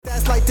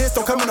like this,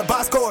 don't come in a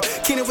box score.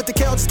 Keenan with the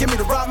Kel, just give me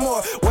the rock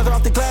more. Weather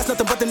off the glass,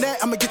 nothing but the net.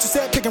 I'ma get you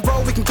set, pick and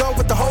roll, we can go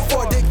with the whole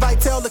four. Dick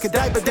Vitale, look at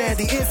diaper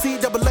dandy.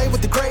 NCAA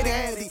with the great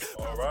Andy.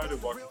 All right,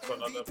 and welcome to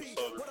another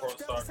episode of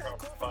Courtside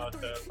Conference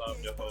Podcast.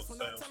 I'm your host,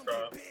 Sam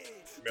Scott.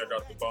 I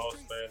got the boss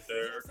man,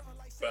 Derek,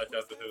 back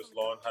after his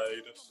long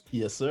hiatus.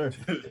 Yes, sir.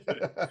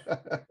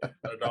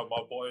 I got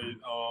my boy,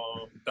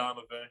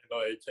 Donovan,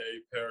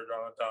 aka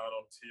Paragon Don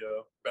on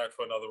TL, back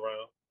for another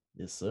round.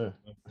 Yes, sir.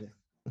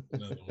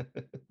 Another one.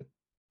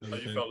 How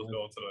you fellas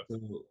doing today?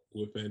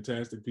 With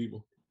fantastic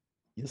people.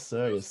 Yes,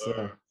 sir. Yes,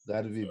 sir.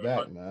 Glad to be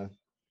back, man.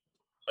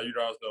 How you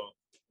guys doing?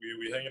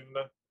 We hanging in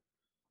there?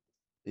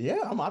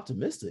 Yeah, I'm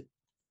optimistic.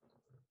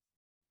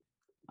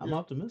 I'm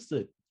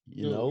optimistic.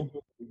 You know,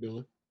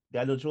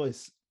 got no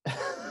choice. Yeah.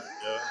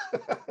 I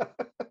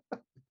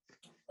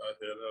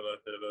hear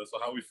that. So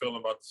how we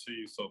feeling about the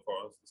Chiefs so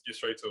far? Let's get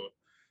straight to it.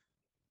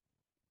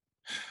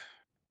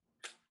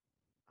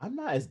 I'm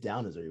not as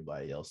down as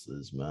everybody else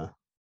is, man.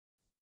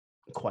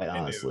 Quite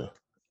honestly.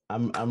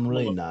 I'm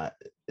really not.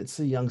 It's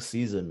a young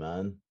season,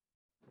 man.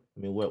 I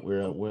mean,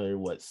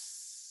 we're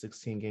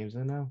 16 games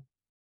in now?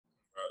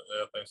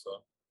 Yeah, I think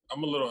so.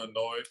 I'm a little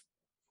annoyed,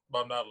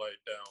 but I'm not like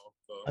down.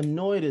 So.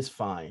 Annoyed is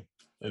fine.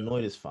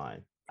 Annoyed is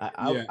fine.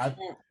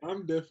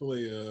 I'm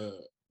definitely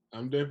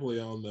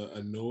on the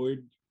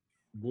annoyed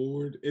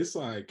board. It's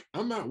like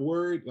I'm not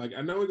worried. Like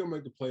I know we're gonna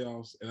make the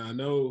playoffs, and I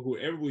know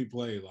whoever we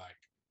play, like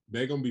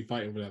they're gonna be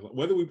fighting for that.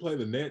 Whether we play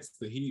the Nets,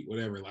 the Heat,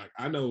 whatever. Like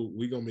I know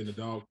we're gonna be in a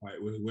dog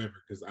fight with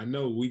whoever, because I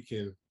know we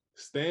can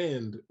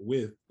stand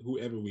with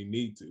whoever we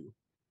need to.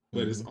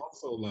 But it's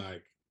also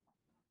like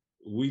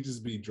we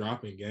just be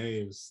dropping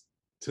games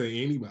to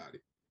anybody.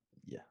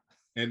 Yeah.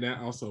 And that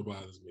also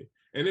bothers me.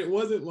 And it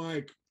wasn't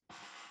like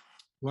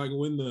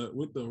when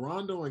with the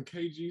Rondo and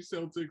KG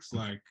Celtics,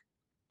 like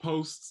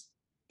post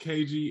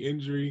KG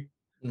injury,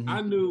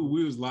 I knew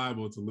we was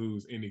liable to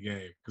lose any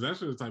game because that's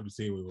the type of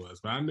team we was.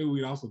 But I knew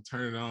we'd also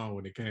turn it on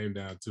when it came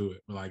down to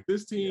it. But like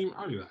this team,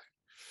 I'd be like,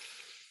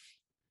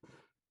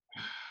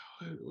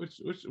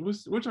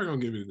 what y'all gonna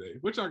give me today?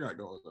 What y'all got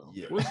going on?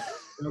 Yeah.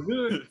 Y'all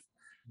good?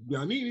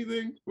 Y'all need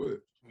anything?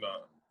 What?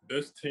 No,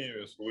 this team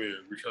is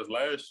weird because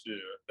last year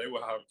they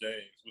would have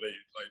games where they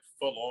like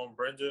full on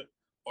bring it,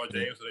 or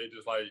games where they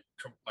just like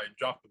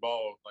drop the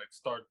ball, like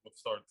start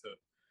to.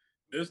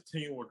 This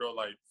team would go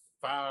like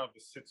 5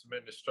 to 6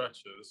 minute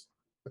stretches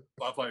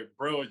of like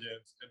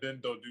brilliance, and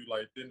then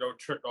they'll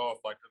trick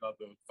off like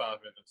another 5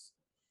 minutes.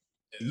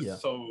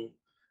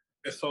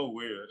 It's so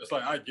weird. It's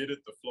like I get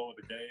it, the flow of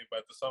the game, but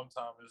at the same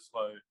time, it's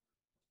like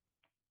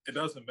it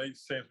doesn't make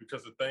sense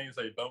because the things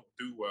they don't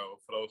do well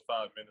for those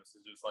 5 minutes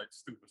is just like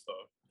stupid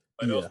stuff.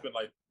 Like they'll spend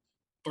like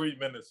 3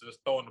 minutes just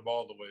throwing the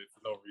ball away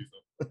for no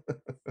reason.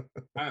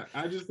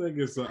 I just think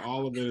it's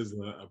all of it is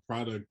a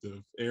product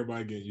of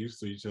everybody getting used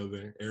to each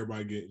other,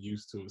 everybody getting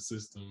used to a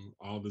system,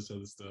 all this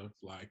other stuff.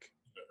 Like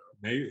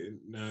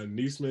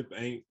Neesmith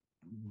ain't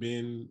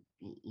been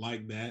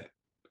like that.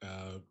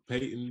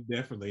 Peyton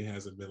definitely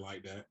hasn't been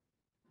like that.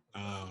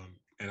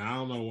 And I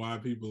don't know why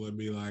people would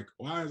be like,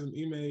 why isn't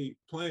Ime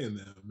playing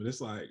them? But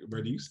it's like,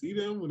 bro, do you see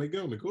them when they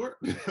go on the court?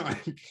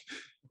 Like,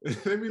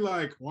 they'd be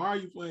like, why are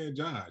you playing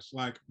Josh?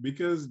 Like,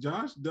 because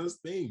Josh does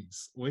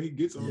things when he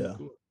gets on the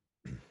court.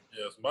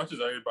 Yeah, as much as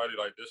everybody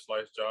like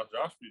dislikes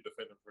Josh be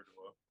defending pretty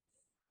well.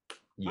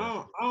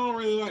 Yeah. I don't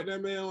really like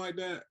that man like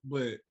that,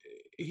 but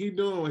he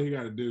doing what he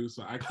got to do,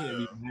 so I can't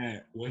be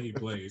mad when he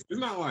plays. It's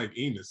not like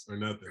Enos or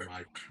nothing.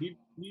 Like he's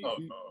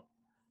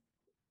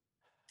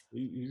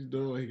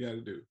doing what he got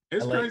to do.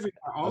 It's crazy.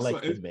 Also,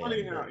 it's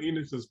funny how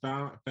Enos has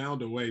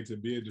found a way to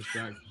be a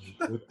distraction.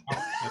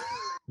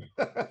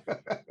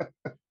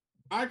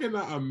 I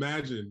cannot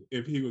imagine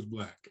if he was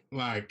black.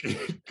 Like,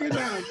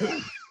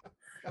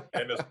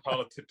 and his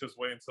politics just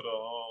went into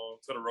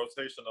the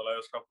rotation the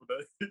last couple of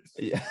days.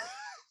 Yeah.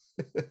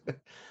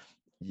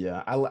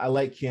 Yeah, I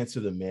like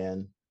Cancer the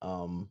man,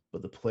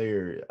 but the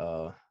player,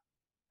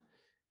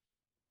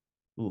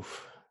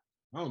 oof.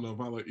 I don't know if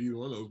I like either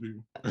one of those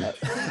people.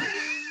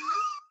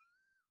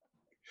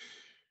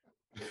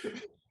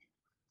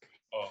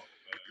 Oh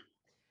man.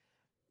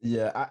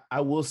 Yeah,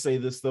 I will say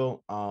this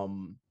though, I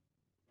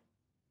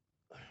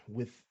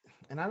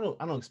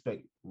don't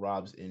expect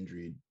Rob's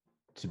injury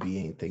to be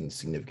anything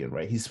significant,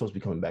 right? He's supposed to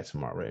be coming back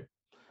tomorrow, right?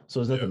 So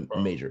it's nothing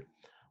major,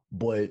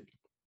 but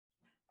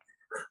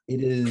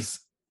it's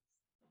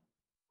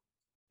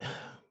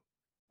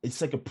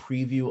like a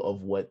preview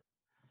of what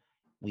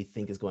we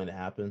think is going to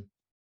happen,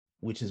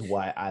 which is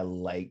why I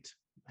liked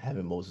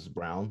having Moses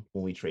Brown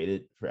when we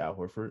traded for Al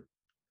Horford.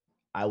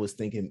 I was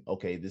thinking,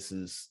 okay, this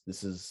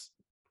is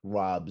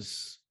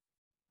Rob's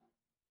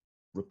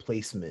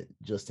replacement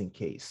just in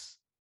case,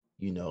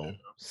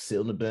 sit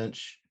on the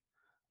bench,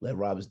 let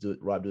Rob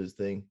do his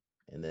thing,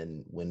 and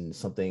then when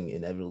something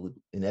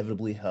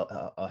inevitably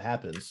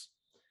happens,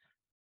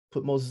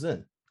 put Moses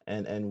in,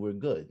 and we're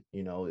good.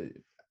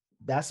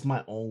 That's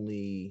my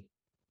only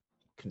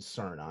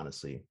concern,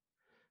 honestly,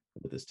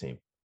 with this team.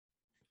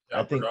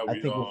 Yeah, I think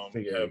we'll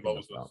figure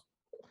everything out.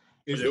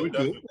 Is Yeah, he we good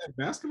definitely. at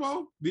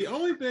basketball? The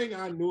only thing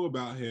I knew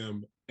about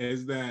him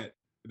is that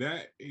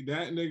nigga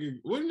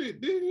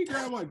didn't he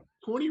grab like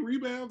 20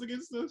 rebounds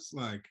against us?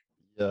 Like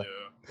Yeah,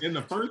 Yeah. in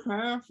the first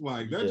half,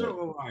 like that Yeah. joke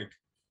was like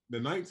the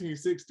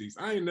 1960s.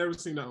 I ain't never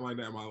seen nothing like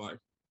that in my life.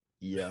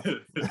 yeah.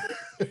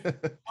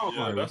 I was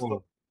Yeah, like, that's the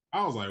whoa.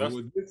 I was like, that's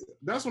well,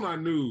 that's when I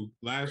knew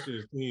last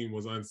year's team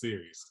was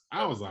unserious.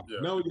 I was like,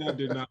 yeah. no, y'all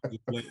did not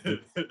just let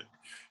the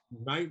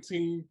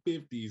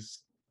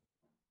 1950s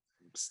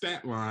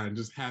stat line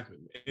just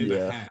happen in the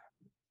Yeah. half.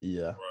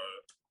 Yeah.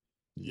 Right.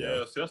 Yeah.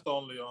 Yeah, see, that's the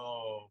only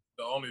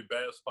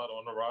bad spot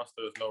on the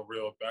roster is no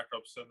real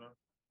backup center.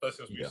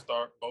 Especially since we Yeah.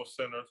 start both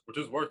centers, which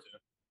is working.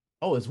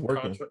 Oh, it's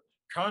working.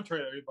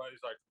 Contrary to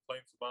everybody's like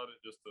complaints about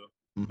it, just to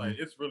Mhm.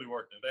 it's really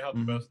working. They have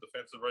the best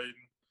defensive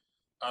rating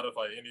out of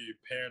like any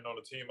parent on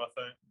the team, I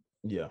think.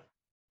 Yeah.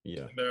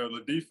 Yeah. And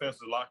the defense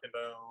is locking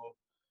down.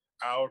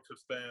 Al could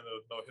stand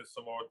to hit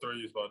some more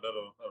threes, but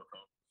that'll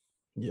come.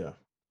 Yeah.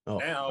 Oh,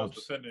 And I was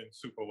defending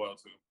super well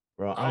too.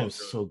 bro, I am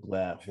so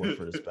glad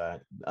Horford is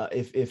back.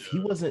 If he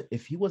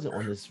wasn't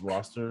on this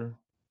roster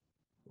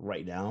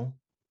right now,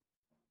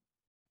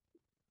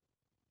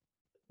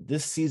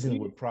 this season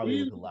would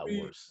probably look a lot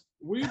worse.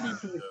 We'd be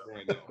pissed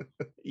right now.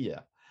 Yeah.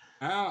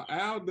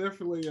 Al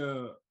definitely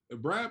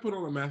Brad put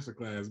on a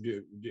masterclass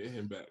get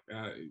him back.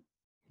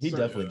 He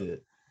definitely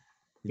did.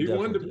 He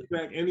wanted to be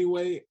back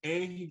anyway,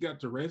 and he got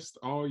to rest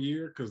all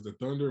year because the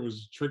Thunder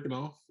was tricking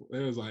off. It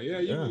was like,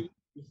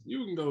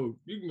 you can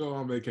go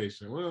on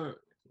vacation. Well,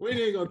 we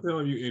ain't gonna tell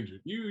him you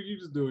injured. You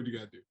just do what you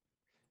gotta do.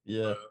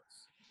 Yeah.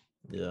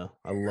 Yeah.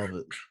 I love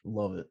it.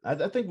 Love it.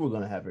 I think we're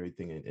gonna have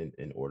everything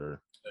in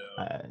order.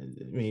 Yeah. I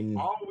mean,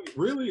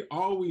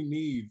 all we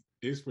need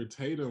is for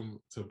Tatum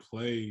to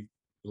play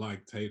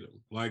like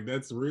Tatum. Like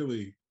that's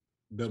really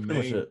the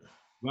main.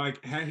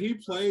 Like had he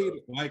played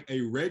like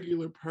a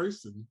regular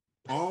person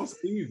all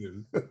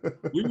season,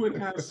 we would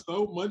have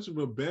so much of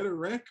a better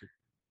record.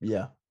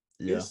 Yeah.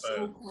 Yeah. It's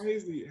so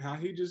crazy how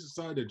he just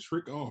decided to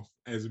trick off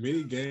as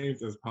many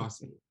games as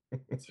possible.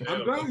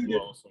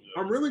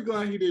 I'm really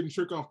glad he didn't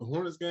trick off the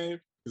Hornets game,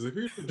 because if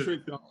he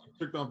tricked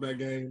off that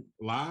game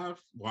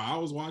live while I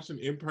was watching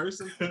in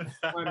person,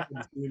 I might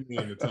have seen me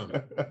in the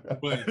tunnel.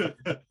 But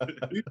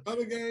these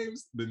other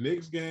games, the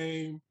Knicks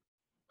game,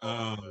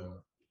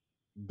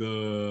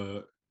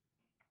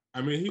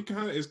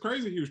 it's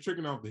crazy he was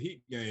tricking off the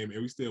Heat game and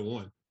we still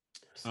won.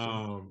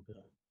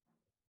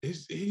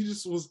 He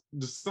just was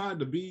decided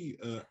to be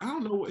I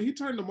don't know what he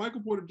turned to Michael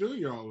Porter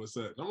Jr. all of a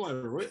sudden. I'm like,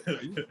 what?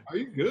 Are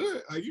you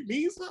good? Are you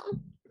need something?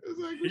 It's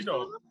like he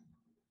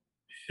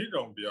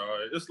gonna be all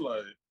right. It's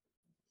like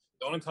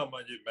the only time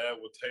I get mad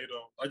with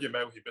Tatum, I get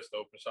mad when he missed the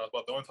open shots,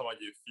 but the only time I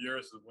get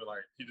furious is when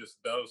like he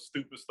just does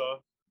stupid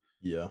stuff.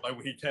 Yeah. Like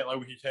when he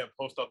can't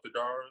post up the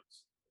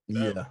guards.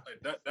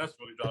 That's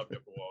really driving me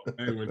up a wall.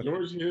 And when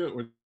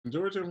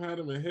George had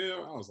him in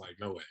hell, I was like,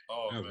 no way.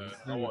 Oh man,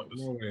 I wanted to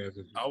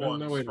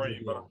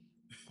scream, but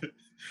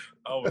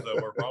I was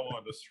at work. I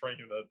wanted to scream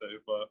that day,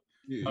 but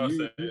you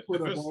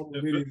put up all the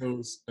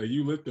videos of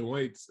you lifting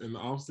weights in the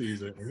off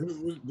season.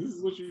 This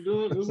is what you're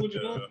doing. This is what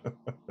you're doing.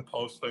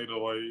 Post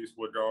fadeaways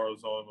with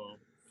guards on them.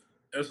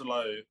 It's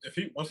like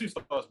once he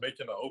starts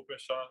making the open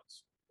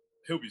shots,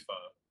 he'll be fine.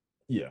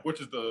 Yeah, which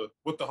is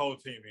what the whole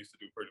team needs to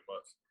do pretty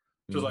much.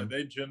 Because like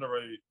they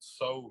generate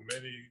so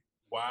many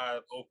wide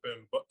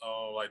open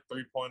like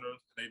 3-pointers,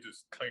 and they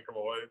just clink them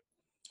away.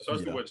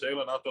 Especially with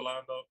Jalen out the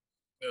lineup,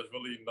 there's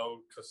really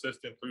no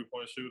consistent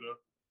 3-point shooter.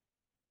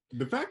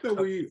 The fact that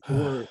we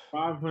were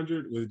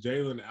 500 with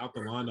Jalen out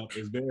the lineup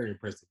is very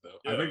impressive, though.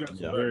 I think that's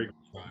a very good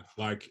sign.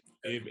 Like,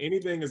 if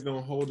anything is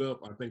going to hold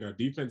up, I think our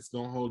defense is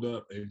going to hold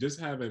up. And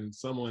just having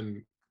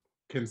someone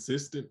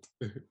consistent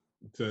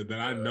that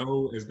I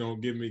know is going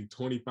to give me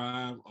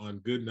 25 on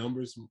good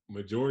numbers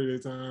majority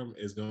of the time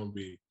that's going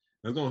to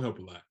help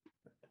a lot.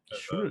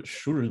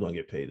 Schroeder's going to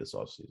get paid this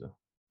offseason.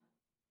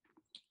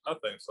 I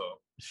think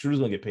so. Schroeder's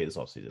going to get paid this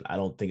offseason. I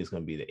don't think it's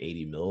going to be the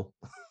 80 mil,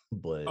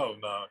 but oh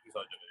no, he's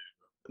not getting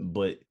 80 mil.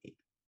 But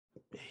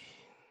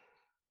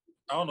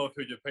I don't know if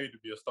he'll get paid to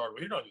be a starter,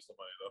 but he's gonna get some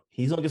money though.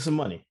 He's gonna get some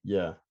money.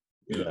 Yeah.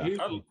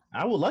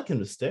 I would like him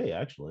to stay,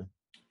 actually.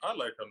 I'd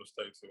like him to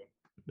stay too.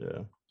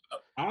 Yeah.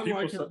 I'd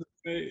like him to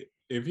stay.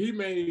 If he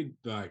made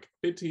like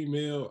 15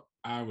 mil,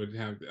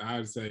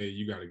 I'd say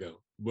you gotta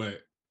go.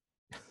 But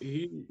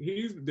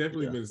he's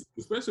definitely been,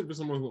 especially for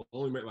someone who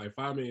only made like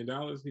 $5 million,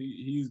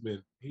 he's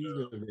been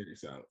very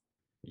solid.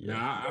 Yeah.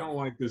 Now I don't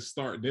like this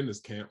start Dennis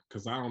camp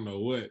because I don't know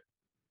where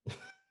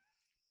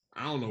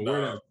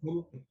that's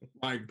coming.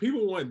 Like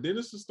people want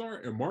Dennis to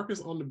start and Marcus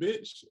on the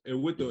bench,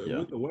 and with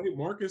the way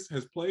Marcus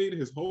has played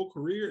his whole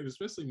career, and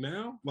especially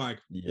now, like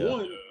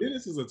one,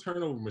 Dennis is a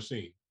turnover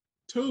machine.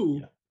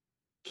 Two,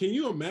 can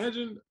you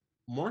imagine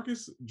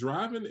Marcus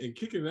driving and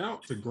kicking it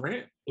out to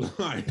Grant?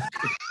 Like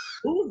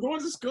who was going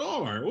to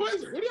score? What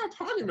are y'all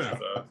talking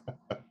about?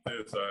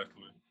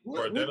 Exactly.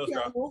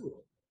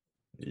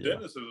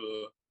 Dennis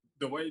is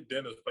the way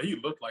Dennis, but he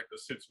looked like the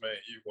 6th man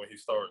even when he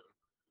started.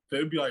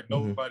 It'd be like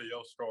nobody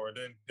else scoring.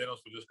 Then Dennis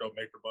would just go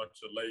make a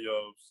bunch of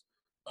layups,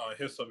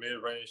 hit some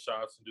mid-range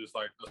shots and just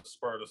like a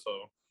spurt or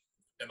so.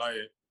 And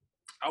I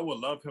would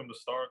love him to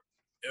start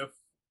if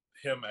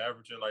him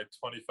averaging like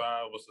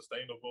 25 was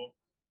sustainable,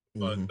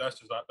 but that's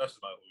just not who he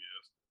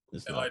is.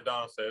 It's and not. like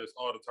Don says,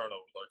 all the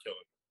turnovers are killing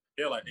him.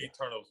 He had like 8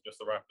 turnovers against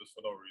the Raptors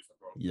for no reason,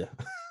 bro. Yeah.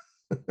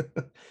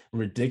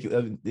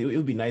 Ridiculous. It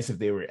would be nice if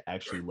they were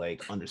actually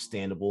like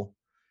understandable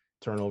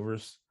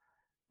turnovers.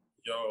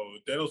 Yo,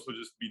 Dennis would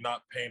just be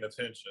not paying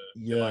attention.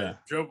 Yeah. And,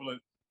 like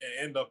dribbling and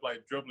end up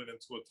like dribbling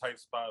into a tight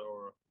spot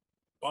or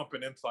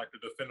bumping into like the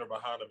defender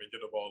behind him and get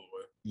the ball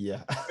away.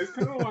 Yeah. It's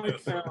kind of like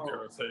It's so how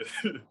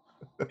irritating.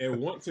 and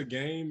once a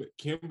game,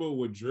 Kimba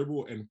would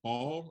dribble and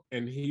fall,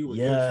 and he would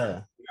Yeah.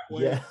 go that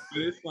way. Yeah.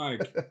 But it's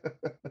like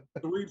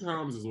 3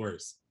 times as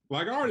worse.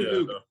 Like I already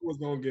knew he was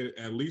gonna get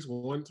at least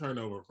 1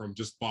 turnover from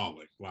just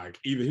falling. Like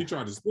either he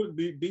tried to split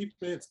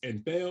defense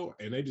and fail,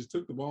 and they just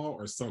took the ball,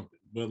 or something.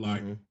 But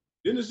like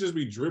then it's just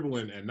be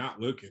dribbling and not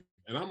looking.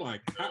 And I'm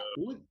like,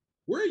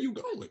 where are you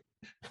going?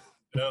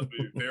 They'll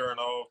be veering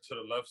off to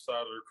the left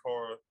side of the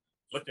court,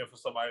 looking for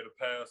somebody to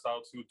pass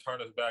out to,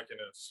 turn his back, and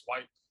then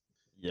swipe.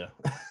 Yeah.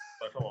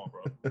 Like, come on,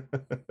 bro.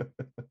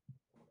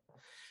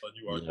 But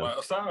you are like,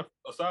 aside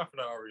from that,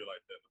 I really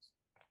like Dennis.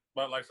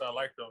 But like I said, I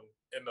like them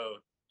in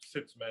the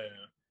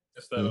 6-man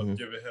instead of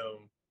giving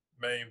him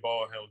main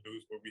ball handle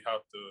dudes where we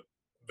have to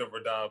live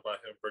or die by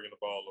him bringing the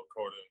ball up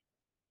court and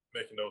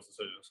making those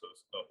decisions.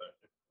 Because no, thank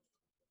you.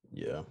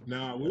 Yeah.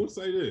 Now I will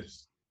say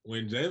this: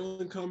 when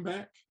Jalen come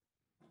back,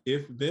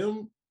 if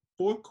them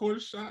 4th quarter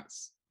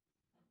shots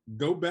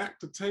go back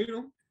to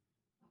Tatum,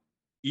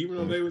 even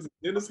though they was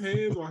in his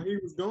hands while he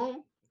was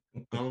gone,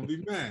 I'm gonna be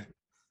mad.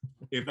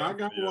 If I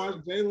got to watch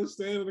Jalen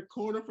stand in the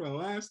corner for the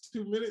last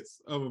 2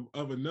 minutes of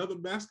another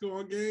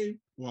basketball game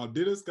while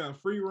Dennis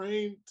got free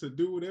reign to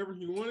do whatever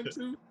he wanted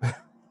to,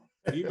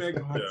 he may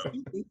go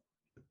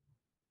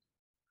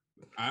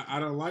I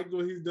don't like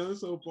what he's done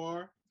so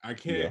far. I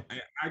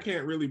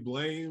can't really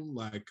blame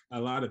like a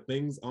lot of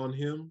things on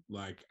him.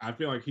 Like I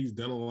feel like he's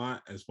done a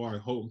lot as far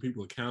as holding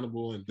people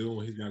accountable and doing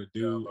what he's got to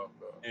do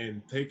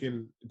and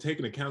taking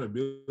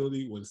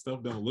accountability when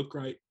stuff don't look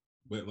right.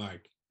 But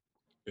like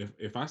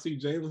if I see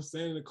Jalen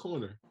standing in the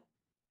corner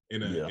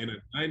in a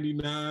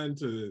 99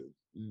 to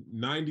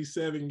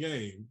 97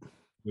 game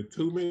with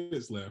 2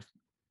 minutes left,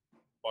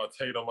 or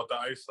Tatum with the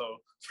ISO.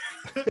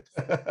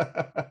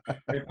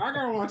 if I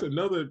gotta watch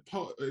another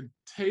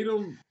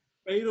Tatum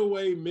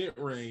fadeaway mid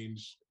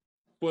range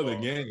for the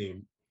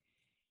game,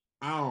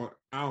 I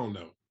don't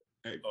know.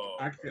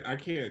 I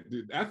can't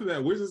do. After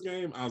that Wizards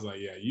game, I was like,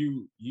 yeah,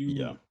 you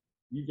gonna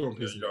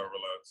piss me off.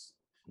 Relax.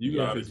 You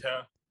gonna piss me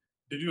off.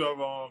 Did you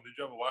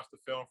ever watch the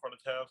film from the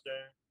Cavs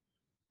game?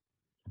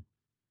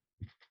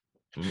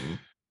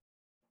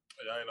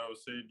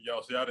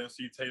 Y'all didn't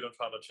see Tatum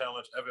trying to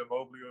challenge Evan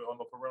Mobley on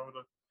the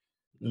perimeter?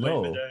 No. Late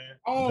in the game?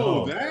 Oh,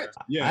 no. that?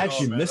 Yeah. I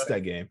actually missed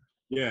that game.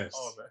 Yes.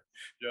 Oh man.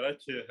 Yeah,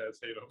 that kid has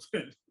Tatum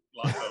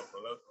locked up,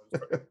 bro.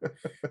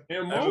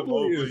 And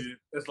Mobley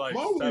is like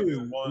Mobley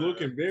is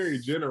looking very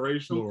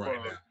generational right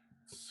now.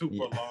 Super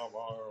long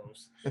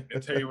arms.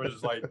 And Tatum was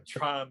just like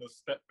trying to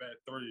step back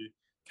 3.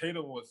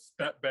 Tatum would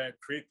step back,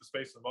 create the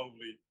space in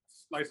Mobley.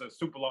 Like I said,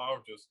 super long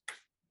arm just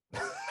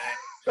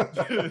like,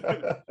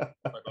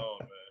 oh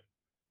man.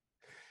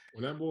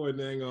 When that boy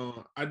dang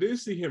on, I did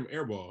see him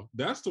airball.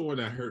 That's the one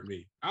that hurt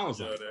me. I was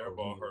like, the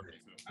airball hurt me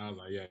too. I was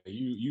like, yeah,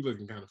 you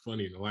looking kind of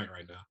funny in the light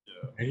right now.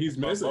 Yeah. And he's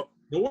messing.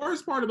 The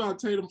worst part about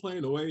Tatum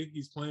playing the way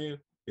he's playing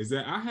is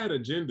that I had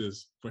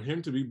agendas for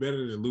him to be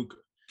better than Luka,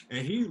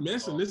 and he's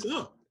messing this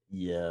up.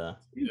 Yeah.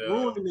 He's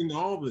ruining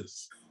all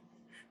this.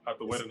 I have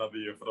to wait another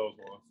year for those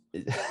ones.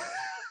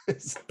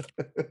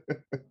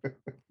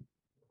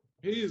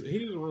 He's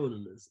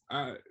ruining this.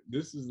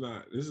 This is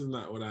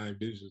not what I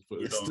envisioned for.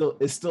 It's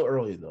still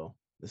early though.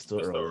 It's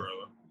still early.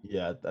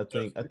 Yeah, I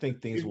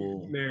think things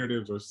will.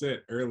 Narratives are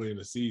set early in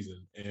the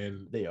season,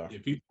 and they are.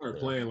 If he start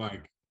playing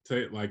like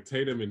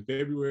Tatum in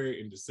February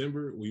and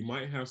December, we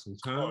might have some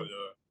time. Oh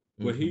yeah.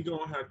 But he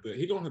gonna have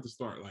to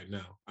start like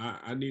now.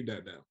 I need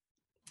that now.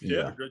 He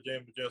had a good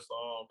game against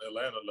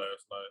Atlanta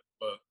last night,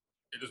 but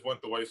it just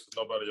went the waste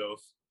because nobody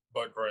else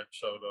but Grant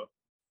showed up.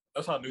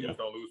 That's how I knew he was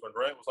gonna lose when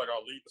Grant was like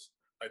our lead,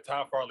 like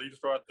time for our lead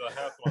score at the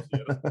half. I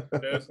said,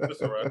 yeah,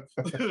 that's all right.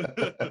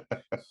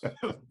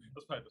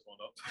 Let's pack this one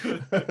up.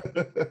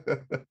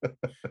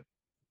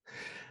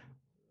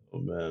 Oh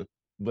man,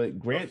 but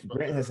Grant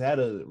has had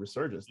a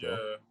resurgence though.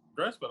 Yeah,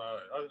 Grant's been all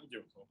right. I'll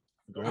give it to him.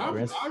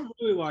 I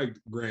really liked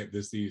Grant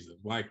this season.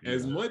 Like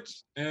as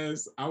much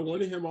as I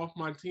wanted him off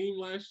my team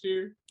last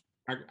year,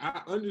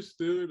 I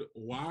understood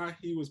why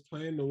he was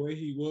playing the way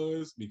he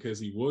was because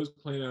he was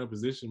playing out of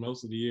position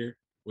most of the year.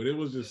 But it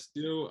was just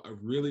still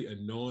really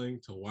annoying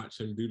to watch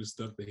him do the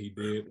stuff that he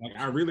did. Like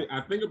I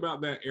think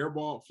about that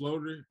airball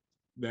floater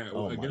that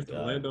against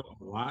Orlando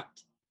a lot,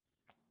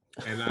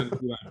 and I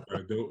just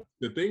like, bro,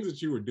 the things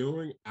that you were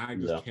doing, I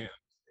just can't.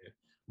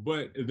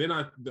 But then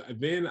I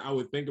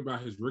would think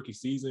about his rookie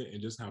season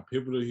and just how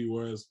pivotal he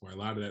was for a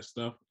lot of that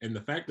stuff. And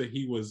the fact that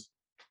he was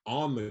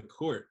on the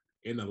court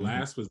in the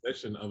last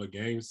possession of a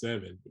game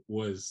 7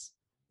 was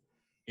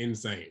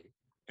insane.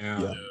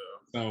 Yeah.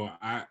 So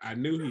I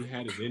knew he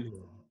had it in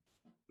him,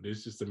 but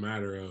it's just a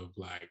matter of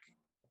like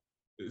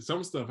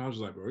some stuff. I was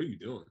just like, bro, what are you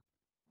doing?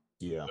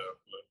 Yeah.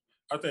 Definitely.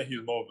 I think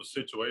he's more of a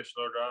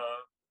situational guy,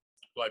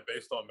 like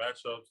based on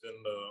matchups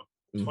and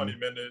the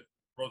 20-minute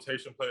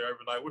rotation player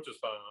every night, which is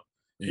fine.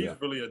 He's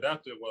really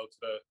adapted well to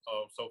that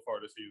so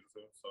far this season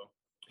too.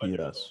 So he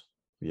has.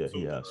 Yeah,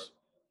 he has.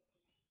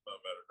 Not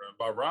better.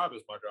 But Rob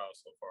is my guy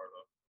so far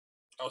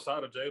though.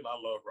 Outside of Jalen, I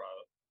love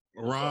Rob.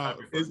 Rob,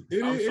 it's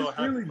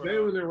really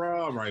Jalen and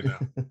Rob right now.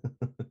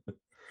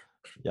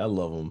 Yeah, I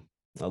love him.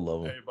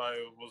 Everybody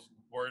was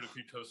worried if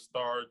he could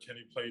start. Can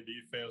he play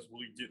defense?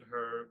 Will he get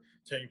hurt?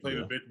 Can he play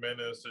the big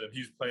minutes? And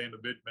he's playing the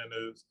big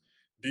minutes.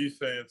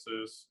 Defense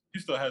he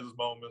still has his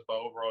moments, but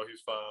overall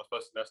he's fine,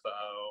 especially next to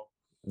Al.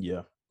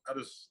 Yeah.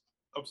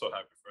 I'm so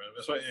happy for him.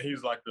 That's right. And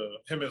he's like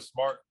him and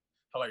Smart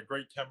have like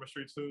great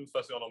chemistry too,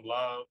 especially on them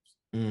lives.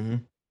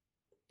 Mm-hmm.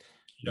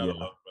 You gotta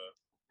love that.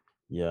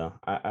 Yeah.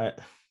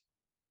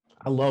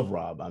 I love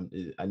Rob.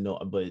 I know,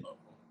 but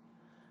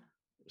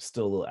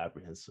still a little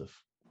apprehensive.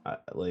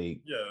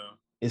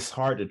 It's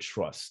hard to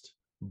trust,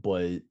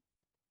 but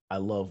I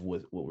love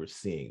what we're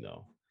seeing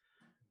though.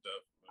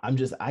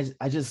 Definitely.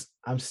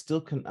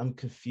 I'm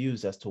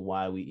confused as to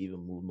why we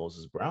even moved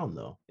Moses Brown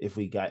though. If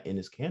we got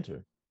Enes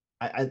Kanter,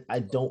 I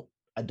don't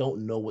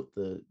know what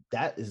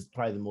that is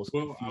probably the most.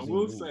 Well, I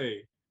will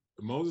say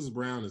Moses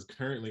Brown is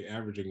currently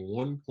averaging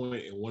 1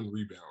 point and 1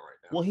 rebound right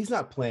now. Well, he's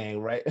not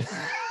playing, right?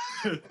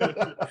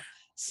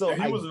 So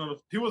he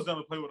was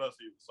gonna play with us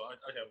either, so I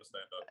can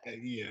understand that.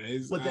 Yeah,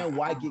 but then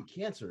why get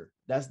Kanter?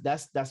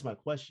 That's my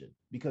question.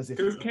 Because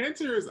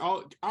Kanter is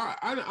all.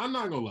 I'm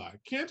not gonna lie,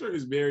 Kanter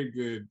is very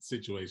good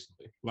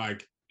situationally.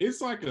 Like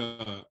it's like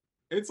a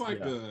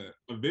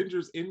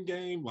Avengers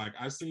Endgame. Like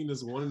I've seen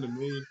this 1 in a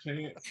million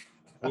chance,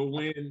 but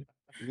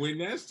when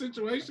that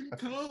situation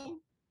comes,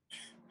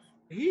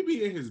 he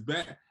be in his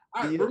back.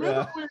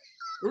 Remember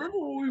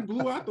when we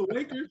blew out the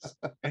Lakers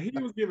and he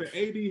was giving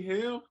AD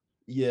hell.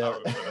 Yeah,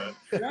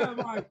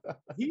 like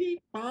he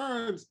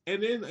finds,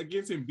 and then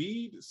against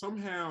Embiid,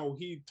 somehow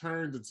he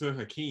turns into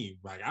Hakeem.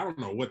 Like I don't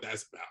know what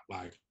that's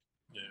about. Like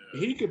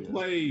he could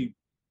play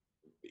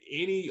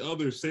any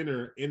other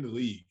center in the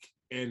league,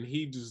 and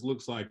he just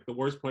looks like the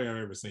worst player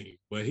I've ever seen.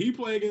 But he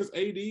played against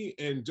AD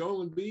and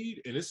Joel Embiid,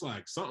 and it's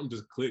like something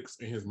just clicks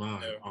in his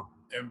mind.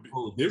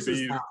 This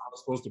is how I'm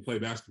supposed to play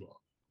basketball.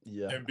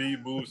 Yeah,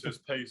 Embiid moves his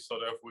pace so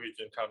that we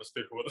can kind of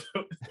stick with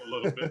it a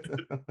little bit.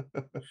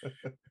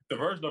 The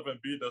version of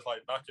Embiid that's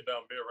like knocking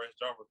down mid-range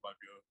jumpers might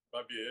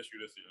be an issue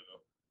this year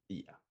though.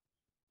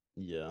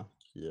 Yeah.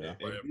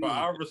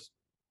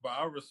 But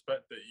I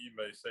respect that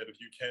Ime said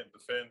if you can't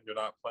defend, you're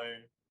not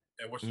playing,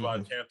 and which is why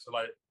Kanter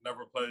like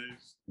never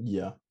plays.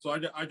 Yeah. So I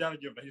gotta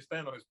give him. He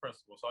stands on his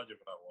principles, so I give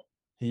him that one.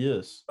 He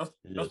is.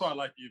 That's why I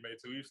like Ime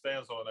too. He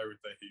stands on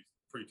everything he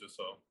preaches,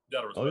 so you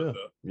gotta respect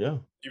that. Yeah.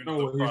 Even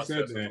though he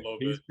said that.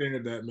 He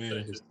stared that man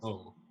in his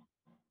soul.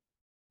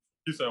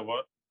 You said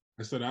what?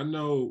 I said, I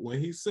know when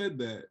he said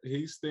that,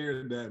 he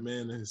stared that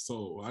man in his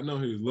soul. I know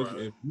he was looking.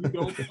 Right. If you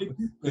don't take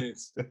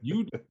defense,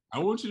 I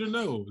want you to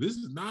know this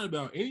is not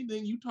about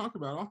anything you talk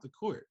about off the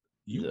court.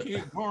 You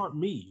can't guard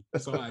me.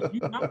 So like,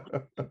 you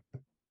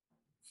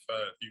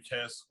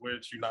can't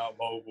switch. You're not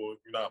mobile.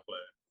 You're not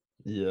playing.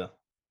 Yeah.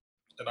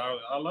 And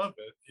I love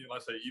it. He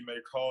like I say,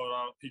 Ime called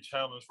out. He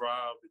challenged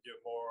Rob to get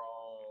more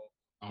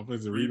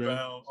offensive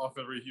rebounds.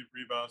 Offensive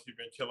rebounds. He's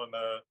been killing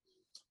that.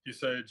 He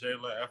said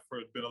Jalen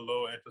effort been a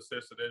little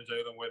inconsistent. Then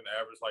Jalen went and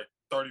averaged like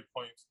 30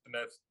 points, and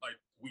that's like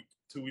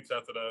 2 weeks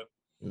after that.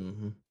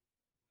 Mm-hmm.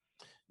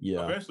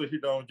 Yeah. Eventually, he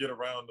don't get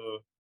around to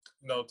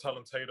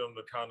telling Tatum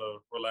to kind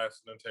of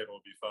relax, and then Tatum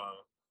will be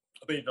fine.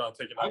 I think he's trying to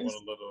take it out one a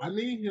little. I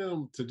need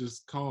him to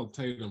just call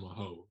Tatum a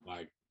hoe,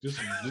 like just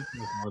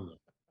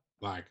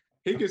like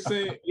he can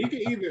say he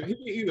can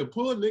either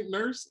pull a Nick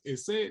Nurse and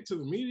say it to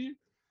the media,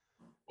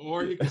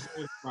 or he can say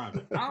it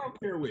private. I don't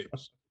care which,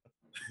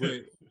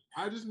 but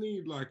I just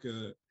need like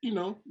I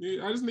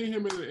just need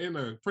him in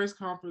a press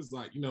conference,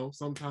 like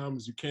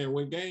sometimes you can't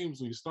win games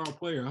when you start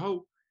playing a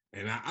hoe,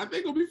 and I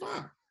think he'll be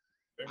fine.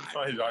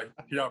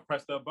 He gotta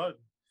press that button.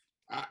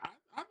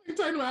 I think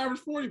Tatum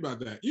averaged 40 about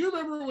that. You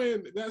remember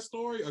when that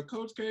story of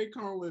Coach K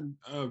calling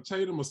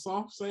Tatum a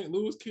soft St.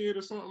 Louis kid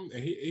or something,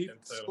 and he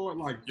scored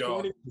like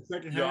 20 in the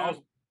second half?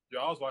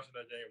 I was watching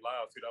that game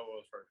live too. That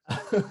was first.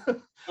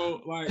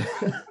 So like,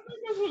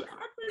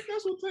 I think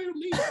that's what Tatum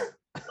needs.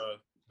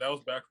 That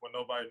was back when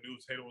nobody knew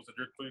Tatum was a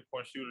good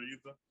 3-point shooter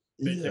either.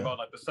 They came out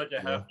like the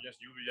second half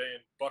against UVA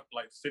and bucked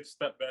like 6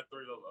 step-back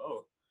threes. I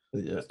was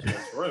like,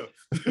 that's real.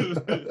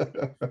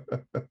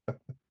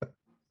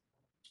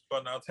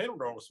 But now Tatum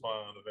don't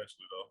respond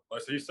eventually though.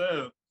 Like so he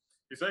said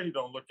he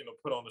don't looking to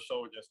put on the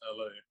show against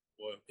LA.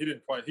 Well, he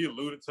didn't quite. He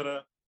alluded to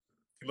that.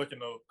 He looking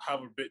to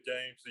have a big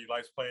game, so he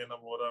likes playing them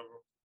or whatever.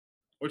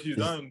 Which he's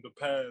done the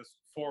past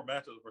 4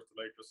 matches versus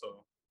the Lakers.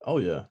 So. Oh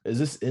yeah, is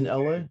this in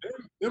LA?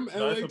 Them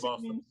LA teams,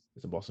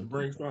 it's a Boston.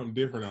 Bring something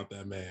different out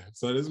that man.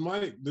 So this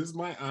might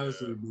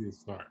honestly be a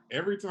start.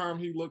 Every time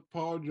he looked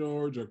Paul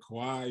George or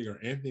Kawhi or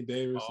Anthony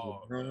Davis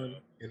or LeBron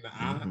in the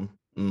eye,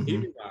 He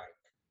be like,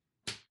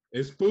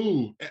 it's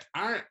food.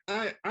 I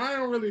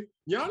don't really.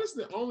 Giannis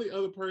the only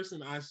other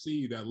person I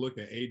see that look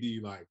at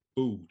AD like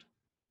food.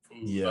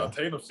 Yeah.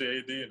 Tatum see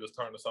AD and just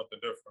turn to something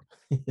different.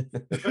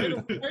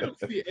 Tatum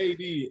see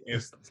AD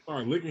and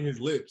start licking his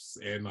lips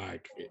and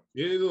like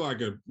it look like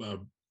a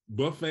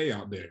buffet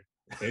out there.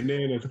 And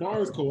then as far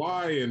as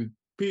Kawhi and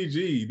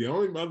PG, the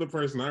only other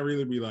person I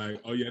really be like,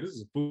 oh yeah, this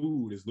is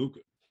food is Luka.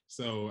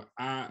 So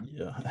yeah.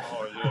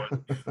 Oh yeah.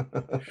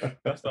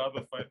 That's the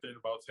other fun thing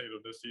about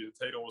Tatum this season.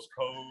 Tatum was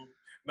cold.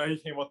 Now he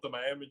came up the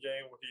Miami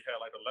game where he had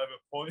like 11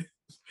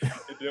 points.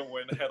 And then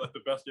when had like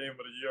the best game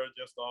of the year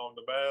against the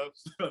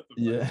Mavs,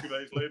 Yeah. 2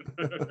 days later.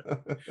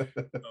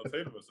 No,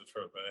 Tatum is a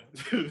trip, man.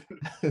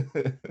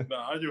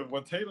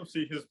 When Tatum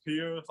see his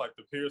peers, like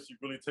the peers he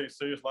really takes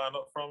serious line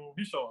up from him,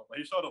 he showed up.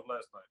 He showed up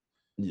last night.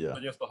 Yeah.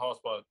 Against the Hawks,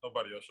 but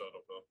nobody else showed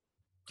up though.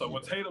 So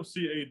when Tatum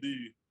see AD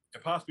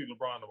and possibly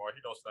LeBron tomorrow,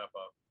 he don't snap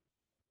out.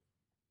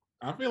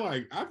 I feel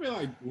like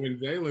when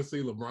Jalen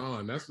see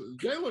LeBron, that's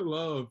Jalen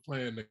love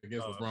playing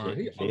against LeBron.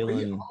 He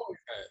always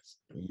has.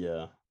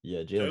 Yeah.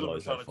 Jalen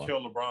been trying to kill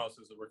LeBron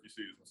since the rookie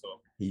season.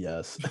 So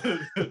yes.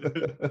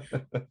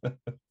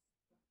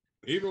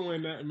 Even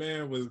when that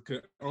man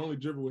could only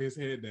dribble with his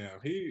head down,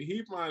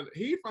 he find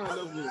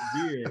a little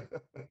gear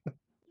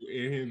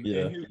in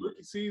his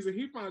rookie season.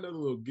 He found a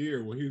little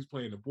gear when he was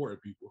playing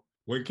important people.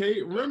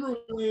 Remember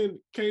when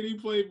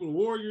KD played with the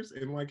Warriors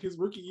in like his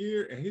rookie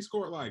year and he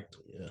scored like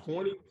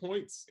 20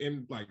 points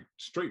in like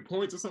straight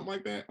points or something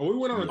like that? Or we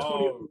went on a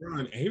 20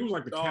 run and he was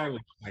like the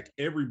catalyst, like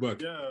every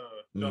bucket. Yeah,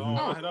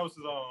 that was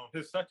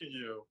his second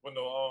year when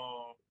the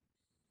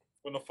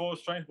full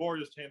strength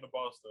Warriors came to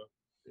Boston.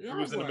 Yeah, he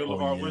was in the middle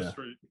of our win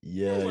streak.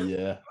 Yeah. I was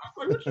like,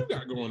 what you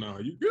got going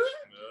on? You good?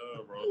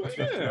 Yeah, bro. Like,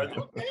 okay.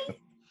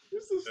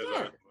 This is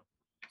start.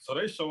 So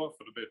they show up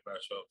for the big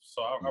matchups.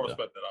 So I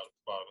respect that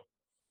about them.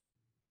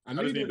 I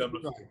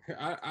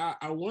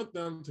want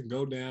them to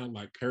go down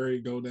like Curry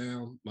go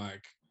down,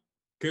 like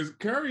because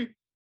Curry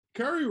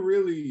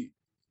really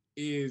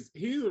is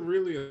he's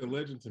really a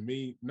legend to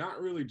me,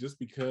 not really just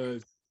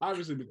because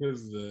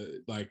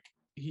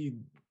he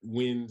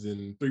wins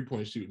and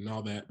 3-point shooting and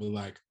all that, but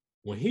like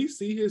when he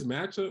see his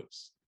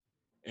matchups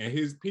and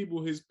his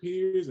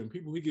peers and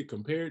people he get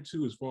compared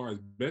to as far as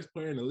best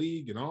player in the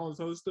league and all this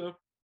other stuff,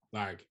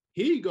 like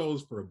he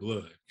goes for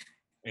blood.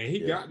 And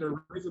he got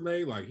the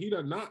resume, like he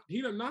done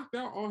knocked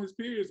out all his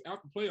peers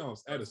out the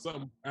playoffs at a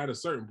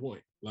certain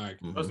point. Like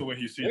that's the way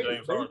he sees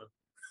James Harden.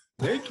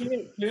 They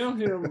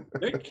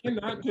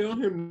cannot tell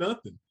him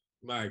nothing.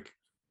 Like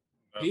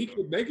they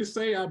can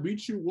say I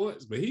beat you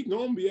once, but he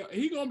gonna be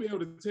able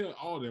to tell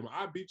all of them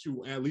I beat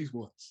you at least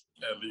once.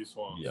 At least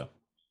once. Yeah.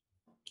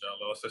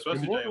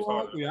 Especially James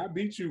Harden. I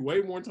beat you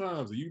way more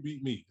times than you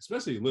beat me,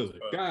 especially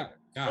Lillard. God,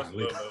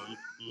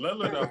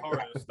 Lillard and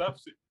Harden. Steph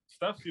see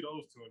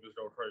those two and just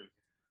go crazy.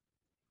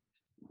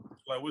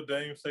 Like what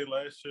Dame say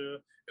last year,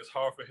 it's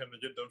hard for him to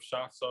get them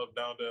shots up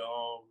down there.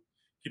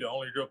 He the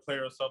only good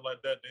player or something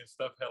like that. Then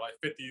Steph had like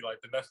 50 like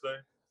the next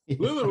day.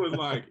 Lillard was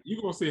like, "You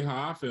gonna see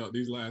how I felt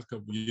these last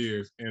couple of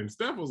years," and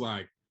Steph was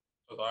like,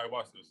 "All right,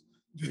 watch this."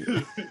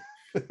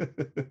 I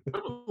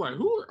was like,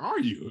 "Who are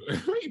you?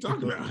 What are you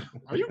talking about?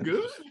 Are you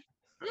good?"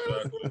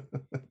 Exactly.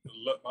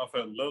 I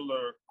felt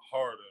Lillard,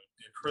 Harden,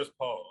 and Chris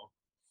Paul.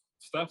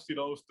 Steph see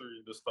those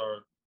three to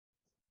start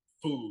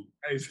food.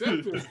 Hey,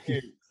 Steph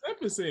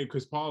been saying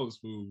Chris Paul is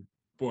food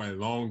for a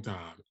long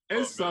time,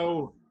 and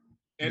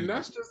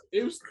that's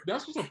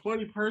just a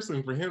funny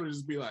person for him to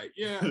just be like,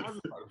 yeah, I'm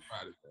just trying to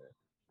try this, man.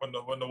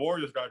 When the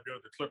Warriors got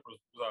good, the Clippers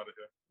was out of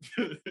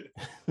here.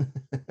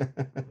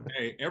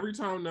 Hey, every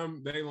time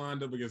they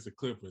lined up against the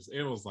Clippers,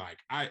 it was like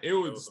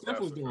Steph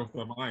was doing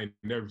stuff I ain't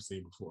never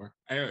seen before.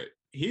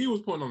 He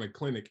was putting on a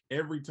clinic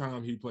every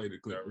time he played the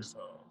Clippers.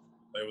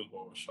 They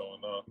was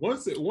showing up.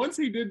 Once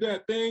he did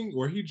that thing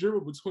where he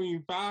dribbled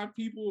between 5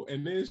 people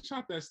and then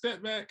shot that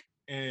step back,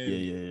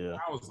 and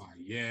I was like,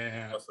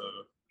 yeah.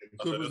 The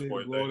Clippers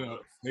didn't blow it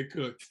up. They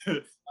cooked.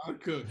 I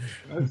cooked.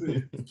 That's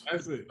it.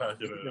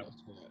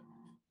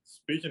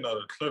 Speaking of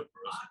the Clippers,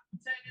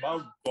 my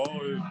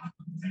boy.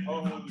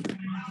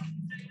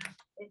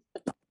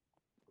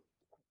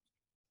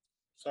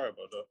 Sorry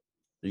about that.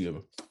 You give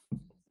him.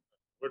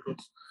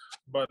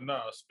 But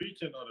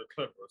speaking of the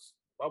Clippers,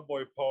 my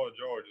boy Paul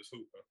George is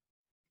hooping.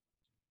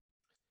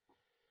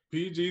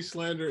 PG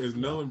slander is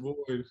null and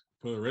void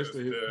for the rest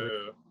of his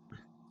career.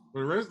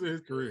 For the rest of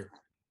his career.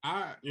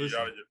 I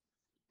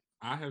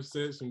have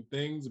said some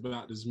things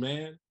about this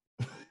man.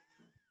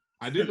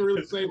 I didn't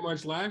really say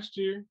much last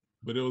year,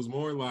 but it was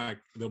more like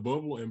the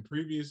bubble in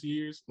previous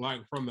years.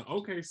 Like from the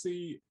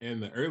OKC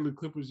and the early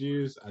Clippers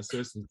years, I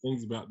said some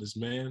things about this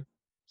man.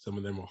 Some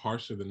of them are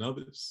harsher than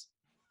others.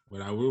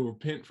 But I will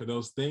repent for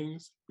those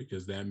things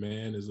because that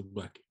man is a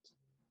bucket.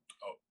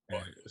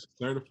 A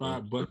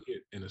certified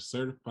bucket and a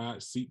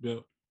certified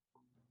seatbelt.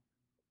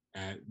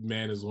 That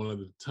man is one of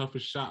the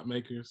toughest shot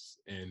makers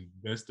and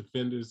best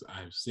defenders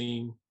I've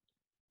seen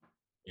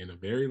in a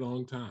very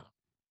long time.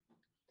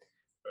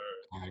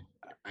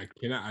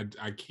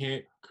 I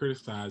can't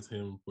criticize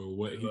him for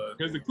what he,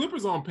 because the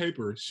Clippers on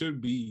paper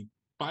should be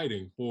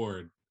fighting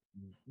for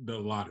the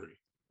lottery.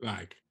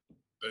 Like,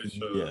 They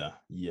should.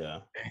 Yeah.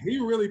 He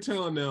really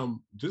telling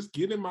them, just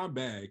get in my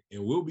bag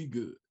and we'll be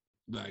good.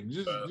 Like,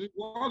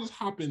 I'll just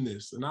hop in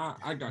this and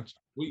I got you.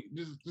 We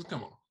just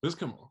come on. Just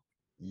come on.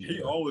 Yeah.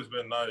 He always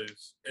been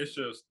nice. It's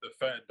just the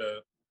fact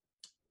that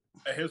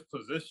at his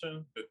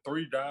position, the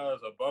 3 guys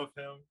above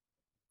him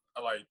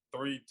are like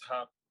 3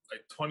 top,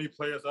 like 20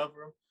 players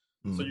over him.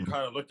 Mm-hmm. So you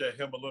kind of look at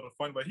him a little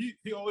funny, but he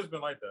always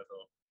been like that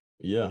though.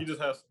 Yeah. He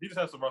just has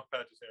some rough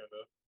patches here and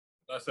there.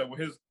 Like I said, with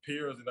his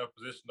peers in that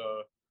position,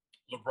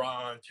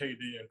 LeBron,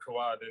 KD, and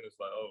Kawhi, then it's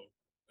like,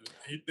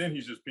 then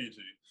he's just PG.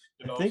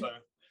 You know what I'm saying?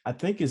 I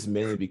think it's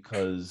mainly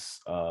because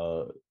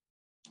I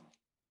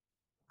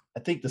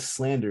think the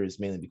slander is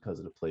mainly because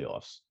of the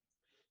playoffs.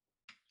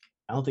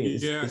 I don't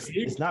think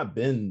it's not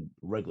been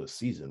regular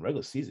season.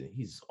 Regular season,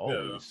 he's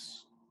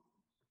always.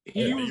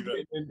 He was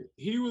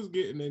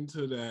getting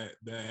into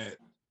that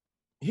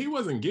he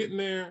wasn't getting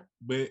there,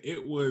 but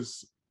it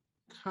was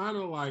kind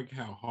of like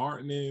how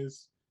Harden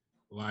is,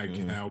 like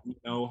how we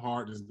know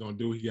Harden is gonna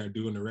do what he got to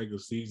do in the regular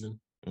season,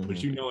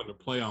 but in the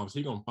playoffs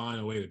he gonna find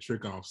a way to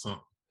trick off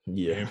something.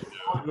 Yeah, and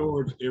Paul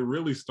George, it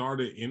really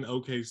started in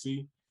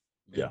OKC.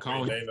 Yeah,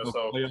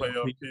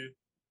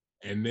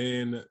 and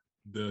then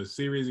the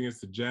series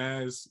against the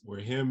Jazz, where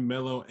him,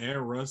 Melo,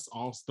 and Russ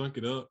all stunk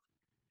it up,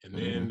 and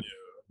then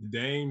the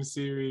Dame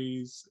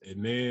series,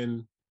 and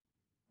then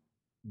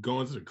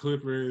going to the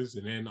Clippers,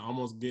 and then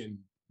almost getting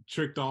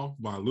tricked off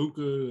by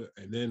Luka,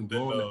 and then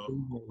blowing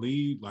the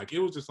lead. Like, it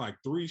was just like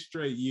 3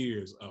 straight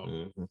years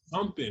of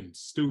something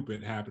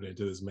stupid happening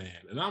to this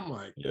man, and I'm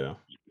like, yeah,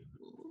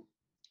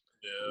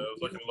 it was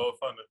looking a little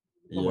funny.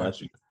 Yeah,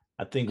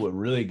 I think what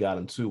really got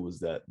him too was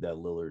that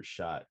Lillard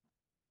shot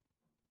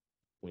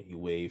when he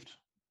waved.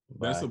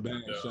 That's a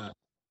bad shot.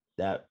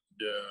 Yeah.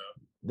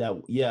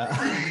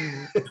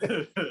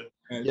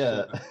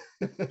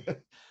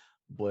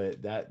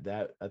 But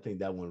that I think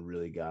that one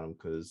really got him,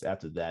 because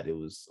after that it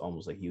was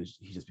almost like he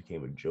just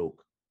became a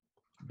joke.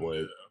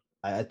 But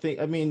I think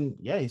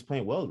he's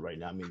playing well right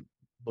now.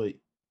 But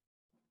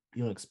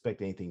you don't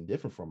expect anything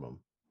different from him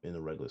in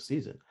the regular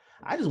season.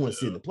 I just want to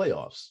see in the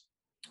playoffs.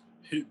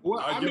 We've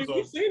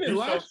seen it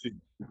last year.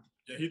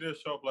 Yeah, he did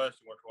show up last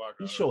year when Kawhi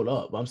got He showed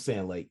up. I'm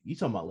saying, like, you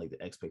talking about like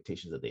the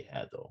expectations that they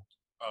had though.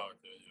 Oh, okay,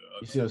 yeah.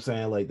 You see what I'm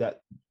saying? Like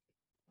that.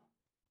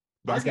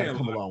 That's got to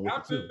come along with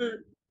it too.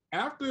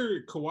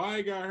 After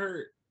Kawhi got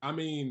hurt, I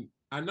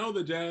know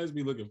the Jazz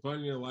be looking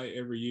funny in the light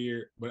every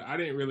year, but I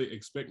didn't really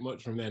expect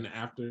much from then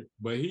after.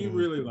 But he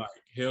really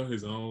held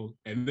his own,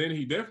 and then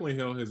he definitely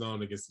held his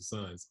own against the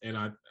Suns. And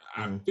I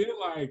feel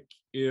like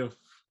if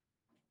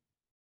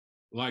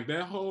if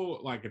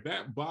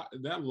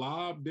that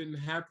lob didn't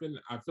happen,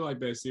 I feel like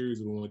that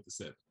series would have went to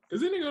 7.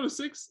 Because then they go to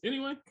 6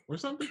 anyway, or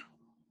something.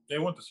 They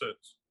went to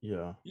 6.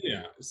 Yeah.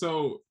 Yeah.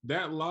 So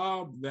that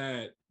lob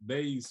that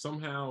they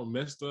somehow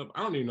messed up,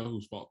 I don't even know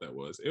whose fault that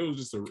was. It was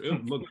just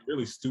it looked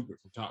really stupid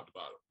from top to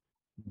bottom.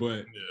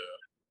 But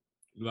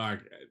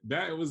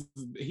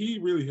he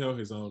really held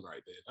his own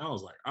right then. I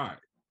was like, all right.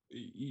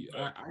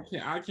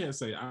 I can't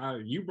say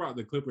you brought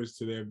the Clippers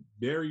to their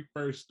very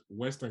first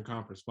Western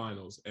Conference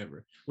Finals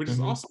ever, which is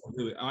also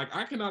really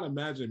I cannot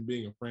imagine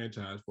being a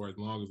franchise for as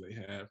long as they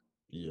have.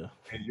 Yeah.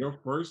 And your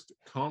first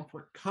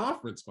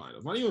conference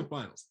finals, not even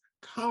finals,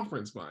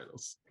 conference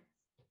finals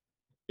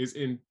is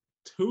in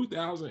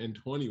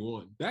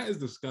 2021. That is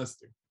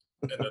disgusting.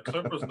 And the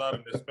Clippers not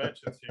an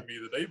expansion team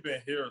either. They've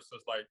been here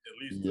since like at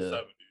least the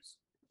 70s.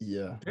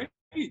 Yeah.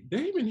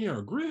 They've been here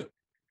a grip.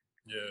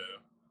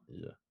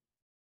 Yeah.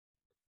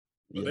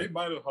 But they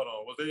might have, hold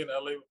on, was they in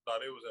LA? No,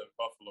 they was in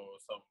Buffalo or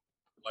something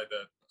like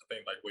that. I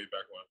think like way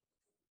back when.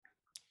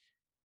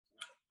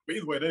 But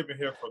either way, they've been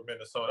here for a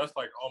minute. So that's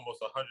like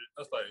almost 100.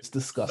 That's like it's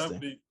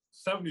disgusting.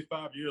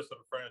 75 years of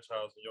the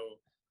franchise, and your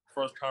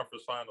first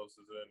conference finals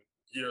is in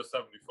year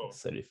 74.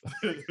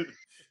 75.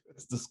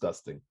 It's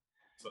disgusting.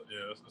 So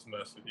yeah, it's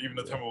messy. Even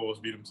the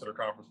Timberwolves beat them to the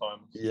conference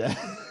finals. Yeah.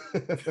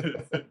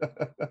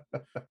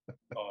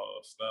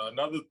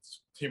 Another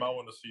team I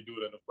want to see do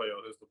it in the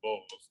playoffs is the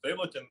Bulls. They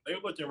looking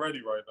ready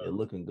right now. They're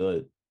looking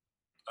good.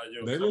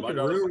 They're looking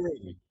real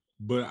ready.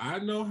 But I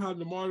know how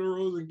DeMar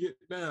DeRozan get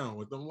down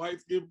when them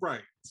lights get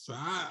bright. So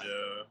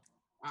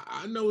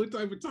I know what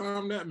type of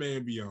time that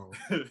man be on.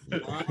 We're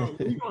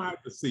gonna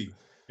have to see.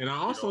 And I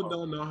also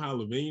don't know how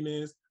Levine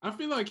is. I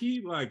feel like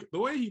the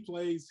way he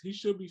plays, he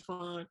should be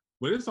fine.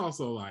 But it's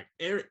also like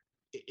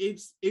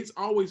it's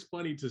always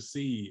funny to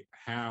see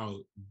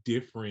how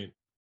different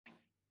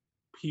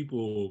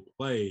people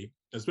play,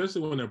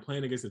 especially when they're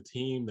playing against a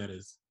team that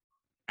is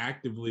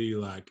actively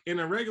in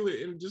a regular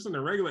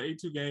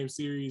A2 game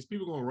series.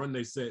 People gonna run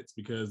their sets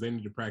because they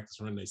need to practice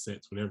run their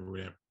sets, whatever.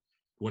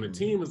 When a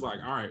team is like,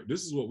 all right,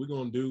 this is what we're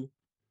gonna do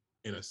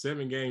in a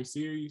 7-game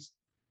series,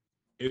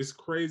 it's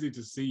crazy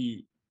to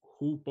see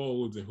who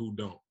folds and who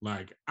don't.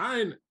 Like,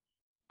 I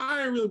I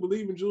didn't really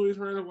believe in Julius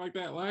Randle like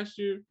that last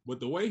year, but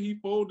the way he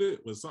folded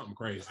was something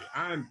crazy.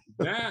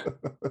 That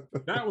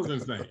was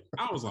insane.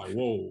 I was like,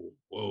 whoa.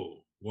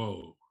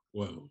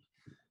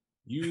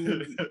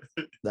 You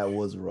That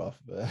was rough,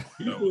 man.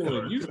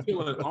 you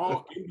stealing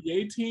all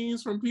NBA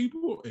teams from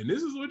people, and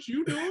this is what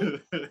you doing?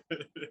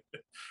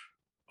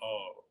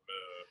 Oh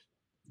man.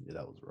 Yeah,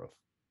 that was rough.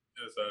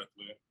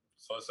 Exactly.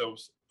 So I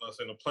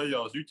said in the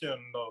playoffs, you can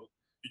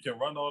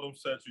run all them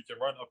sets, you can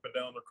run up and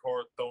down the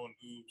court, throwing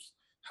oops,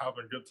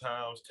 having good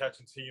times,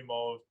 catching team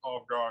off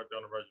guard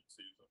during the regular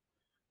season.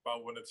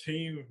 But when the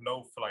team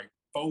know for like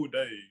 4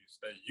 days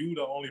that you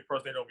the only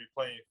person they're gonna be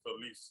playing for at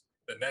least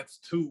the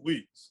next 2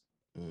 weeks,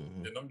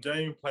 then them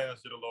game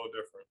plans get a little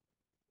different.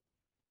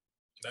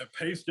 That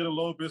pace get a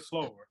little bit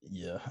slower.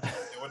 Yeah.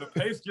 And when the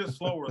pace gets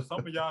slower,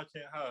 some of y'all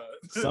can't hide.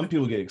 Some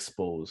people get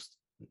exposed.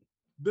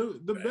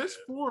 The best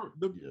four,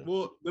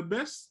 the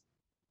best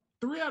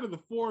 3 out of the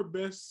 4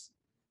 best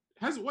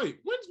has Vucevic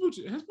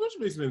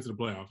been to the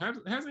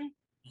playoffs? Has he?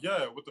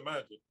 Yeah, with the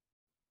Magic.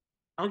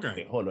 Okay,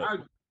 Okay, hold up.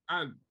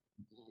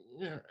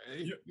 You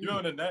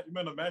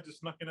remember the Magic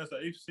snuck in as an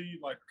 8th seed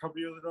like a couple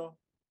years ago?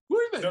 Who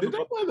is that? Did they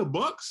play the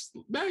Bucks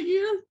that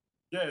year?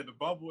 Yeah, the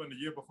bubble and the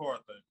year before, I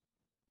think.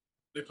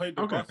 They played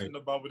the Bucks in the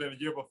bubble, then the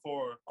year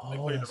before they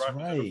played the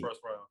Raptors in the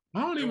first round.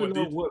 I don't even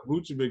know what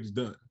Vucevic's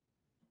done.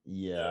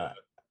 Yeah.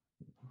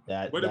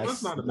 But it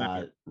must not have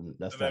mattered.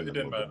 That's not it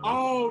didn't matter.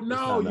 Oh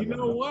no! You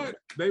know what?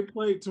 They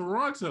played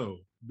Toronto.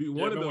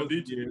 One of those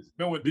years.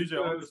 Remember when DJ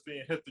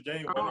Augustine hit the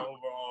game winner over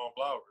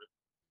Lowry?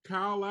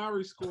 Kyle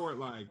Lowry scored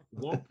like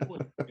 1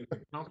 point in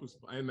the conference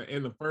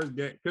in the first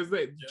game because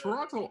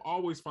Toronto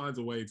always finds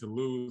a way to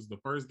lose the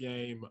first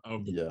game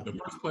of the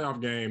first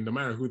playoff game, no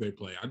matter who they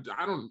play.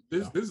 I don't.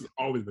 This has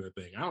always been a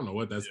thing. I don't know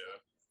what that's.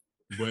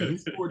 But he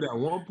scored that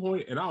 1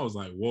 point, and I was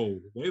like, "Whoa,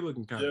 they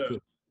looking kind of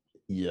good."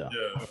 Yeah,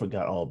 I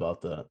forgot all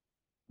about that.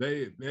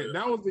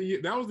 That was the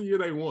year. That was the year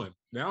they won.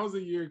 That was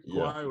the year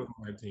Kawhi was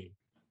on that team.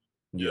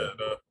 Yeah.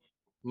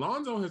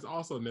 Lonzo has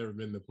also never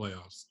been in the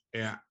playoffs,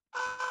 and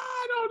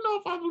I don't know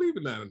if I believe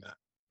in that or not.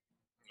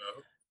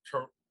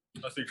 No,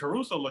 I see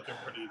Caruso looking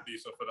pretty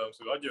decent for them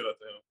too. I give that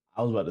to him.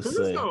 I was about to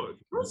say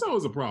Caruso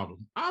is a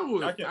problem.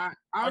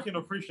 I can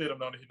appreciate him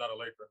now that he's not a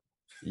Laker.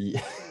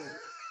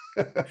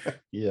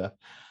 Yeah.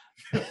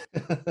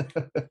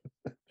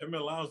 Him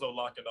and Lonzo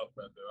locking up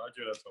back there. I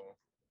give that to him.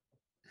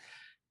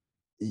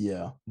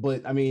 Yeah,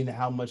 but I mean,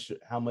 how much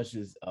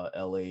is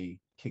LA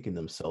kicking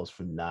themselves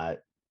for not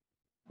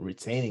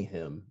retaining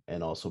him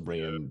and also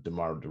bringing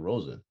DeMar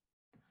DeRozan?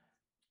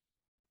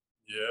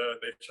 Yeah,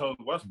 they chose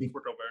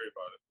Westbrook over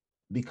everybody.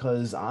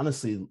 Because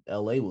honestly,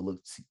 LA would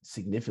look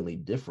significantly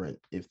different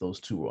if those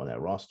two were on that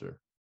roster.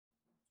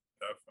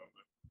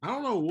 Definitely. I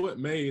don't know what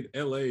made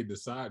LA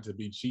decide to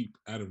be cheap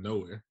out of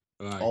nowhere.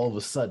 Like, all of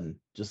a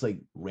sudden, just like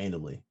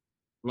randomly.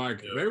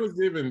 Like they was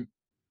giving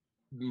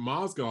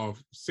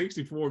Mozgov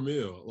 $64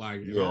 million.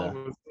 Like all of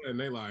a sudden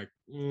they like,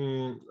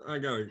 I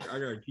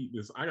gotta keep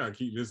this. I gotta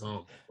keep this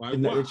home. Like,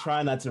 and they're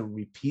trying not to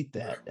repeat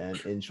that,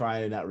 and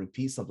trying to not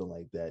repeat something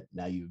like that.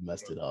 Now you've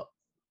messed it up.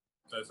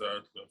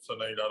 Exactly. So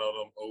now you got all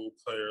them old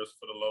players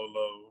for the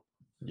low.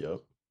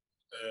 Yep.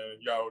 And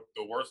you got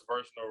the worst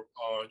version of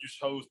you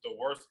chose the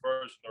worst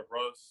version of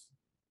Russ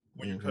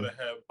when you could have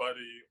had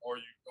Buddy or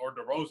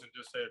DeRozan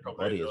just said a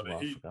couple days ago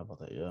that he forgot about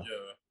that. Yeah.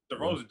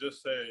 DeRozan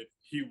just said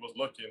he was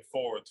looking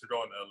forward to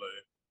going to LA.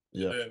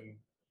 Yeah. And then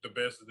the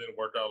business didn't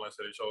work out. Like I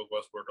said, they chose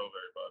Westbrook over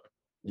everybody.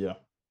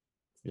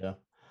 Yeah.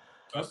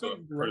 I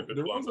think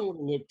DeRozan would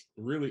have looked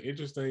really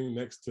interesting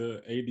next to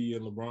AD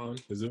and LeBron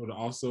because it would have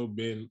also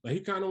been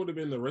he kind of would have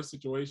been the Russ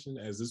situation,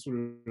 as this would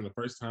have been the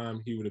first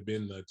time he would have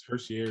been the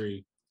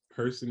tertiary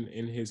person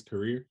in his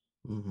career.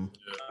 Mm-hmm.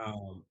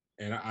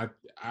 And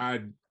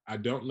I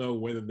don't know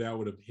whether that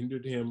would have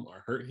hindered him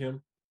or hurt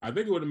him. I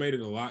think it would have made it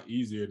a lot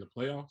easier in the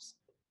playoffs.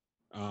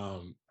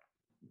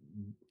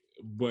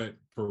 But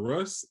for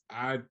Russ,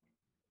 I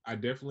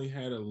definitely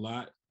had a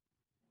lot.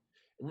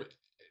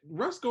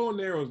 Russ going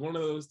there was one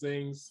of those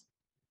things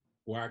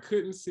where I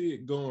couldn't see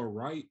it going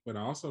right, but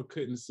I also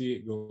couldn't see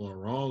it going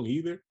wrong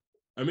either.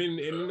 I mean,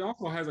 and it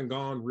also hasn't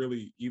gone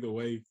really either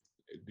way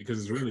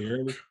because it's really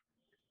early.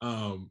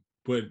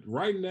 But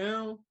right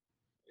now,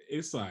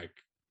 it's like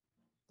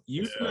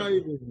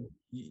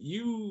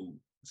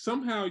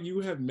somehow you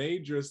have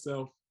made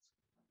yourself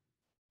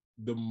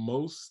the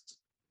most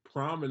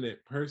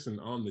prominent person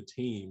on the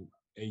team,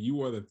 and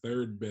you are the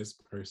third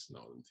best person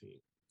on the team.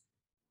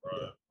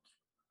 Right.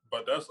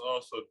 But that's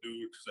also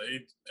due because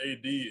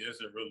AD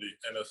isn't really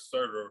an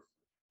assertive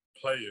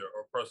player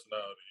or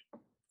personality.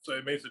 So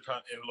it makes it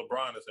and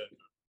LeBron is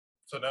injured.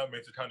 So that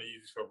makes it kind of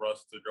easy for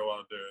Russ to go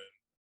out there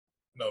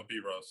and be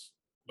Russ,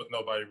 with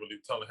nobody really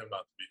telling him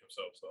not to be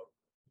himself. So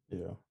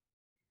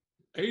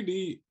AD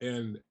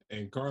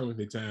and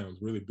Karl-Anthony Towns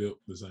really built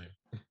the same.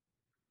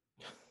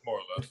 More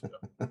or less,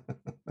 yeah.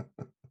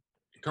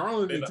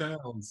 Karl-Anthony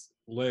Towns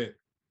let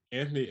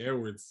Anthony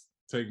Edwards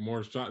take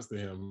more shots than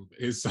him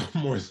his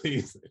sophomore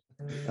season.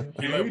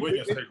 He let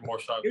Wiggins take more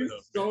shots than him.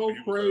 It's so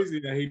crazy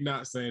that he's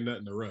not saying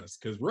nothing to Russ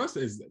because Russ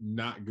is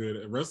not good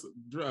at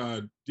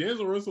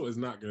D'Angelo Russell is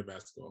not good at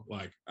basketball.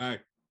 Like,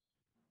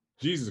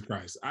 Jesus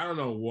Christ, I don't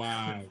know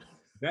why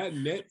that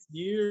next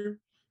year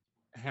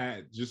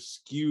had just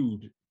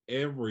skewed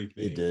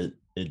everything. It did.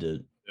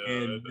 Yeah,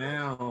 And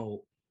now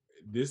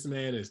this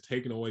man is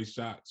taking away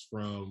shots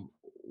from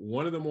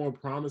one of the more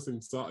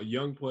promising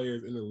young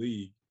players in the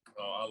league.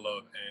 Oh, I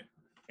love Ant.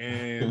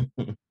 And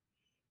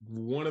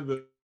one of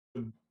the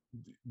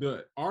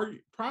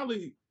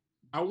probably,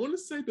 I want to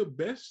say the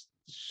best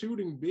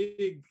shooting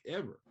big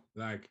ever.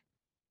 Like,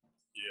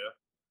 yeah,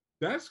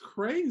 that's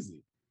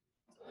crazy.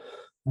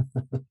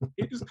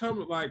 It just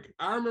come like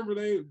I remember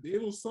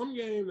it was some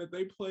game that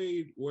they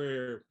played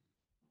where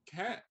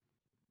Cat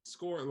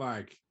scored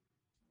like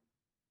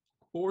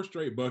 4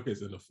 straight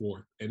buckets in the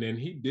fourth, and then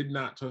he did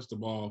not touch the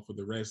ball for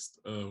the rest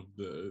of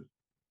the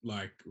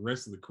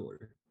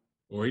quarter,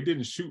 or he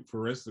didn't shoot for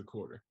the rest of the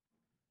quarter.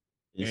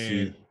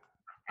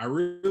 I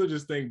really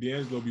just think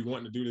D'Angelo be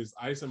wanting to do this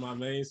ice in my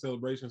vein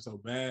celebration so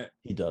bad.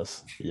 He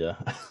does, yeah.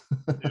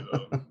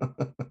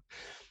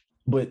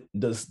 But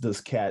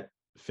does Cat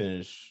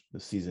finish the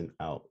season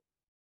out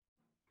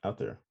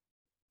there?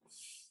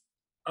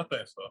 I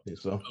think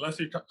so. Unless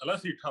he come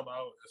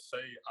out and say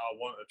I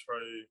want a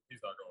trade, he's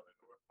not going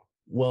anywhere.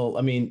 Well,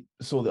 I mean,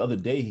 so the other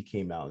day he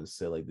came out and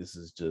said like this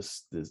is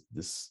just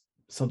this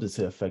something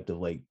to the effect of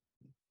like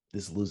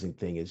this losing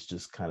thing is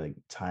just kind of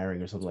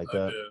tiring or something like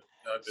that.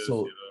 I did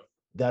so see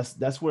that.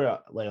 that's where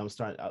I'm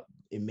starting.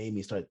 It made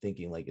me start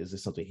thinking like, is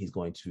this something he's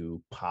going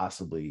to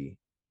possibly,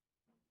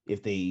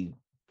 if they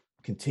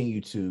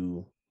continue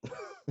to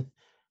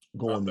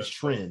go on this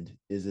trend,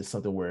 is this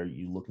something where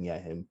you're looking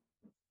at him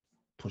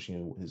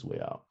pushing his way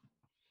out?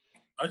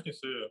 I can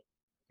see it.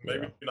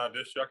 Maybe not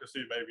this year. I can see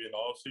it maybe in the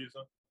off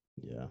season.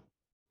 Yeah,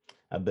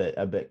 I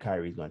bet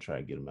Kyrie's gonna try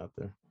to get him out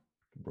there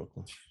to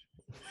Brooklyn.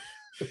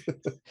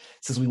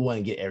 Since we want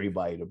to get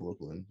everybody to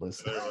Brooklyn,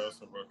 listen.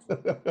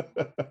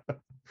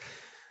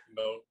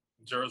 No,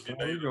 Jersey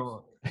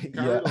natives.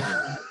 Yeah.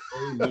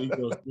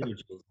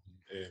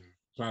 And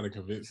try to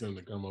convince him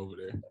to come over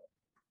there.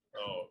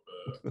 Oh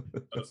man.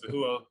 Let's see,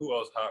 who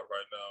else hot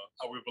right now?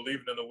 Are we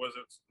believing in the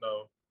Wizards?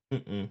 No.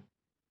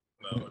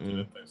 No, I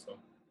didn't think so.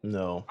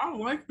 No. I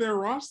like their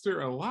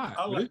roster a lot.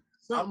 I like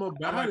something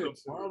about it.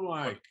 I'm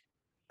like,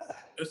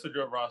 it's a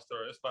good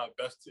roster. It's not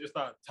best. It's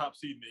not top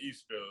seed in the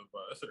East field,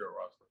 but it's a good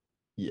roster.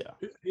 Yeah,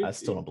 I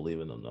still don't believe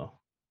in them though.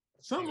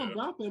 Something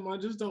about them, I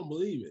just don't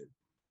believe in.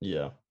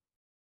 Yeah.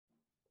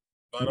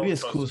 Maybe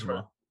it's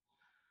Kuzma.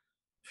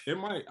 It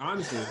might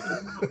honestly,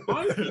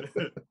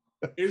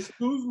 it's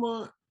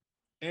Kuzma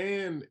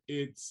and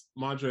it's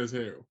Montrezl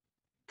Harrell.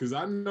 Because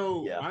I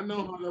know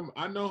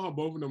how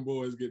both of them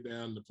boys get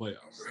down in the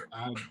playoffs.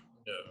 I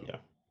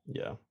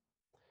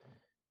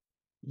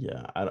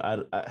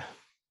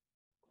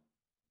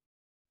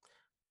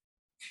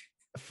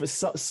for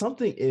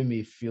something in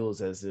me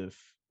feels as if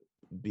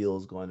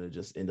Beal's going to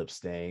just end up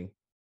staying.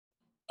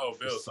 Oh,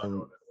 Beal's not going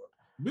anywhere.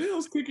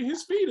 Beal's kicking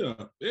his feet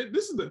up.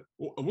 This is the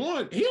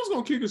one. He was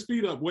going to kick his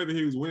feet up whether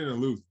he was winning or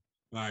losing.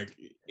 Like,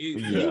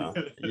 yeah.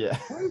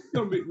 We're just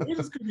going to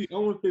be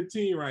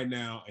 0-15 right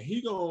now, and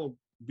he going to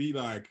be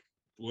like,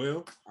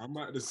 well, I'm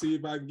about to see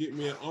if I can get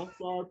me an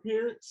all-star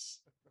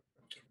appearance.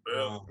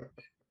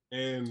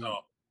 And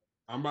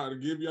I'm about to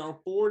give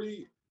y'all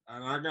 40,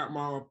 and I got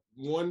my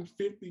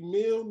 150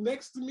 mil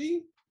next to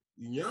me.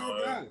 Y'all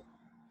got it.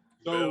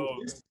 So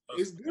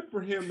it's good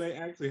for him. They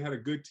actually had a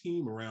good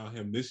team around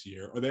him this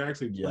year, or they're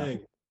actually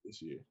playing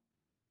this year.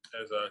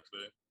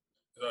 Exactly.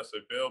 As I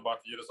said, Bill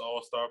about to get his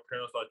all-star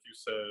appearance, like you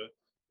said,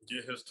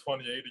 get his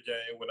 28 a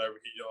game whenever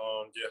he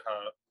get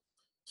hot,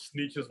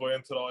 sneak his way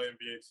into the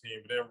All-NBA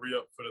team, but then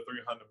re-up for the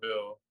 300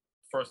 mil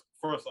first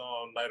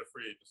night of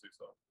free agency.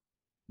 So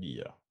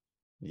yeah,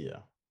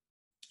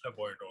 that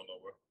boy ain't going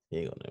nowhere. He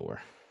ain't going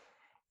nowhere.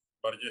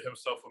 About to get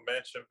himself a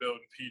mansion built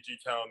in PG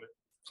County.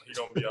 He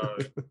gonna be all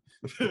right.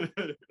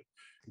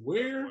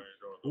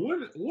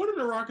 What are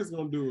the Rockets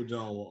gonna do with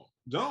John Wall?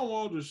 John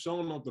Wall just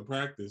showing up to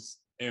practice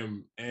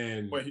and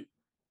wait,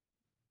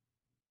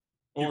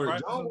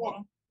 John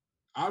Wall.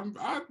 I'm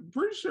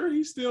pretty sure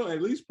he's still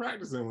at least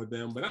practicing with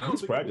them, but I don't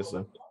think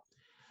practicing.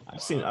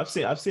 I've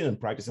seen him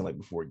practicing like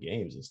before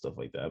games and stuff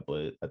like that,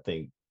 but I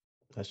think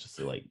that's just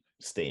to like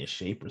stay in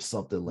shape or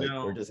something, like,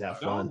 or just have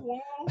fun. John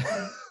Wall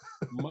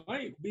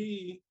might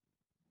be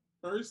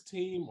first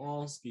team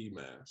all ski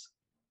mask.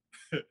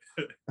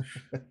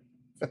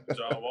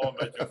 John Wall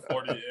making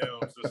 40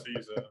 M's this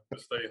season to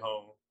stay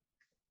home.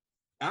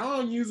 I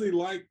don't usually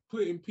like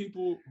putting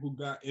people who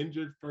got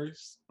injured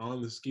first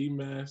on the ski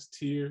mask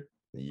tier.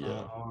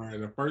 Or in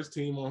the first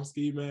team on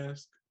ski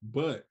mask,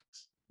 but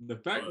the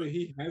fact that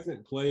he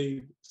hasn't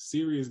played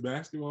serious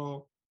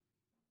basketball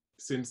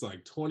since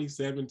like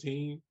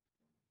 2017,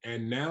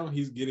 and now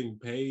he's getting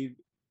paid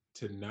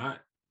to not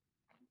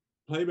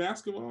play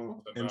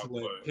basketball and to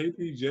let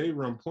KPJ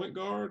run point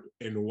guard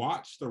and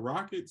watch the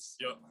Rockets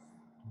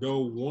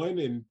go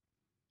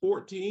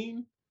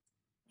 1-14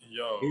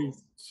 Yo,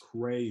 It's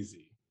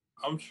crazy.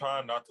 I'm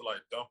trying not to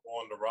like dump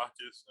on the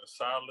Rockets and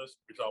Silas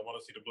because I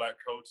want to see the black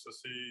coach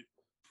succeed.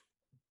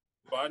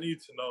 But I need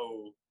to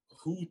know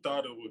who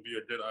thought it would be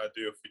a good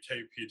idea for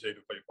KPJ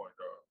to play point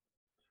guard.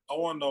 I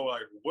want to know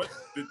like what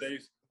did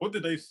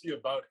they see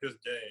about his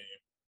game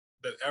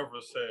that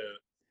ever said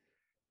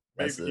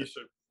maybe he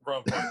should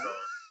run point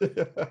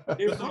guard.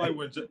 This is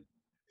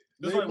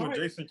like when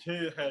Jason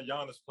Kidd had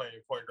Giannis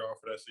playing point guard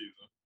for that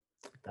season.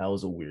 That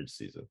was a weird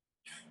season.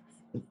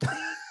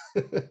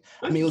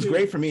 I mean, it was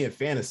great for me in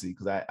fantasy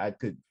because I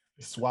could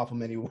swap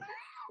him anywhere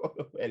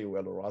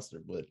on the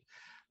roster, but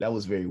that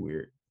was very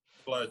weird.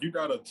 Like you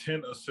got a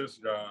 10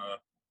 assist guy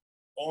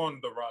on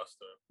the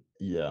roster.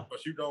 Yeah.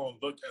 But you don't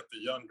look at the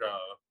young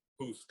guy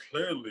who's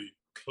clearly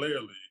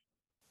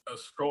a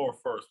score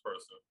first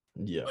person.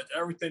 Yeah. Like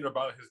everything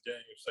about his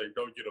game say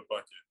go get a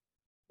bucket.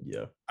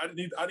 Yeah. I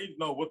need to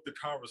know what the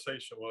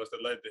conversation was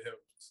that led to him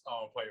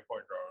playing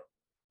point guard.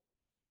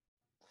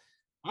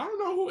 I don't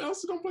know who else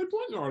is gonna play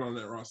point guard on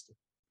that roster.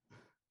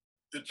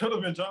 It could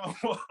have been John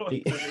Wall.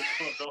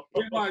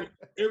 Like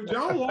if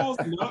John Wall's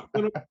not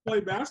gonna play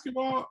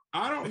basketball,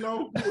 I don't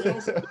know who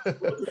else.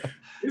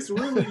 It's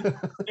really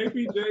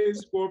KPJ is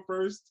score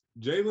first.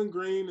 Jalen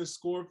Green is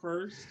score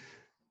first.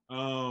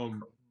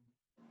 I'm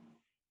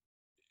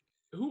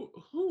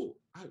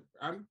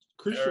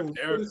Christian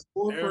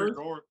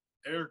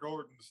Eric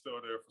Gordon is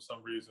still there for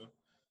some reason.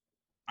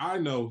 I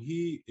know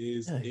he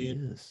is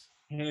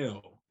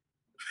hell.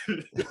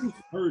 He's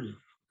hurting.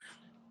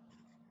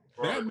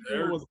 That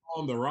man was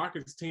on the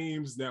Rockets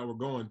teams that were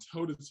going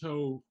toe to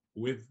toe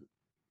with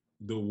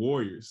the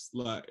Warriors,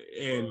 now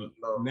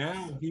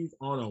he's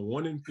on a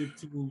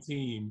 1-15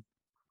 team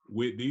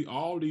with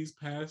all these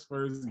pass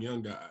first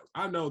young guys.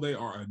 I know they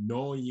are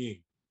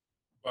annoying.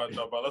 But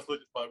let's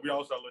look. But we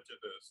also look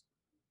at this.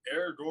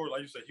 Eric Gordon,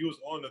 like you said, he was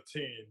on the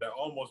team that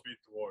almost beat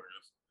the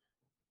Warriors,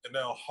 and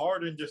now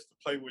Harden gets to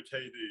play with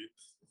KD.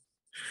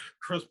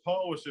 Chris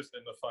Paul was just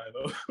in the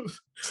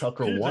finals.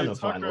 Tucker won the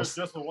finals.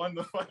 Just won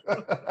the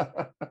finals.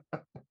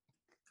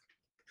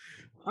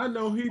 I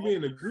know he be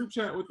in a group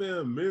chat with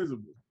them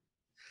miserable.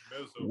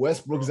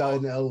 Westbrook's out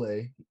in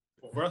LA.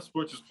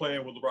 Westbrook is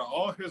playing with LeBron.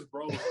 All his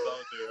bros is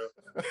out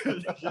there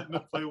getting to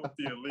play with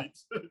the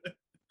elites.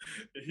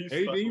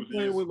 AD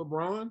playing with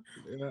LeBron?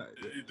 Yeah.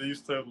 They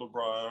used to have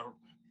LeBron.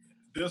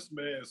 This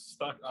man is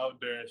stuck out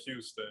there in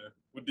Houston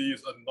with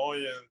these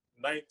annoying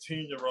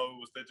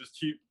 19-year-olds that just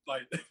keep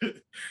like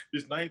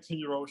these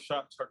 19-year-old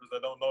shot chuckers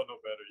that don't know no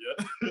better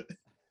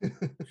yet.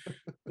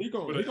 He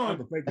gonna have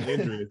to take an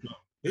injury.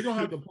 He gonna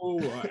have to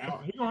pull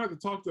out. He gonna have to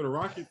talk to the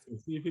Rockets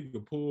and see if he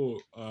can pull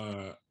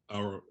a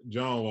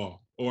John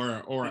Wall or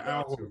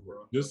Al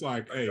Horford. Just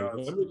like, hey,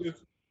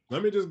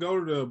 let me just go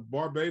to the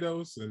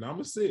Barbados and I'm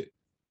gonna sit.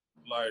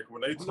 Like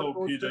when they told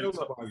PJ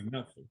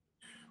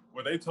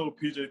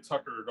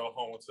Tucker to go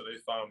home until they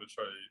found the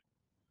trade.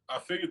 I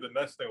figured the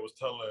next thing was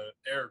telling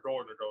Eric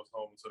Gordon to go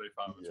home until they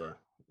found the trade.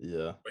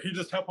 Yeah. But he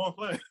just kept on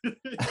playing.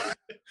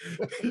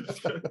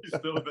 He's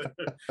still there.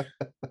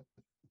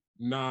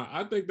 Nah,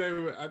 I think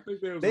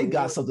they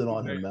got something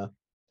on him, man.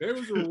 They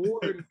was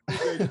rewarding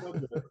PJ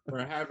Tucker for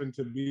having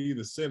to be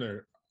the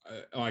center,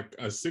 like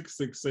a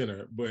 6'6"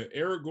 center. But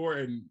Eric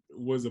Gordon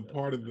was a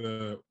part of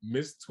the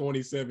missed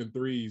 27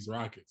 threes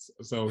Rockets,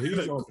 so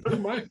he's on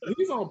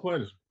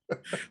punishment.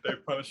 They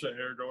punishing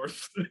Eric Gordon.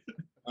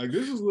 Like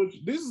this is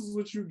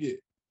what you get.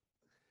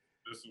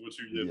 This is what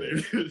you get,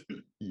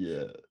 baby.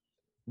 Yeah,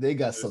 they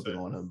got something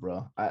on him,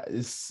 bro. I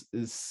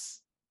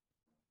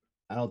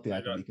don't think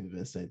I can be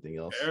convinced anything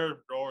else.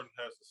 Eric Gordon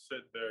has to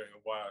sit there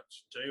and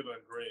watch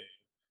Jalen Green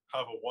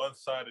have a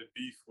one-sided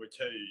beef with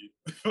Cade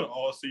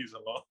all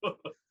season long.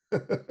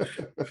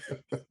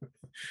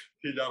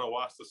 He gotta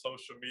watch the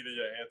social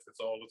media antics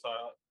all the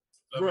time.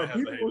 Bro,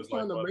 people were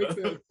trying to make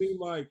that seem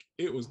like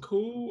it was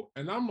cool,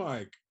 and I'm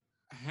like,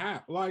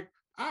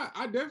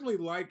 I definitely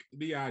like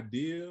the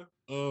idea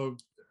of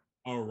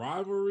a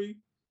rivalry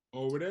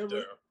or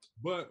whatever,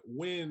 but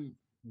when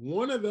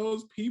one of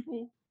those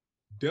people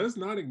does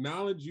not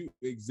acknowledge you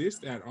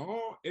exist at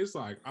all, it's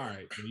like, all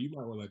right, man, you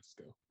might want to let this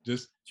go.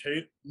 Just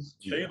Cade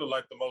look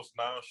like the most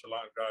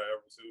nonchalant guy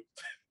ever too.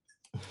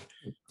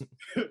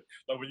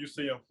 Like when you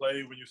see him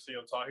play, when you see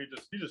him talk, he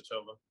just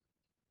chilling.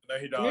 And then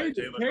he died.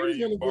 Cade's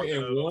gonna get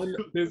in one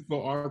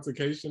physical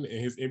altercation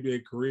in his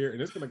NBA career,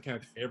 and it's gonna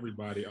catch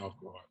everybody off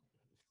guard.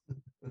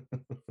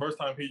 First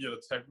time he get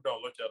attacked, we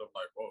don't look at him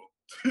like, whoa.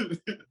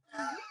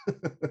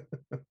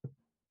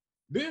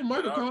 Didn't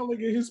Michael Conley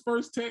get his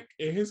first tech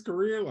in his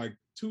career like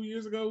 2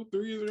 years ago,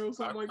 3 years ago,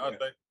 something like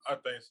that? I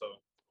think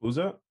so. Who's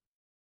that?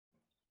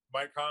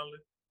 Mike Conley.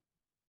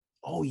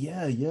 Oh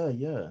yeah.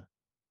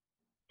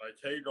 Like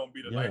Cade gonna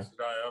be the nicest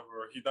guy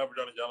ever. He never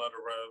gonna yell at the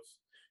refs.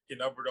 He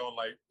never gonna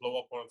like blow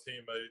up on a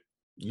teammate.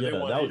 Yeah,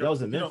 that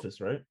was in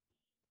Memphis, right?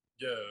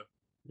 Yeah.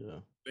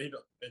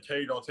 And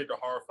Cade gonna take a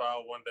hard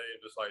foul one day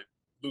and just like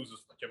lose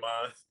his fucking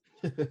mind.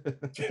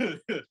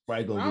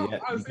 Probably gonna be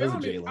because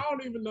of Jalen. I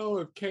don't even know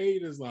if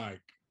Cade is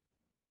like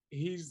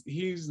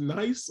he's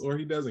nice or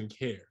he doesn't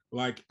care.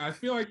 Like I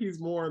feel like he's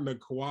more in the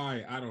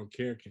Kawhi I don't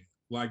care camp.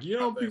 Like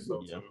I think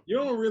so too. you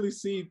don't really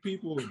see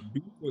people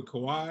beef with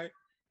Kawhi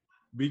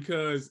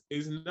because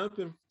it's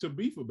nothing to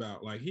beef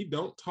about. Like he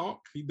don't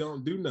talk, he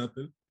don't do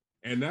nothing,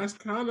 and that's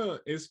kind of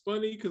it's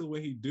funny because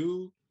when he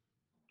do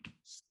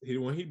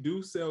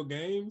sell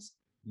games,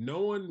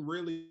 no one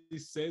really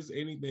says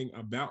anything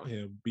about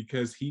him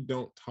because he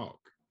don't talk.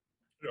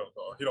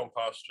 He don't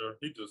posture.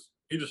 He just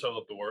shows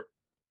up to work.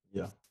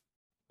 Yeah.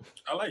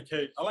 I like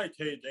Cade James a lot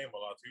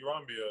too. He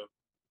reminds me of.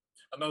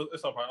 I know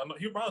it's not. I know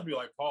he reminds me of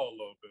like Paul a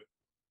little bit.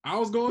 I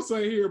was gonna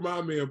say he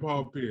reminds me of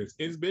Paul Pierce.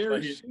 It's very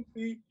Like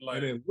shifty,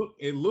 like- and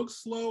it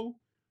looks slow.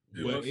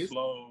 He but looks it's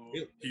slow.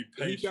 he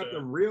He got the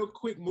patient. real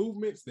quick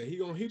movements that he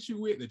gonna hit you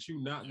with that you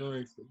not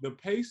gonna. The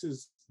pace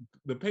is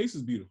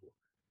beautiful.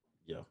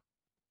 Yeah.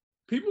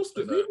 People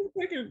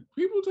Exactly.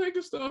 people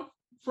taking stuff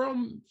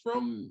from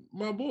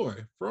my boy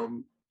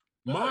from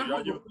my Yeah, Hall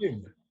of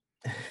Famer,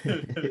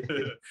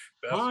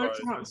 That's my right.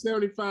 top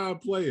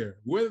 75 player.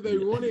 Whether they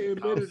want to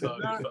admit it or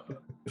not,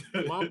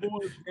 I'm my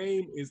boy's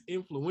game is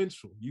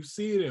influential. You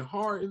see it in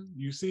Harden,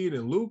 you see it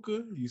in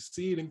Luka, you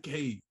see it in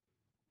Cade.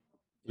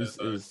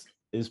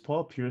 Is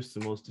Paul Pierce the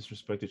most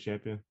disrespected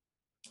champion?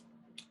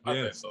 I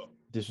think Yes. so.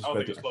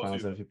 Disrespected it's close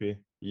Finals either. MVP?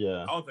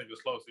 Yeah. I don't think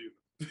it's close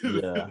either.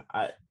 Yeah.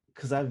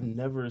 Because I've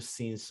never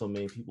seen so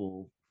many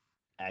people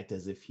act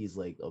as if he's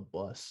like a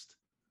bust.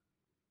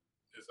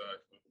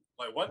 Exactly.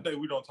 Like one day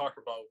we don't talk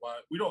about why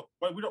we don't.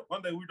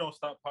 One day we don't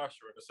stop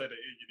posturing to say that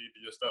you need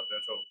to just stuff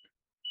that trophy.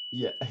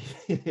 Yeah.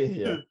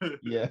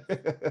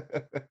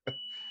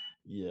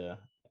 Yeah.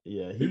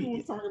 Yeah. People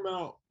was talking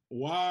about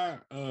why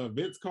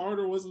Vince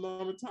Carter wasn't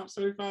on the top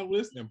 75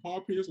 list and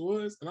Paul Pierce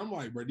was, and I'm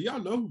like, bro, do y'all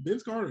know who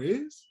Vince Carter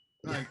is?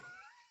 Like,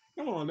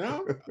 come on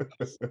now. Knock it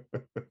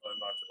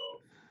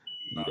off.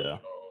 Knock Yeah. it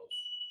off.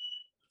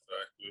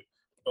 Exactly.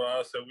 But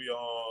I said we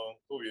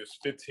is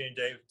 15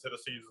 games into the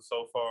season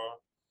so far.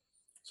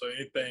 So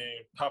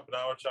anything popping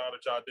out y'all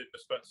that y'all didn't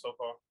expect so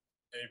far?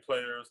 Any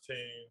players,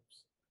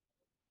 teams?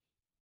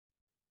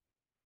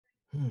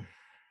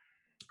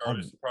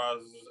 Early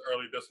surprises,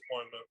 early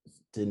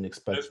disappointments. Didn't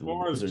expect As the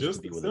far as Wizards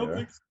just to the be where they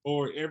are. Celtics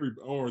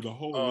or the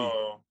whole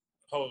league.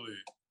 Holy.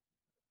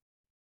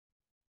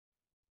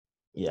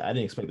 Yeah, I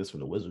didn't expect this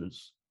from the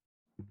Wizards.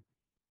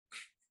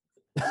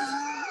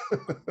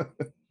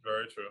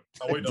 Very true.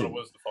 I'm waiting on the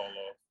Wizards to fall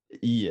off.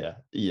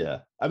 Yeah.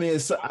 I mean,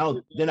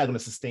 they're not going to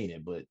sustain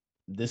it, but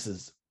this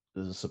is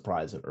a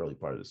surprise in early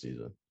part of the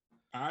season.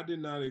 I did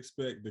not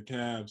expect the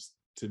Cavs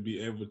to be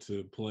able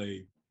to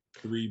play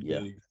three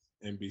bigs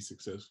and be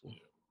successful.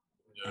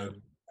 Yeah.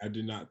 I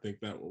did not think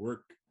that would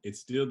work. It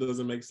still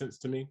doesn't make sense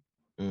to me.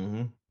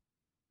 Mm-hmm.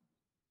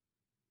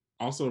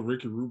 Also,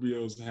 Ricky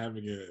Rubio's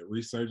having a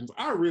resurgence.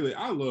 I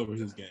love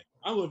his game.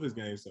 I love his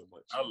game so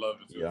much. I love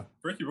it too. Yeah.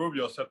 Ricky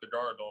Rubio set the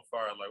guard on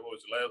fire. Like, what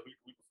was it, last week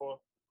before?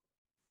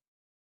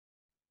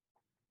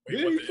 When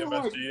he went to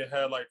MSG and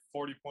had like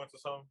 40 points or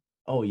something.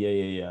 Oh,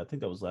 yeah. I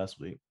think that was last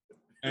week.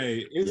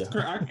 Hey,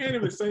 I can't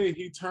even say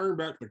he turned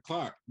back the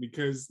clock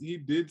because he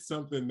did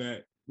something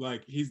that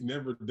like he's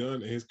never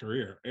done in his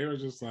career. It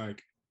was just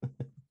like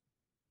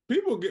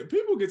people get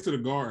to the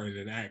guard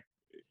and act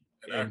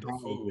a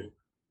fool.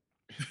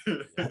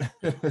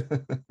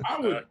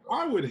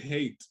 I would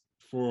hate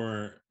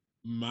for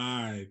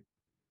my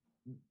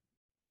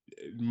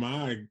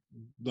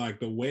like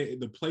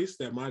the place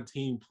that my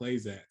team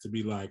plays at to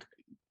be like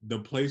the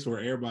place where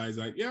everybody's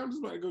like, yeah, I'm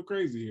just about to go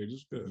crazy here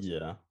just because.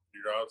 Yeah.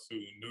 You're out to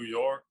New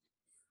York.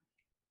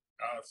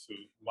 Out to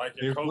Mike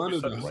and In Kobe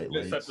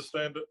set the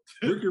standard.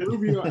 Ricky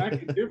Rubio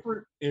acting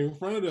different in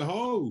front of the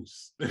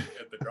hoes. At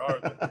the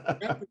Garden.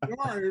 At the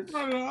Garden, in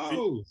front of the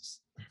hoes.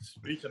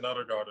 Speaking of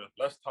the Garden,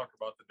 let's talk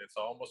about the Knicks.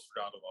 I almost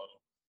forgot about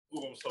them.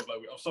 Ooh, I'm so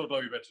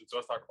glad we mentioned. So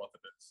let's talk about the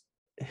Knicks.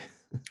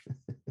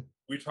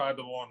 We tried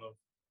to warn them.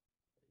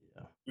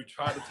 Yeah. We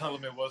tried to tell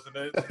them it wasn't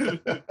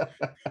it.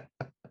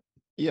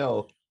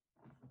 Yo.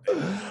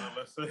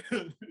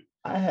 Listen.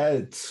 I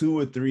had 2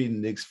 or 3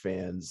 Knicks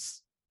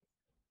fans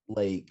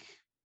like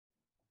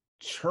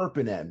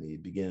chirping at me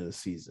beginning of the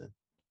season.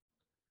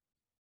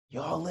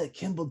 Y'all let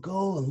Kemba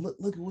go and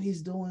look at what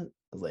he's doing.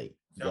 I was like,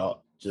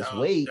 y'all just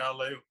wait. Y'all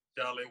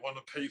want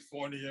to pay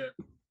Fournier.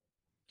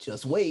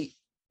 Just wait.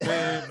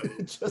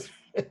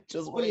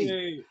 just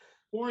wait.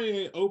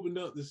 Fournier opened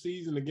up the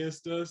season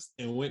against us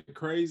and went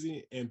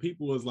crazy, and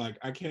people was like,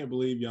 I can't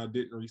believe y'all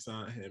didn't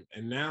re-sign him.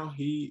 And now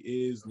he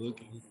is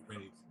looking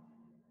crazy.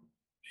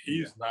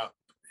 He's not.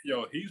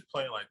 He's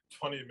playing like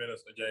 20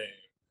 minutes a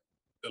game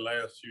the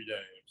last few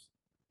games.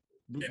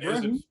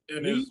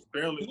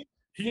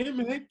 Him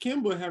and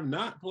Kemba have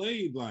not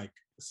played like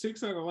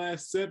 6 out of the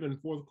last 7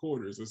 fourth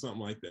quarters or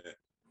something like that.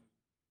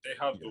 They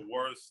have the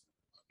worst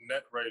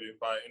net rating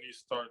by any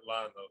starting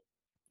lineup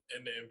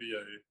in the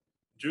NBA.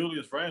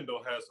 Julius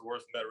Randle has the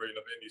worst net rating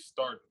of any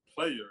starting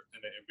player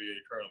in the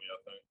NBA currently, I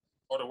think.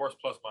 Or the worst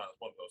plus minus,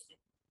 one of those two.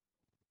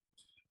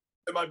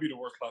 It might be the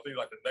worst. I think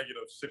like a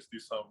negative 60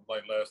 something.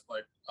 Like I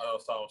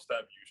saw on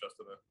StatViews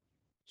yesterday.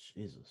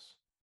 Jesus.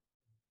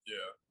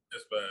 Yeah,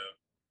 it's bad.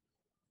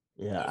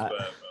 Yeah, It's bad,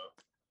 man.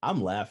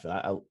 I'm laughing.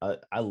 I love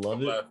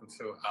I'm it. laughing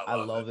too. I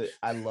love it.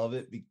 I love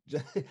it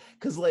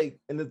because like,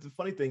 and the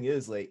funny thing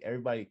is, like,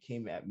 everybody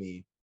came at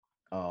me,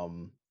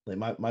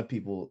 like my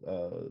people,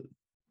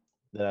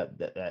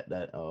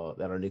 that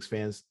are Knicks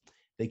fans,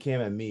 they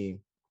came at me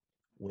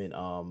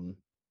when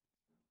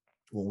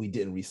we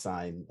didn't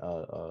resign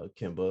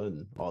Kimba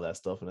and all that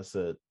stuff, and I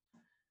said,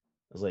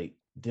 I was like,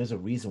 there's a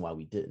reason why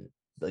we didn't.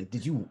 Like,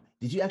 did you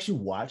actually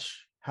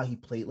watch how he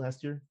played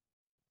last year?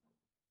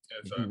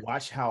 Did you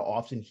watch how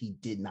often he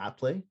did not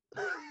play?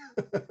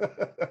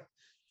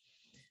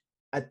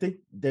 I think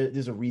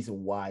there's a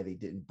reason why they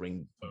didn't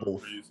bring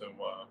both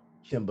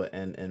Kimba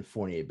and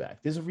Fournier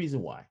back. There's a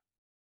reason why.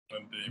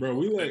 Bro,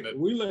 we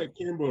let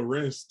Kimba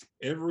rest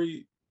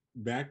every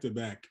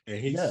back-to-back, and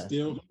he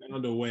still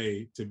found a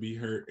way to be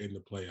hurt in the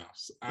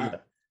playoffs.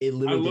 It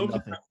literally I love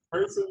did nothing.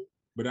 Person,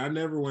 but I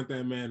never want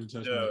that man to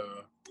touch me.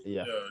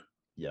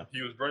 Yeah.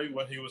 He was great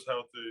when he was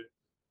healthy,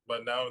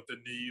 but now the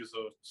knees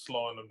are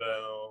slowing him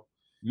down.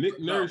 Nick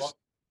Nurse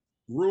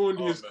ruined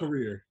his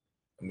career.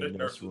 Nick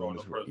Nurse ruined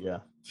his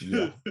career.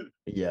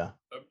 Yeah.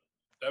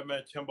 That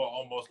man Kimba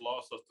almost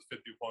lost us the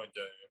 50-point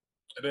game,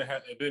 and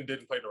then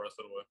didn't play the rest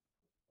of the way.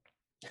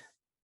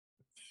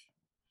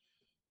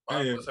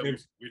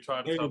 We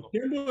tried to tell him.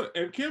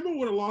 If Kimba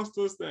would have lost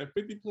us that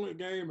 50-point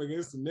game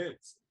against the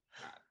Nets,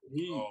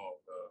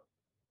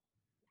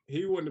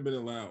 he wouldn't have been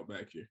allowed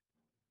back here.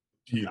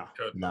 Nah.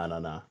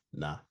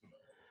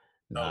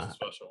 That was a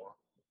special one.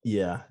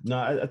 Yeah, no,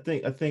 I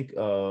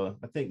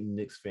think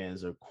Knicks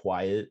fans are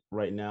quiet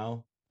right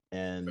now,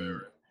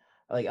 and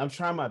like, I'm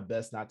trying my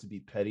best not to be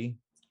petty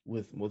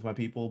with my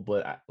people,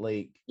 but nah.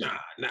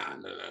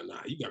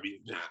 You gotta be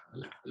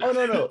nah.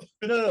 Oh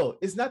no.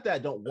 It's not that I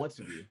don't want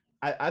to be.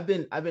 I've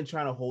been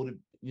trying to hold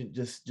it.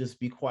 Just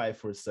be quiet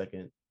for a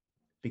second,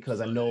 because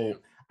I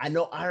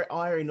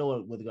already know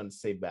what they're going to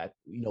say back.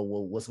 You know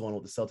what's going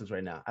on with the Celtics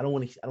right now. I don't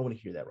want to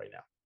hear that right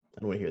now.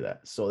 I don't want to hear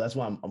that. So that's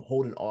why I'm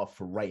holding off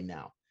for right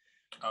now.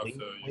 Wait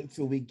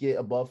until we get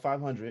above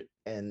 500,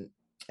 and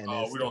we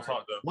don't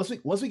talk that.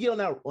 Once we get on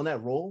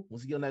that roll,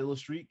 once we get on that little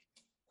streak,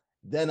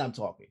 then I'm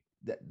talking.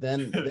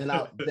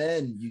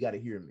 Then you got to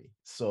hear me.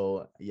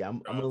 So yeah,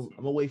 I'm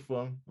gonna wait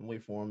for him. I'm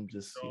wait for him.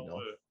 Just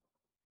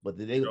but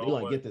they're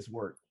gonna get this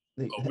work.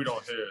 We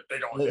don't hear it. They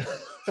don't hear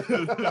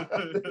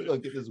it. They're gonna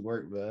get this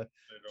work, man.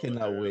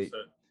 Cannot wait.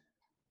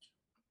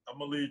 I'm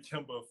gonna leave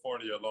Kimba and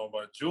Fournier alone,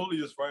 but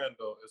Julius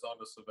Randle is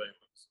under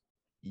surveillance.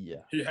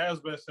 Yeah, he has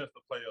been since the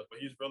playoffs, but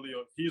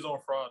he's on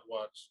fraud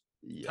watch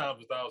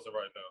times 1,000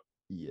 right now.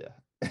 Yeah,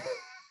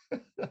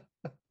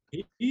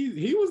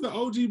 he was the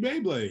OG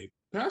Beyblade.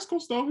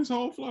 Pascal stole his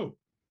whole flow.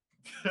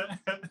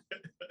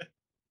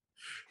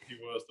 He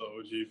was the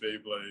OG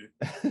Beyblade.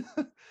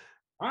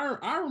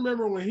 I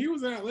remember when he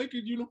was in that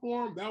Lakers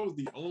uniform, that was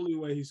the only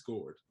way he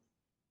scored.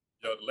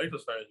 The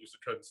Lakers fans used to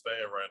couldn't stand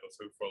Randall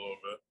too for a little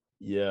bit.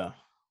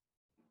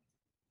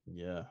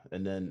 Yeah,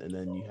 and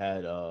then you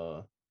had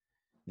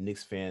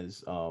Knicks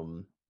fans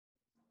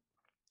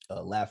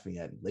laughing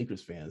at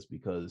Lakers fans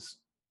because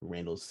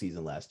Randall's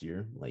season last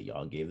year, like,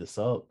 y'all gave this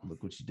up.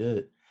 Look what you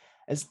did.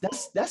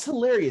 That's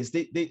hilarious.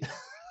 They they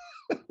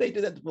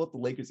did that to both the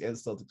Lakers and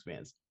Celtics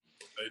fans.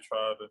 They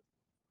tried it.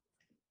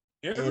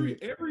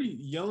 Every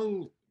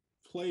young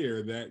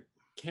player that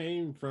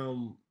came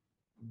from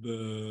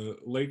the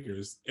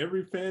Lakers,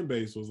 every fan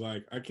base was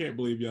like, I can't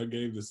believe y'all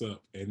gave this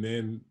up. And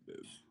then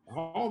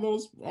all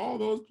those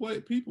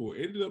people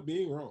ended up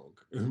being wrong.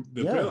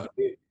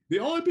 The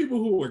only people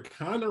who were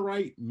kind of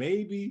right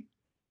maybe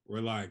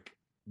were like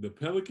the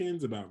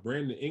Pelicans about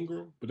Brandon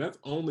Ingram, but that's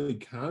only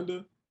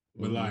kinda.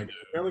 But like, the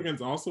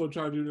Pelicans also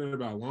tried to do that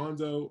about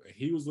Lonzo, and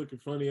he was looking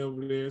funny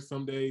over there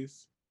some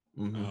days.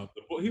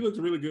 He looks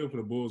really good for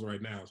the Bulls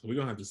right now, so we're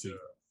gonna have to see.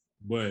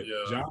 But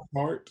Josh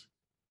Hart,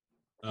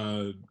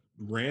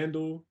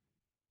 Randall,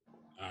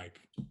 like,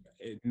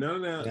 none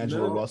of that.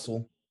 Angelo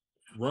Russell.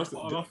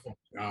 Russell.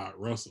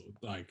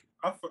 Like,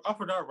 I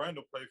forgot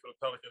Randall played for the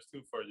Pelicans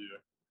too for a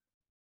year.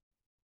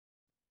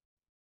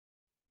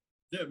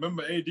 Yeah,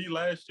 remember AD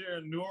last year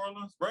in New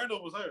Orleans?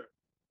 Randall was there.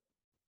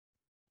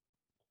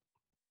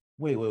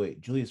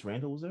 Wait. Julius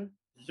Randle was there?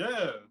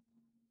 Yeah.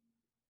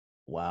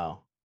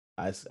 Wow.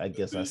 I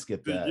guess I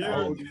skipped that.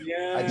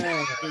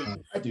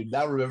 I do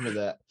not remember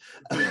that.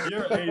 The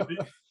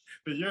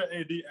year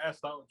AD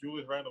asked out,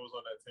 Julius Randle was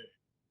on that team.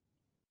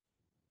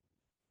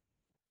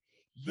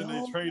 Then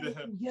they traded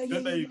him.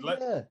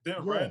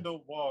 Then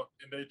Randle walked,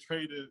 and they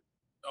traded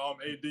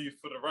AD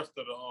for the rest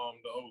of the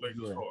old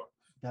Lakers core.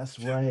 That's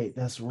right.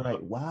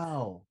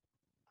 Wow.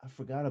 I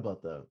forgot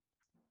about that.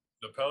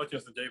 The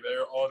Pelicans gave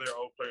all their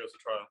old players a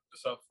try,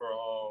 except for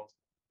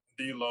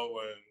D'Lo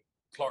and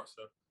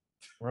Clarkson.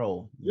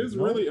 Bro, there's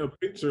really a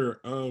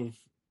picture of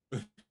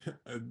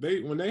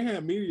when they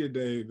had media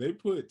day, they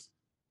put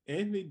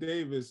Anthony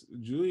Davis,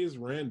 Julius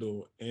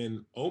Randle,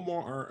 and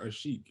Omar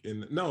Ashik.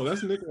 And no,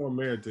 that's Nikola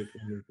Mirotic.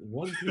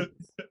 One piece.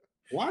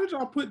 Why did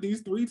y'all put these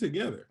three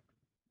together?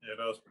 Yeah,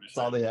 that was pretty. That's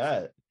all they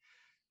had.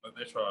 But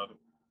they tried it.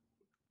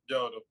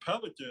 Yo, the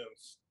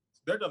Pelicans,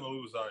 they're gonna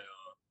lose Zion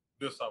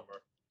this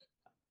summer.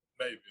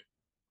 maybe.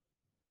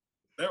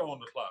 They're on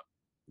the clock.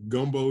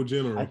 Gumbo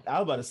General. I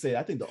was about to say,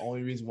 I think the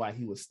only reason why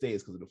he would stay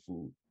is because of the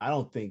food. I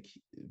don't think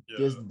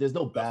Yeah, there's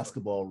no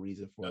basketball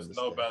reason for him There's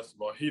to no stay.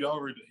 basketball.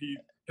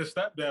 His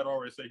stepdad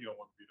already said he don't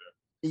want to be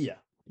there.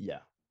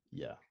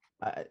 Yeah.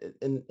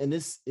 And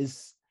this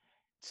is,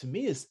 to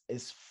me, is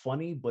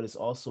funny, but it's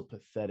also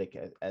pathetic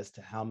as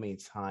to how many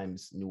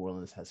times New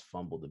Orleans has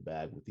fumbled the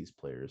bag with these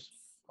players.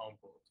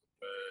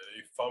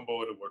 He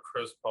fumbled it with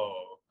Chris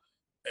Paul,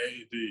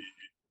 AD.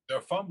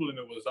 They're fumbling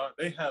it was out.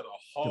 They had a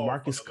haul.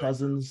 DeMarcus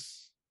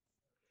Cousins.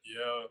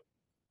 Yeah,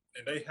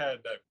 and they had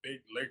that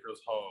big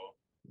Lakers haul.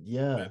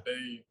 Yeah. That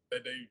they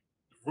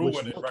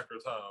ruined in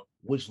record time.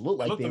 Which looked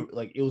like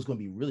it was going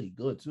to be really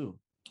good too.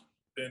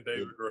 Then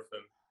David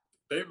Griffin.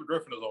 David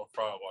Griffin is on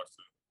Friday Watch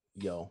too.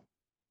 Yo.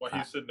 While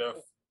he's sitting there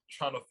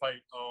trying to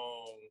fight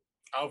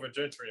Alvin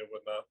Gentry and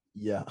whatnot.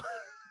 Yeah.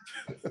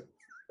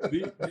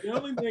 The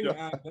only thing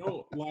I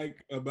don't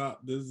like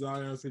about this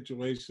Zion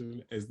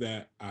situation is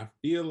that I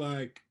feel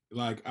like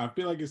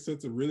it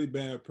sets a really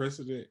bad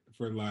precedent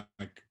for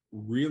like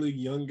really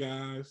young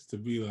guys to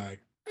be like,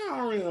 I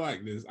don't really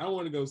like this. I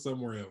want to go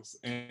somewhere else.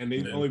 And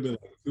they've only been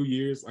like 2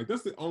 years. Like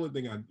that's the only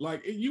thing I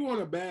like. You on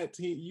a bad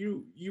team,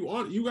 you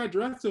got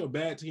drafted to a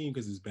bad team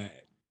because it's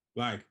bad.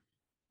 Like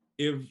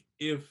if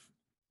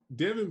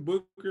Devin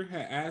Booker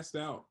had asked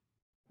out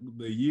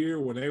the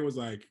year when they was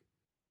like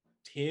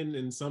 10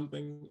 and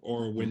something,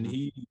 or when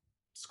he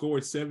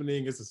scored 70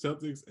 against the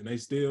Celtics and they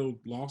still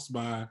lost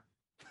by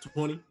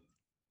 20,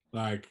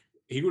 like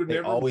he would have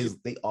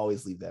they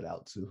always leave that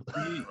out too.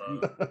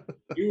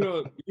 He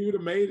would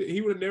have made it. He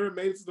would have never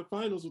made it to the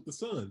finals with the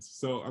Suns.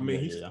 So I mean,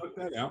 he stuck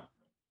that out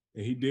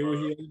and he did what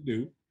he had to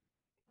do.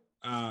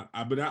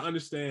 But I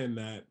understand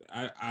that.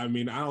 I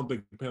mean, I don't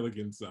think the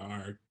Pelicans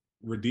are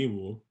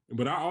redeemable,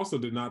 but I also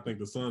did not think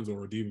the Suns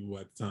were redeemable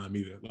at the time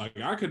either. Like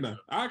I could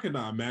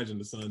not imagine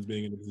the Suns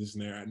being in the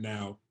position they're at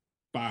now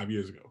 5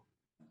 years ago.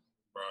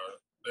 Right.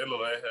 They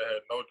look like they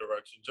had no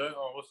direction.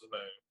 What's his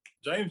name?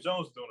 James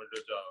Jones is doing a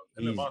good job.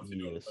 And then Monty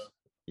doing it.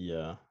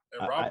 Yeah.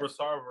 And Robert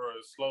Sarver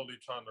is slowly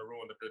trying to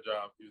ruin the good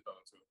job he's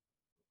done too.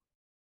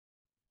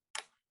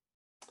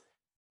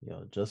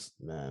 Yo, just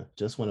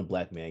when a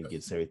black man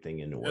gets everything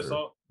in order. It's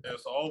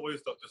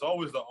always the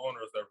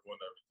owners that ruin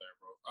everything,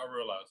 bro. I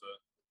realize that.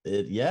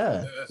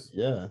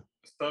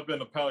 Stuff in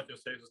the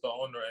Pelicans case is the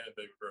owner and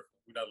David Griffin.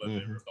 We not letting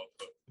David Griffin off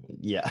the hook.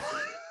 Yeah.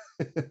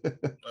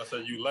 I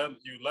said you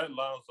let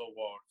Lonzo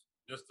walk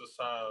just to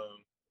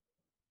sign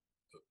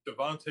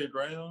Devontae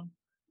Graham.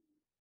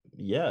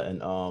 Yeah,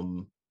 and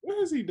what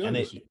has he done?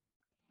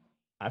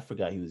 I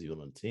forgot he was even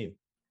on the team.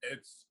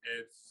 It's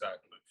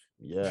exactly.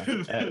 Yeah,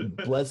 and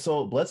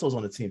Bledsoe's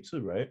on the team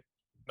too, right?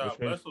 No,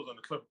 Bledsoe's on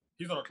the Clippers.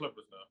 He's on the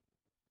Clippers now.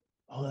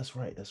 Oh, that's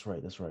right. So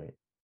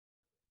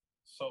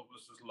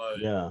it's just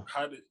like,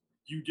 how did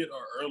you get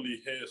an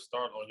early head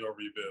start on your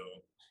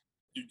rebuild?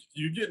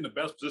 You get in the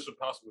best position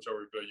possible with your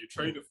rebuild. You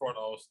traded for an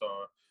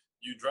all-star.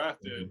 You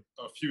drafted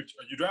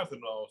You drafted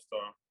an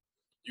all-star.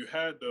 You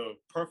had the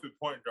perfect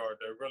point guard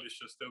that really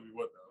should still be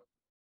with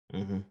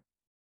them.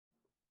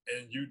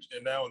 And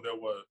now they're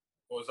what?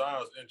 Well,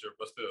 Zion's injured,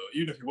 but still,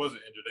 even if he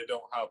wasn't injured, they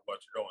don't have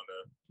much going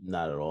there.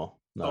 Not at all.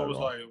 So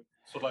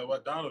like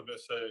what Donovan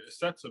said, it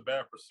sets a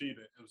bad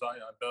precedent if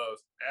Zion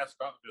does ask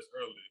out this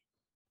early.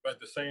 But at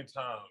the same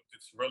time,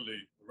 it's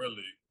really,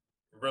 really,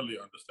 really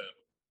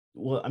understandable.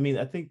 Well, I mean,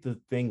 I think the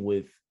thing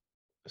with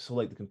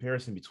the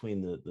comparison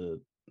between the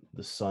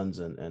Suns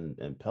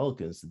and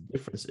Pelicans, the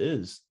difference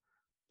is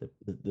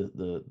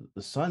the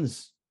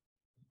Suns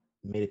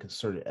made a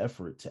concerted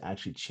effort to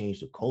actually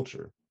change the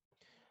culture.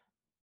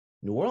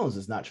 New Orleans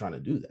is not trying to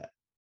do that.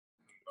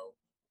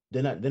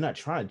 No. They're not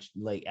trying to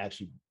like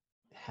actually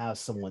have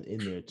someone in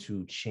there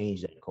to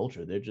change that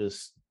culture. They're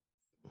just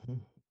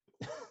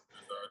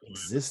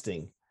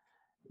existing.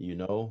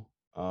 So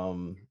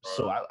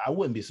I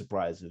wouldn't be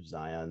surprised if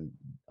Zion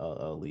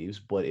leaves,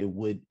 but it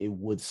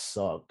would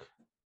suck.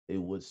 It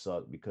would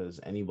suck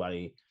because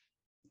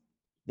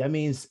that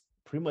means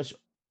pretty much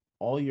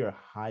all your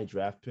high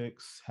draft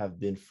picks have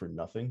been for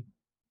nothing.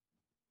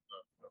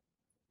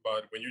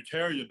 But when you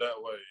carry it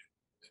that way,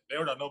 they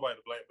don't have nobody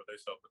to blame but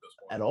themselves at this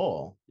point. At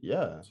all,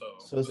 yeah.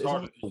 So it's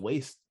almost a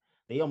waste.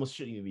 They almost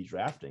shouldn't even be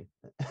drafting.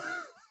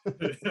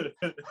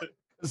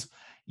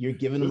 You're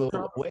giving them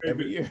away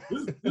every year.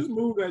 Just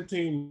move that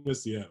team to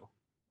Seattle.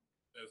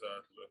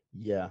 Exactly.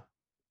 Yeah.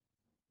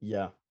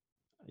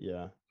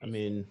 I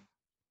mean,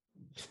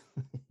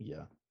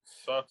 yeah.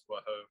 Sucks,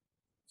 but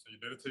so you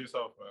did it to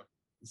yourself, man.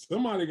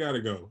 Somebody got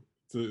to go.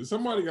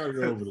 Somebody got to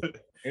go over there,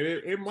 and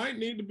it might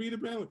need to be the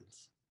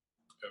Pelicans.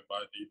 It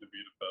might need to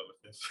be the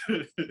Pelicans.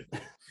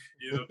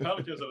 Either the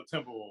Pelicans or the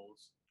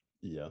Timberwolves.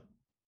 Yeah.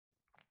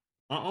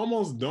 I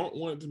almost don't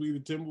want it to be the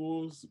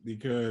Timberwolves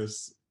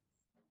because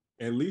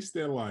at least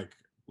they're like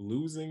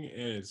losing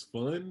and it's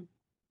fun.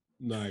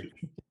 Like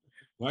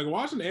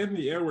watching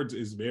Anthony Edwards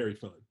is very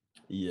fun.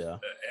 Yeah.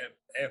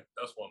 And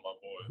that's one of my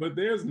boys. But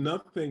there's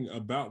nothing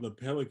about the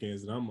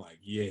Pelicans that I'm like,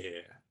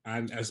 yeah.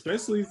 And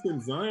especially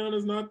since Zion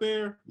is not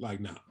there, like,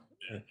 nah.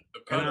 Yeah.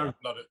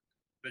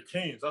 The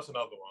Kings, that's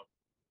another one.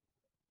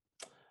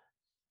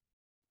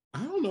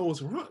 I don't know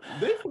what's wrong.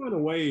 They find a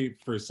way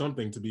for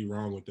something to be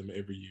wrong with them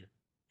every year.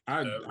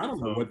 I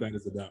don't know what that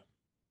is about.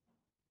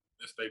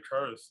 It's they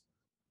curse.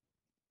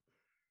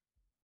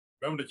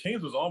 Remember, the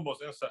Kings was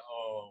almost in.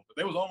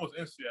 They was almost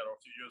in Seattle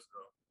a few years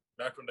ago.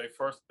 Back when their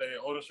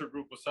ownership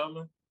group was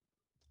selling.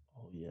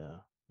 Oh yeah.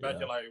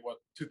 Back in like what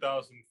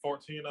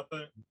 2014, I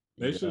think.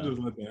 They should just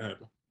let that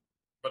happen.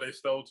 But they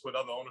sold to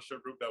another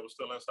ownership group that was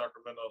still in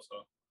Sacramento,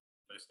 so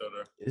they still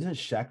there. Isn't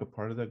Shaq a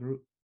part of that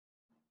group?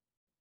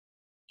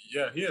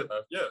 Yeah, he is.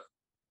 Yeah.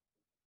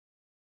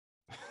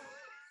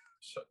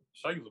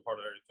 Shaq is a part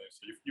of everything,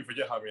 so you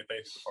forget how many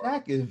things he's a part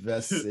of. Shaq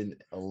invests in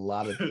a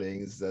lot of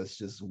things that's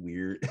just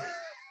weird.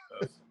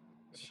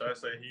 Shaq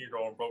say he ain't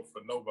going broke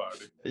for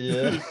nobody.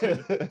 Yeah.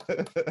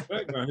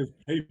 That guy, his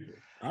paper.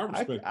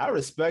 I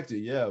respect it,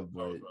 yeah,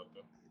 but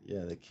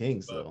yeah, the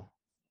Kings though.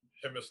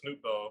 Him and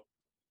Snoop Dogg.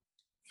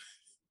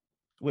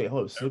 Wait,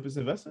 hold up. Snoop is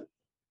invested?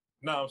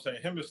 No, I'm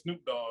saying him and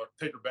Snoop Dogg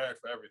take the bag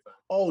for everything.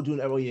 Oh, doing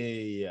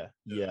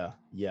yeah.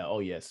 Oh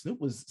yeah. Snoop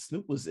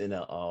was in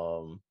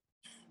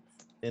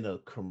a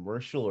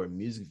commercial or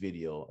music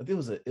video. I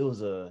think it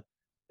was a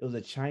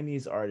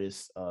Chinese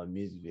artist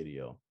music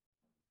video.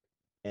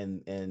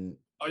 And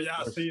oh yeah,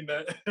 I seen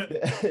that.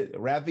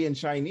 rapping in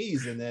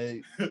Chinese, and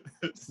then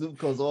Snoop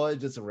goes, "Oh,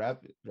 just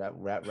rap it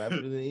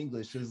in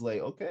English." It's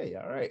like, okay,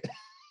 all right.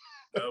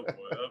 That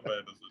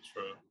man is a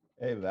trip.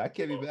 Hey man, I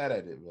can't be mad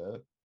at it,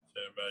 man.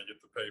 Yeah, man,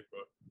 get the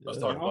paper. Let's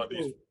talk about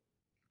these.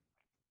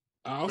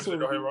 I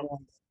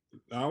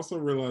also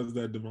realized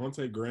that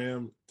Devontae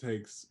Graham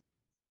takes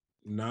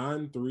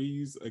 9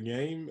 threes a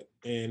game,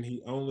 and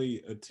he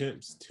only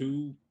attempts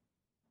 5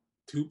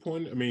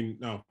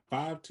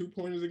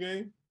 2-pointers a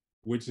game,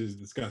 which is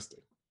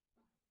disgusting.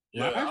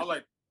 Yeah,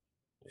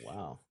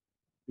 Wow.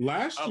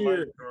 Last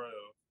year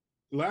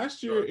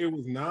it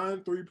was 9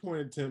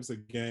 3-point attempts a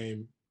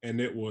game,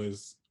 and it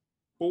was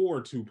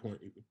 4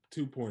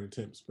 2-point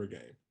attempts per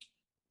game.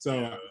 So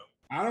yeah.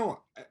 I don't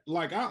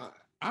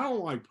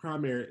like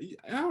primary.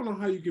 I don't know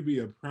how you could be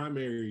a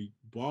primary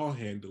ball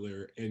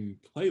handler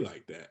and play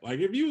like that. Like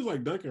if you was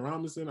like Duncan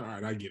Robinson, all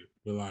right, I get it.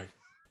 But like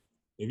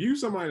if you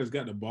somebody that's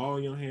got the ball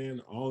in your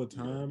hand all the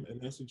time and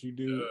that's what you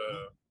do,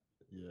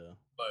 yeah.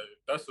 Like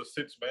that's a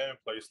 6-man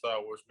play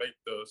style, which make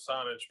the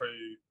sign and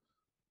trade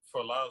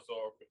for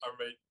Lonzo.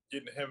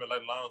 Getting him and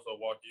letting Lonzo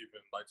walk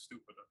even like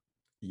stupider.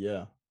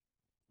 Yeah.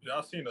 Yeah,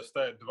 I've seen the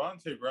stat.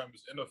 Devontae Graham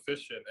is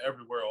inefficient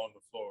everywhere on the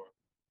floor,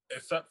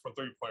 except for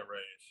 3-point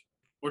range,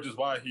 which is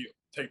why he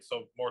takes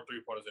more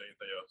 3-pointers than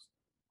anything else.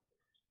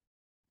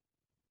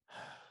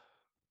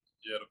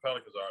 Yeah, the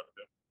Pelicans are out of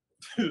them.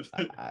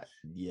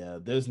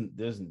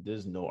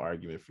 There's no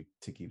argument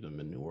to keep them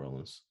in New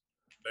Orleans.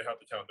 They have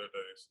to count their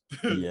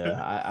days.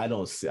 Yeah, I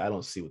don't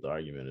see what the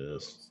argument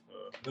is.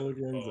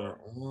 Pelicans are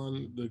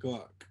on the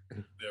clock.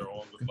 They're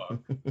on the clock.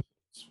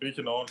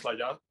 Speaking on like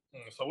y'all.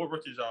 So what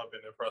rookies y'all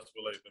been impressed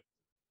with lately?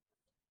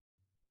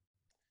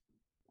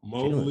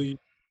 Mobley,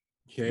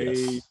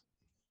 Cade,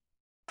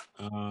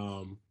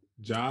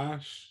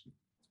 Josh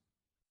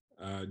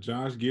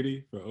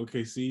Giddey for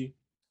OKC.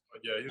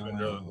 Yeah, he's been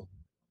good.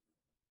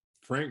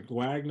 Frank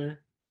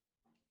Wagner,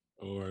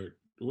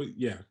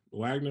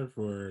 Wagner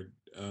for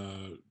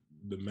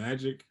the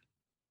Magic.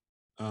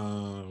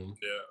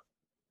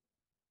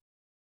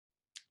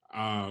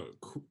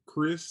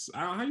 Chris,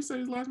 how you say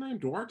his last name?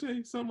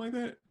 Duarte, something like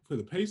that, for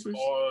the Pacers.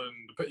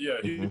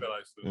 He's been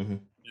nice too. Mm-hmm.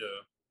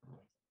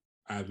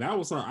 Yeah. That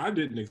was something I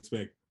didn't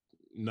expect.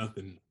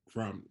 Nothing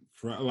from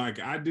like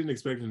I didn't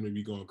expect him to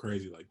be going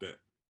crazy like that.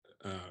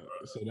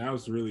 So that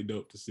was really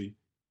dope to see.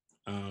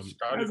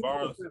 Scotty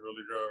Barnes is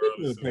really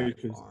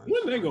good.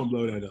 When they gonna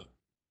blow that up?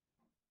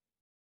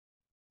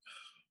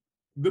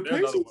 The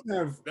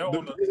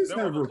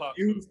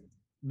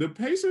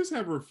Pacers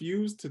have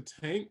refused to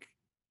tank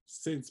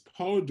since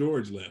Paul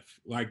George left.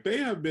 Like they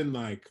have been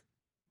like,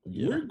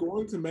 we're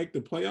going to make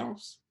the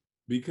playoffs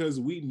because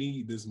we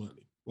need this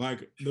money.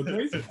 Like the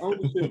Pacers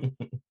ownership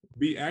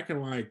be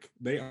acting like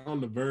they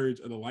on the verge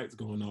of the lights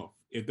going off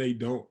if they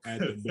don't at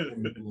the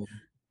minimum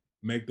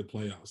make the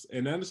playoffs.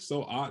 And that is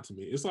so odd to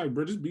me. It's like,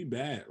 bro, just be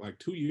bad like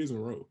 2 years in a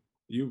row.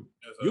 You'll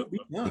be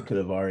done. They could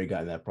have already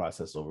gotten that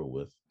process over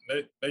with.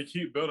 They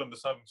keep building the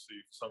 7th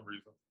seed for some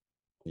reason.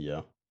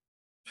 Yeah.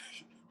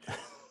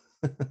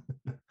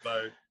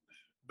 Like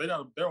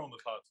they're on the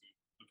clock too.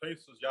 The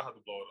Pacers, y'all have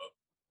to blow it up.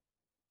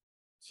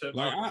 Send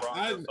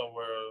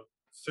somewhere,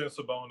 send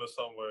Sabonis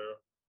somewhere.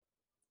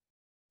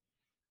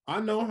 I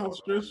know how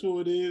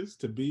stressful it is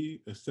to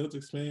be a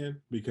Celtics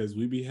fan because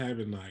we be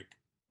having like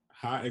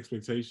high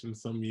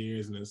expectations some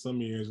years, and then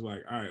some years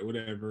like, all right,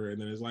 whatever, and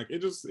then it's like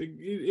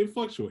it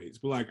fluctuates.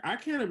 But like I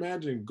can't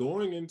imagine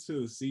going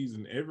into the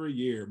season every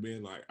year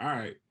being like, all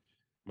right,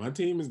 my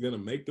team is gonna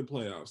make the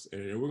playoffs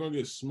and we're gonna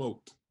get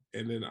smoked,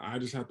 and then I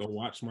just have to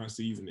watch my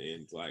season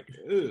end. Like,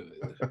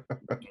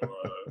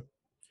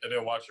 and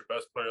then watch your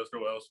best players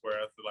go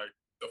elsewhere after like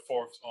the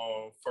first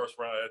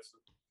round exit.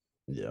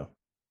 Yeah.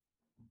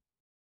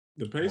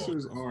 The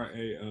Pacers are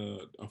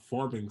a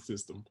farming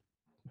system.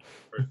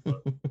 Crazy,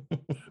 but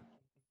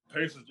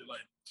Pacers get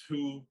like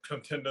 2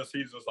 contender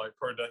seasons like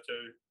per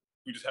decade.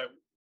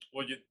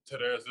 We'll get to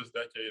theirs this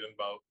decade in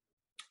about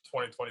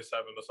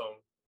 2027 or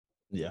something.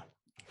 Yeah.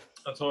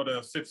 Until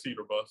then, 6 seed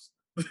or bust.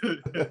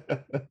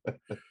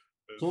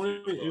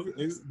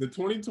 is the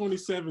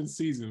 2027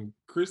 season,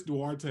 Chris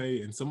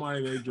Duarte and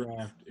somebody they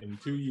draft in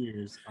 2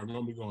 years are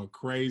going to be going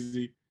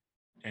crazy.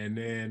 And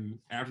then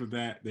after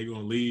that, they're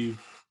going to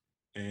leave.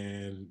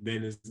 And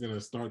then it's going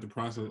to start the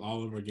process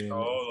all over again.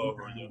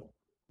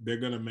 They're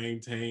going to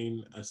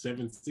maintain a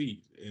 7th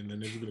seed. And then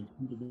they're going to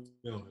keep it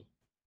going.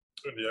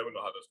 Yeah, we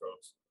know how this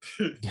goes.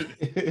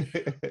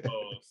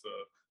 So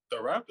the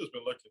Raptors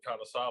been looking kind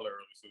of solid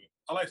early season.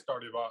 I like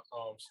Scotty Barnes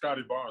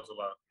a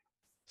lot.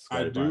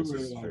 Scotty Barnes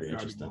really is like very Scotty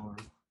interesting.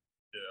 Barnes.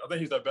 Yeah, I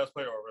think he's their best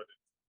player already.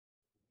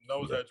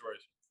 No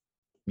exaggeration.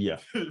 Yeah.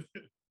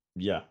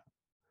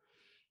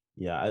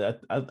 Yeah.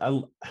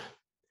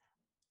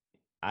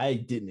 I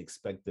didn't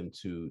expect them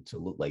to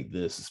look like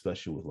this,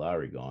 especially with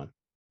Lowry gone.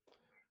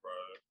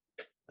 Right.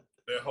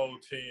 Their whole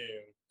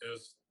team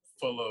is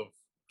full of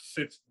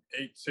 6'8",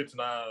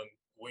 6'9"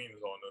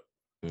 wings on it.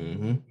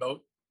 Mm-hmm.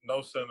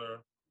 No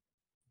center.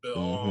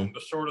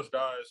 The shortest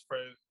guy is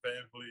Fred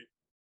VanVleet,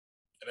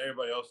 and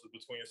everybody else is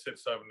between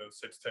 6'7" and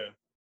 6'10".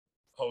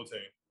 Whole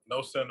team,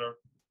 no center,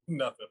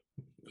 nothing.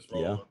 Just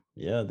rolling.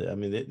 Yeah.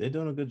 They're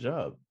doing a good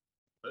job.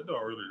 They're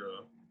doing really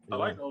good. Yeah. I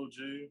like OG.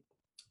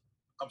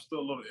 I'm still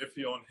a little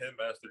iffy on him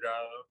as the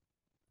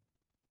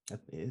guy.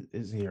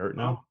 Is he hurt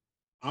now?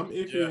 I'm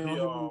iffy.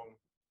 Yeah,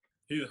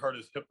 he hurt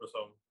his hip or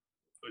something.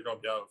 So he's gonna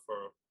be out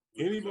for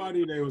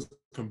anybody that was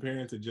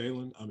comparing to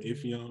Jalen. I'm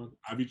iffy on.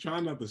 I be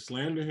trying not to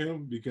slander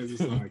him because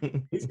it's like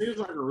he seems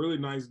like a really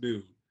nice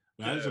dude.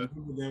 But I just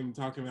remember them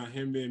talking about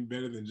him being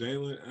better than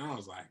Jalen, and I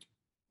was like,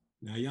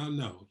 now y'all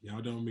know,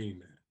 y'all don't mean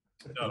that.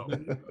 No,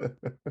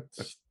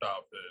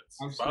 stop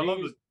it.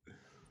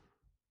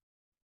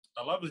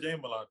 I love his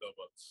game a lot though,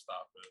 but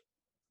stop it.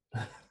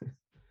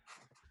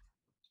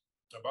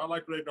 But I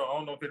like they go. I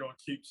don't know if they're gonna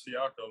keep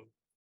Siakam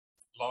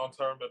long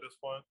term at this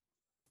point.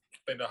 I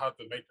think they'll have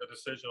to make a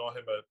decision on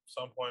him at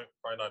some point.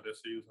 Probably not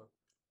this season.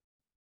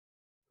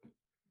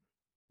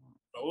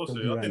 But we'll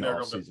see. I think they're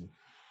gonna be.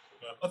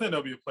 I think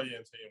they'll be a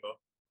play-in team though.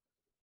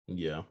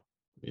 Yeah.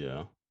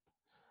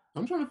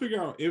 I'm trying to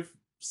figure out if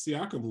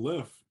Siakam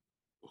left,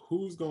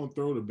 who's gonna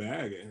throw the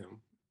bag at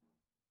him?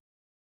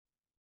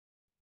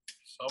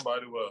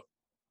 Somebody will.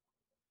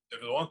 If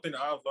there's one thing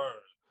I've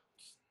learned,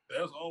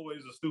 there's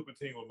always a stupid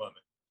team with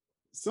money.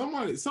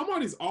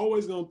 Somebody's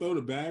always gonna throw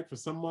the bag for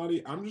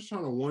somebody. I'm just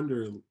trying to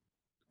wonder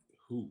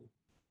who.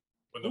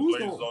 Who's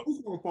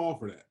gonna fall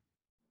for that?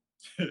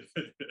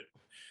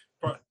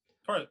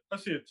 Probably, I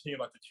see a team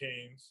like the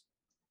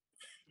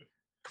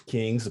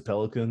Kings, the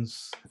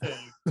Pelicans.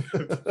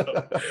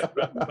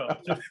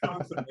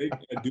 Make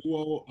a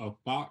duo of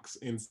Fox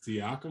and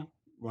Siakam,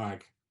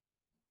 like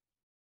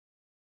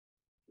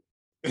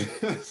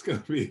that's gonna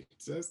be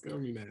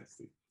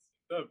nasty.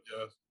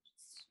 Yes,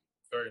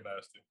 very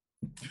nasty.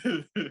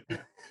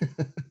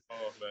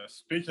 Oh man!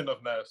 Speaking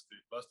of nasty,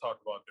 let's talk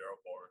about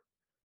Daryl Morey.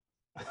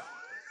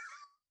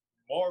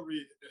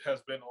 Morey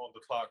has been on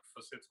the clock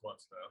for 6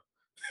 months now.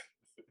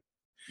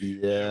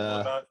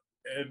 Yeah.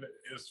 And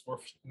it's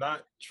worth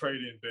not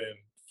trading Ben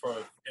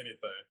for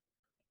anything.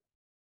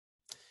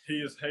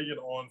 He is hanging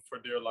on for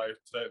dear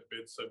life to that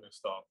Ben Simmons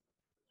stuff.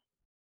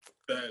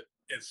 That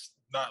it's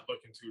not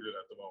looking too good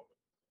at the moment.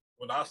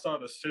 When I saw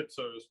the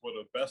Sixers were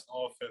the best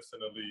offense in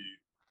the league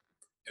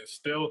and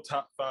still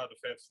top 5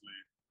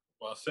 defensively,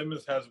 while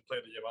Simmons hasn't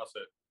played the game, I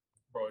said,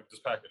 bro,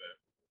 just pack it in.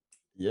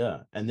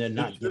 Yeah, and they're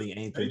not getting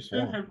anything. They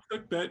should have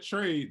took that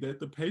trade that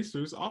the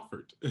Pacers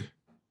offered. They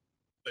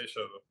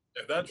should have.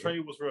 If that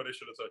trade was real, they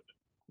should have took it.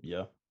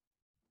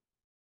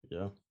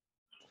 Yeah.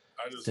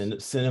 I just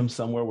send him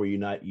somewhere where you're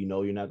not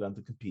going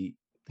to compete.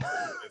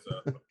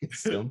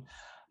 Exactly.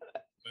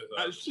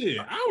 Shit,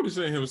 I would have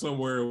sent him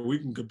somewhere we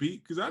can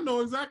compete because I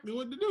know exactly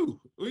what to do.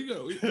 We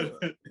go.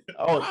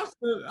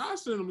 I'll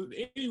send him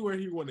anywhere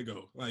he want to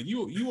go. Like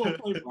you want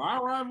to play for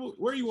our rival?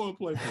 Where you want to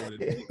play for?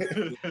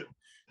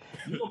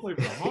 You want to play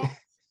for the Hawks?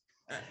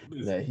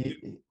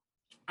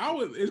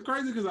 It's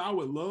crazy because I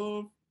would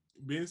love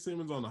Ben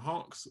Simmons on the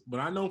Hawks,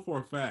 but I know for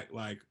a fact,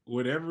 like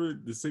whatever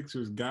the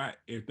Sixers got,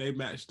 if they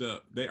matched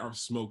up, they are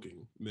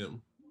smoking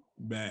them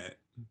bad.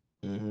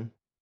 Mm-hmm.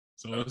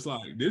 So it's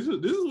like this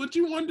is what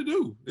you wanted to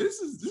do.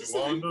 This is This is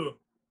what you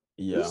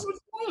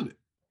wanted.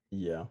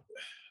 Yeah.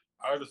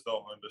 I just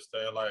don't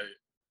understand. Like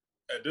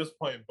at this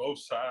point, both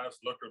sides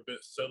look a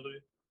bit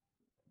silly.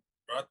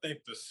 But I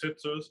think the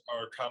Sixers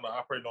are kind of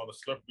operating on a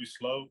slippery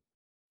slope,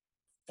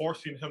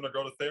 forcing him to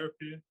go to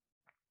therapy.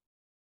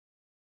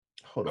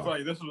 Hold on. I feel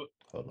like this was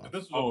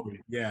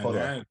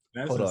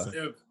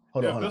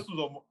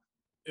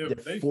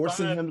they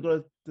forcing him to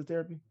go to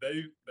therapy.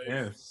 They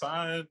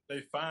fined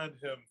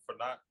him for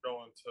not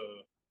going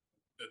to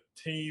the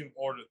team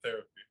ordered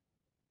therapy.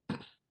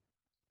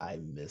 I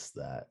missed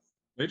that.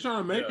 They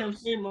trying to make him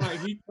seem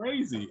like he's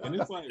crazy, and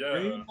it's like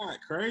man, he's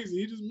not crazy.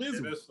 He just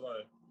miserable. It's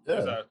like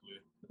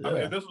exactly. I mean,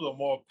 Yeah. if this was a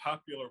more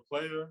popular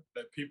player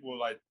that people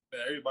like,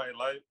 that everybody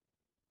liked,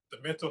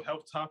 the mental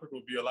health topic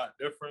would be a lot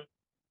different.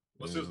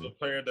 But since Mhm. the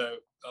player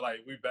that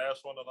like we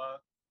bash on a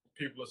lot,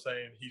 people are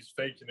saying he's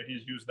faking and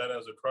he's using that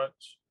as a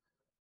crutch,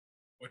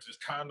 which is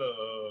kind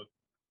of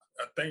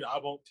a thing I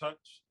won't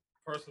touch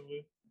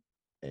personally.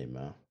 Hey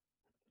man.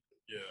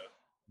 Yeah,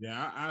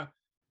 Yeah,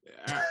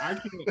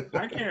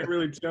 I can't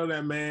really tell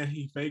that man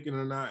he faking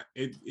or not.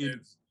 it's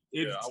It's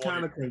I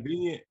kind want of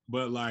convenient,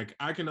 but like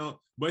I can.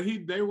 But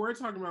they were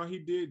talking about he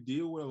did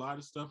deal with a lot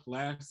of stuff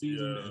last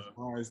season as Yeah.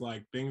 far as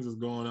like things is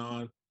going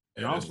on,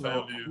 and and his also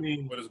family I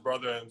mean, with his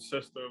brother and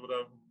sister or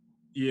whatever.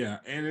 yeah,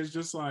 and it's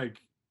just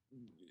like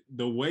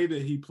the way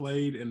that he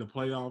played in the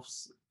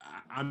playoffs.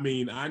 I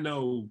mean, I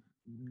know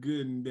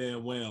good and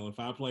damn well if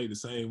I played the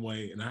same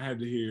way and I had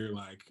to hear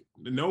like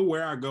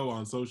nowhere I go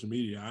on social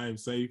media, I am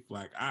safe.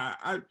 Like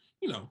I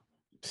you know,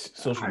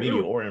 Social it media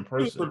was, or in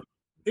person.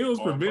 it was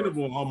Or in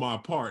preventable on my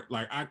part.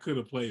 Like I could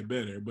have played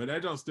better, but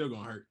that don't still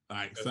gonna hurt.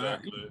 Like so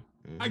Exactly.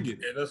 I get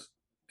it.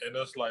 And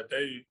it's like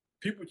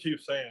people keep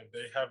saying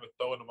they haven't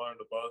thrown him under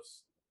the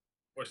bus,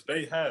 which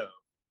they have.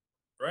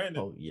 Granted,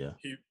 Oh yeah.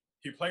 he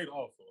played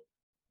awful,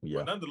 Yeah.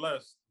 but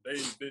nonetheless, they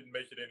didn't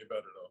make it any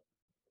better though.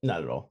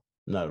 Not at all.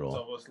 Not at all.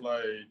 So it's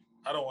like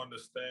I don't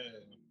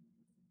understand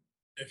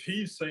if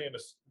he's saying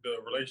the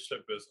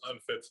relationship is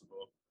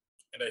unfixable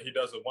and that he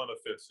doesn't want to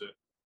fix it,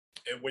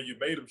 and when you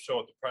made him show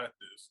up to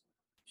practice,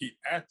 he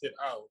acted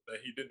out that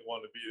he didn't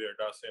want to be there,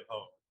 got sent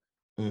home.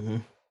 Mm-hmm.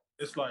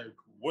 It's like,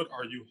 what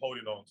are you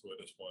holding on to at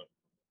this point?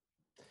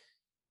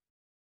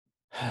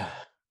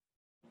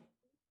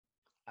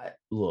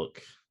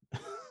 Look,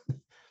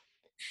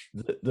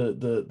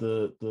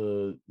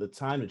 the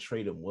time to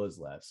trade him was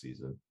last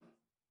season.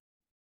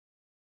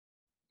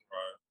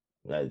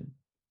 Right.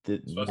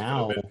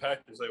 Now, for the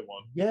package they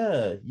want.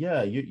 Yeah.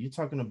 You're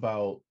talking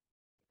about,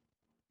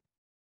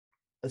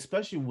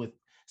 especially with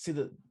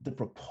the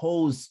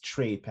proposed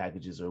trade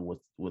packages are what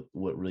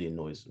really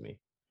annoys me.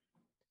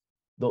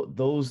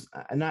 Those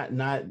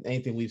not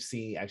anything we've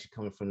seen actually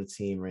coming from the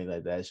team or anything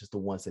like that. It's just the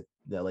ones that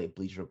like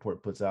Bleacher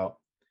Report puts out.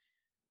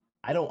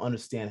 I don't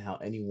understand how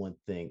anyone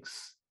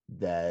thinks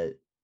that,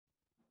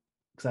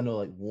 because I know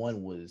like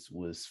one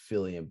was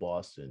Philly and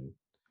Boston.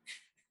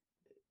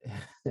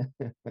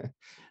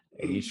 And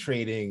you're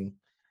trading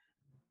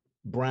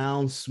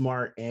Brown,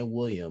 Smart, and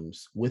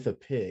Williams with a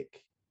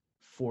pick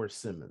for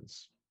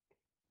Simmons.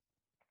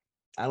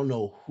 I don't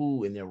know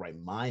who in their right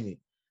mind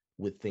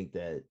would think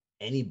that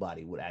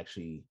anybody would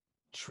actually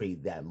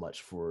trade that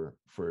much for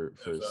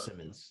exactly.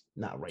 Simmons.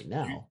 Not right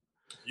now.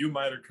 You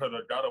might have could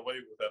have got away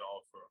with that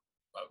offer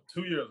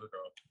 2 years ago.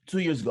 2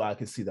 years ago, I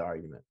could see the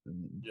argument.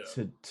 Yeah.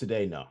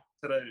 Today, no.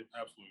 Today,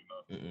 absolutely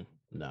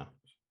not.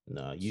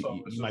 No.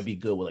 You might be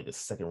good with like a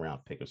second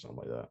round pick or something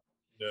like that.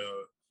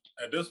 Yeah.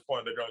 At this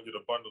point, they're gonna get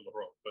a bundle of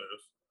role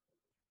players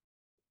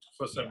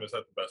for Simmons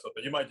at the best.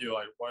 You might get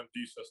like one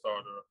decent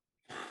starter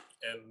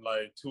and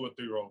like 2 or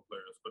 3 role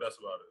players, but that's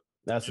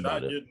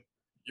about it.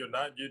 You're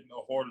not getting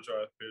a hoarder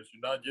draft pick.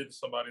 You're not getting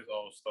somebody's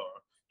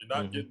all-star. You're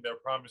not getting their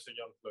promising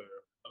young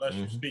player unless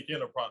you sneak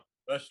in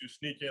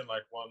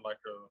like one like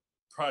a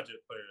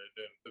project player and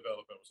then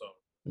develop him or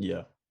something.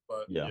 Yeah.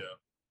 But yeah.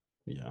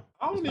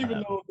 I don't even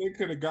know if they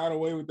could have got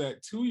away with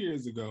that 2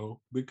 years ago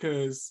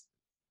because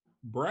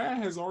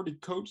Brad has already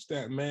coached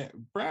that man.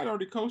 Brad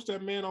already coached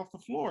that man off the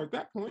floor at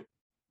that point.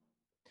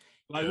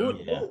 Like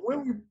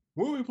when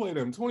we played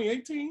them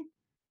 2018.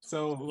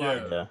 So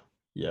like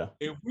yeah.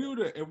 If we would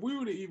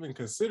have even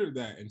considered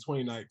that in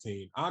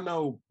 2019, I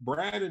know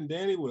Brad and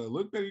Danny would have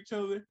looked at each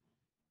other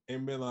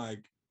and been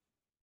like,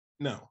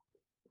 "No,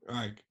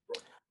 like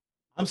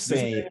I'm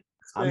saying,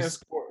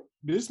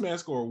 this man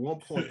scored 1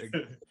 point."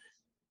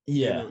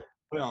 Yeah,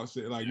 playoff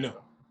shit. Like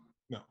no.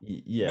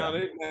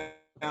 Yeah.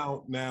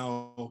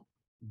 Now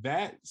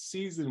that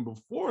season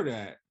before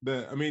that,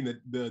 the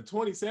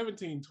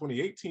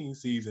 2017-2018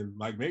 season,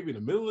 like maybe in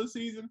the middle of the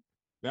season,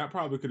 that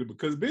probably could have,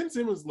 because Ben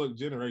Simmons looked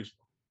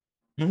generational.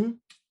 Mm-hmm.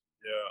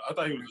 Yeah, I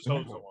thought he was just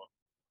showing someone.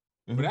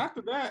 Mm-hmm. But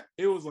after that,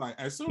 it was like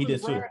as soon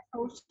as Brad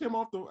coached him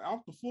off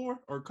the floor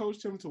or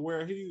coached him to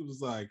where he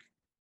was like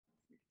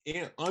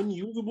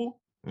unusable,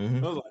 I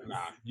was like,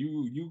 nah,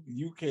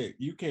 you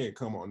can't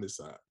come on this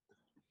side.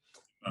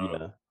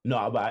 Yeah,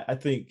 no, but I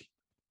think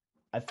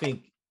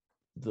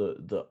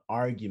the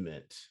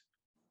argument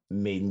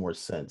made more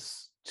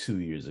sense 2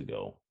 years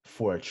ago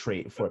for a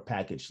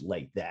package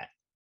like that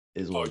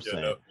is what I'm saying.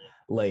 Definitely.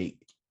 Like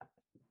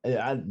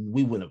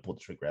we wouldn't have pulled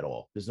the trigger at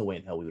all. There's no way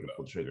in hell we would have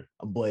pulled the trigger.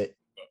 But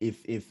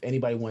if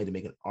anybody wanted to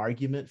make an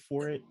argument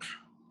for it,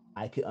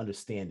 I could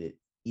understand it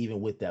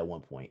even with that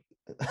 1 point.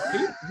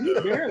 He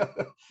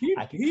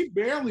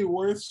barely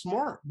worth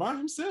Smart by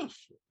himself.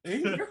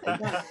 He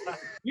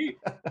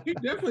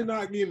definitely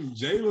not getting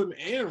Jalen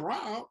and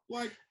Rob.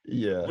 Like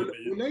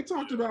when they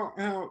talked about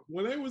how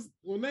when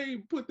they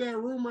put that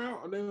rumor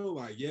out and they were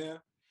like, yeah,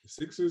 the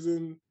Sixers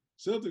and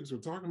Celtics were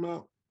talking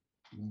about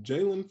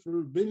Jalen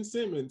for Ben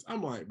Simmons.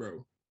 I'm like,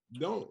 bro,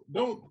 don't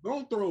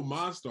throw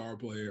my star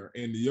player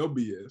into your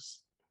BS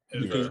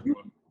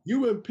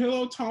You been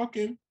pillow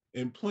talking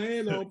and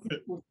playing on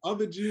people's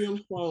other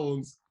GM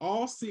phones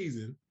all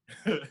season,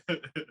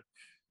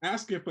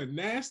 asking for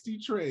nasty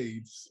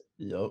trades,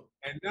 Yep.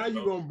 and now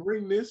you're gonna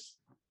bring this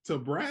to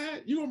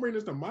Brad? You gonna bring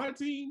this to my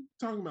team?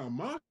 Talking about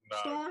my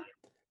star?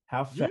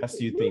 How fast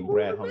do you think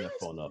Brad hung that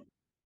phone up?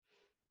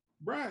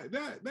 Brad,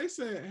 they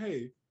said,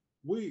 "Hey,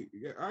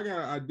 I got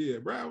an idea."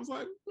 Brad was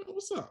like,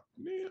 "What's up,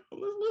 man?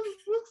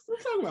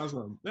 Let's talk about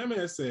something." That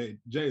man said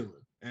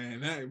Jalen,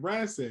 and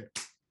Brad said,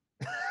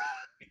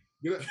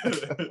 "Get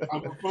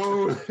off my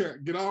phone!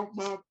 Get off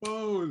my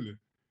phone!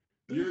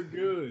 You're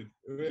good.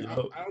 Yep. I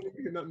don't need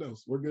to hear nothing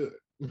else. We're good."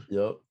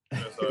 Yep.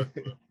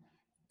 Exactly.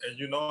 And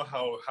you know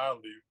how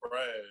highly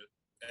Brad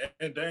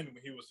and Danny,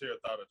 when he was here,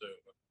 thought of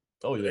Jalen.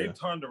 Oh yeah. They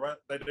turned around.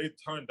 They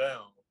turned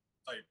down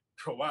like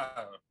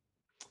Kawhi.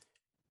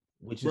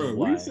 Which is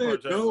why we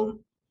said no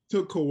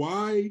to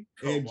Kawhi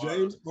and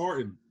James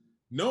Harden.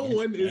 No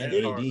one is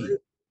in.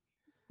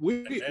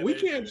 We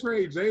can't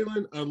trade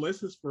Jalen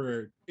unless it's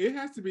for. It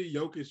has to be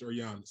Jokic or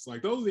Giannis.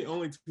 Like those are the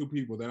only two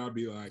people that I'll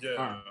be like, all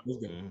right, let's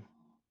go.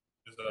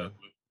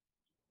 Exactly.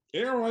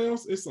 Everyone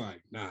else, it's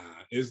like, nah,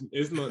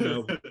 it's not.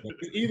 No.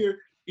 either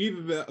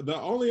the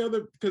only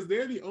other, because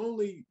they're the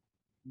only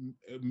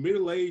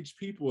middle-aged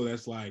people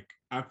that's like,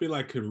 I feel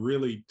like could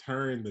really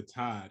turn the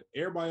tide.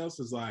 Everybody else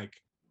is like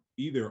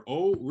either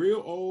old,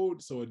 real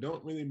old, so it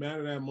don't really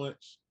matter that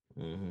much.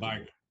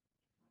 Like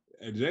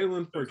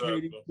Jalen for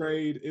KD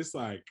trade, it's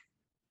like,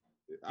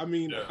 I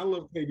mean, I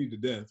love KD to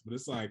death, but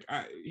it's like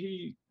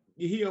he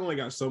only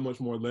got so much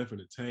more left in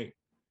the tank.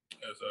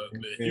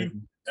 Exactly.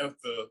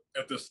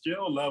 If the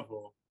skill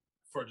level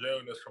for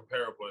Jalen is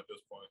comparable at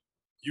this point,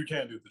 you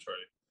can't do the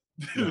trade.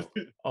 No.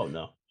 Oh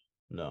no.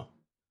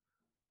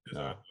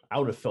 Exactly. I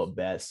would have felt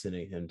bad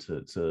sending him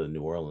to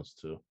New Orleans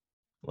too.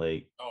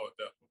 Like,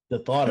 definitely. The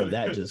thought of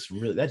that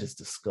just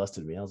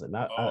disgusted me. I was like,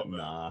 nah. Oh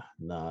man,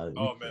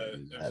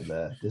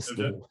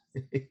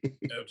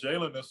 if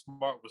Jalen and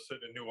Smart was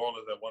sitting in New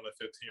Orleans at 1-15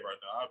 right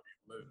now, I'd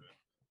be living.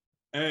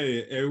 Hey,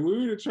 if we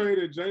would have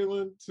traded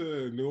Jalen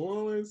to New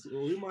Orleans,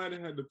 we might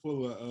have had to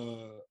pull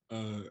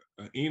a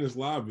Enos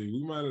Lobby.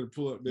 We might have to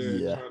pull up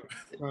there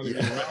trying to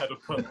get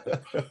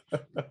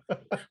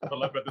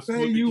pull up at the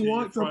say you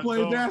want to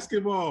play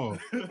basketball.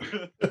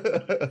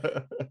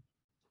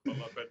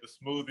 Pull up at the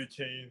Smoothie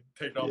King,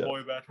 take our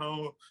boy back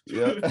home.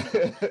 Yeah.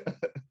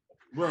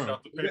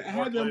 Bro,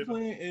 had them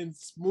playing in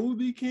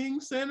Smoothie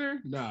King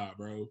Center? Nah,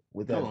 bro.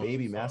 With that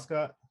baby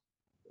mascot?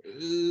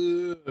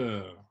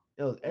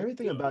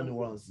 Everything about New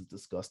Orleans is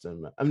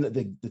disgusting. I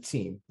mean, the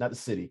team, not the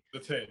city. The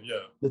team,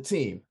 yeah. The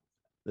team.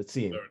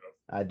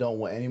 I don't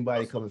want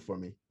anybody coming for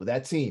me. But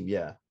that team,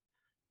 yeah.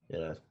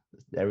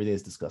 Everything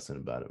is disgusting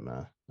about it,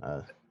 man.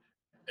 And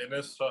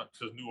it sucks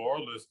because New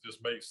Orleans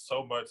just makes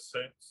so much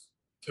sense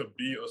to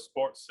be a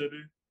sports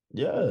city.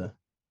 Yeah.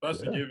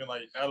 Especially given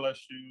like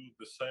LSU,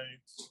 the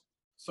Saints.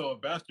 So a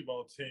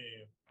basketball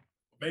team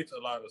makes a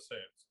lot of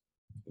sense.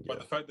 But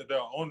the fact that their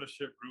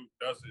ownership group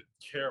doesn't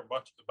care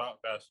much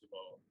about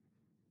basketball.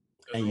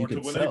 And you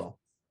can tell.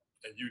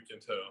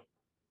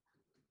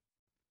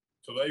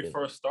 So they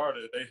first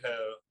started, they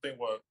had,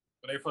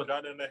 when they first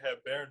got in, they had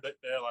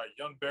like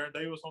young Baron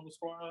Davis on the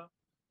squad.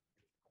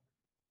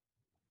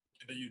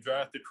 And then you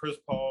drafted Chris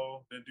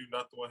Paul, didn't do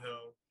nothing with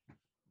him.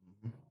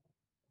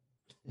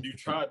 You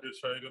tried to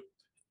trade him.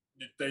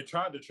 They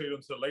tried to trade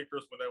him to the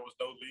Lakers when there was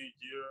no league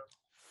year.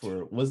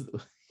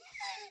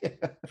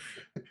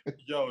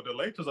 The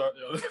Lakers are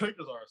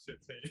a shit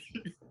team.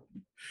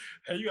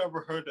 Have you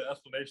ever heard the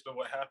explanation of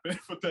what happened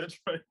with that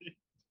trade?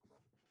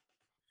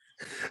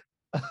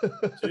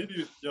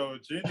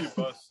 Jeanie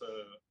Buss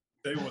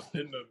they was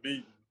in the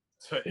meeting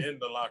to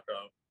end the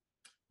lockout.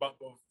 But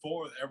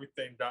before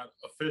everything got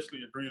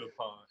officially agreed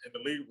upon and the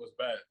league was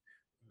back,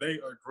 they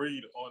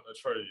agreed on a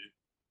trade.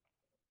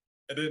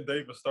 And then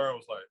David Stern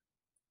was like,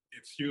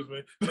 "Excuse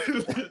me."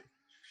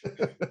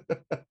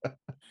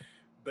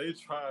 They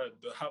tried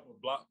to have a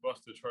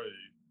blockbuster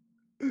trade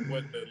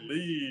when the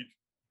league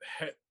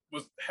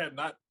had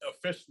not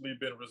officially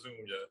been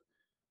resumed yet.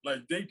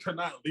 Like they could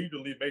not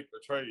legally make the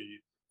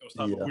trade. It was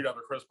time we got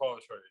a Chris Paul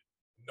trade.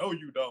 No,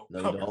 you don't. No,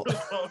 you don't. Chris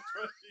Paul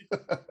trade.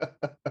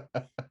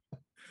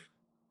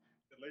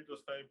 The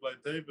Lakers fans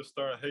like David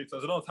Stern hates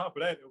us. And on top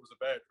of that, it was a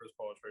bad Chris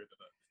Paul trade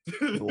tonight.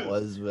 It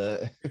was,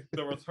 man.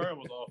 The return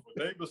was awful.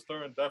 David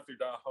Stern definitely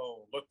got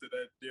home, looked at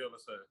that deal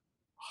and said,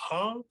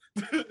 "Huh?"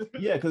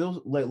 Yeah, because it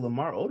was like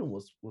Lamar Odom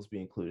was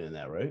being included in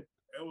that, right?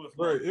 It was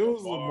right. It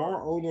was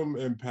Lamar Odom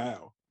and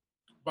Powell.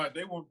 But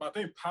I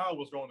think Powell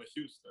was going to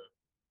Houston.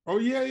 Oh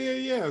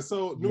yeah.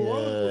 So New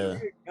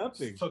Orleans was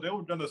nothing. So they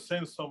were gonna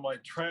send some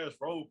like trash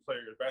role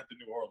players back to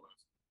New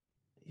Orleans.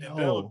 And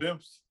Dell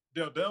Demps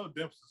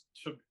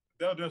should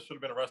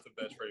have been arrested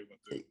if that trade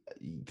went through.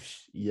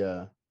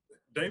 Yeah.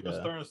 David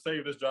Stern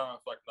saved his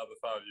job for like another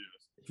 5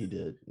 years. He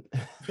did.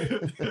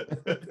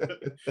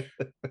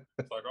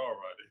 It's like, all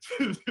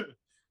righty.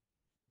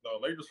 No,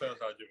 Lakers fans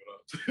gotta give it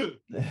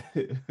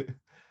up.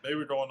 they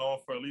were going on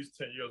for at least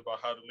 10 years about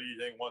how the league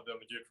ain't want them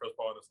to get Chris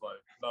Paul. It's like,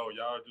 no,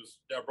 y'all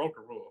broke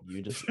a rule.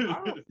 You just I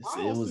don't it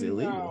was see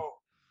illegal. how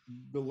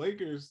the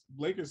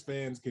Lakers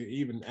fans can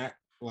even act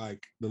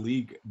like the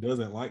league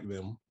doesn't like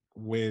them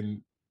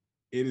when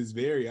it is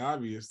very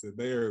obvious that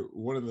they are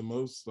one of the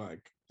most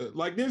like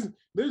there's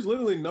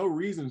literally no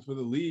reason for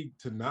the league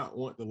to not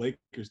want the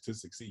Lakers to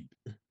succeed.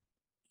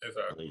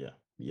 Exactly.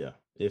 Yeah.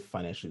 It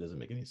financially doesn't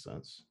make any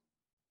sense.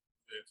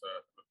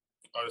 Exactly.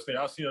 Honestly,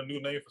 I seen a new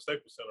name for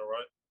Staples Center,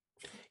 right?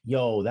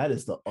 Yo, that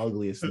is the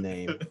ugliest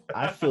name.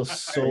 I feel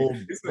so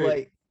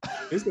like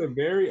it's a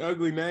very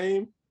ugly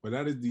name, but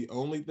that is the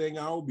only thing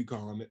I will be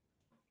calling it.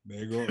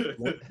 They're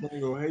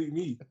gonna hate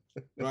me.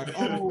 Like,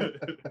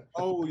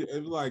 oh,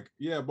 it's like,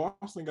 yeah,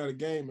 Boston got a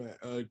game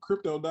at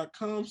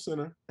crypto.com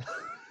center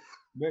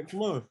next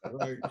month.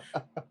 Like,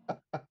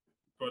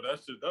 bro,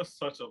 that's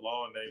such a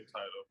long name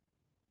title.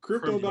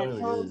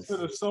 Crypto.com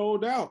center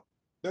sold out.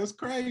 That's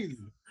crazy.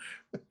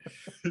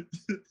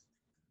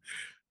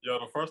 Yo,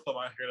 the first time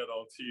I hear that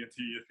on TNT,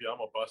 I'm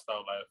gonna bust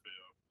out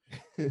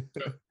laughing.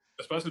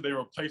 Especially they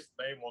replaced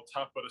the name on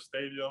top of the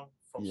stadium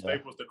from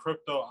Staples to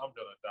Crypto. I'm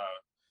gonna die.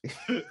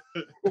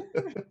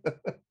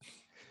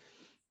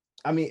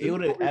 I mean, it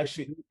would have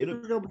actually.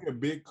 It's gonna be a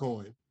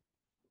Bitcoin.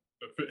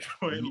 The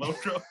Bitcoin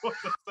logo.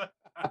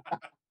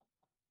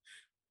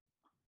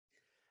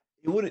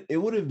 It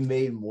would have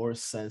made more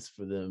sense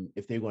for them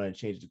if they want to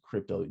change to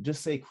crypto.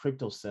 Just say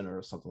Crypto Center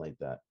or something like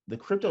that. The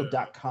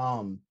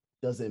crypto.com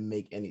doesn't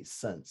make any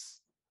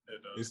sense.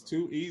 It's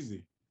too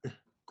easy.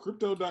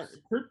 Crypto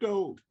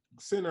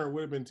Center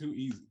would have been too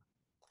easy.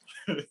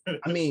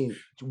 I mean,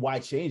 why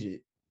change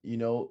it? You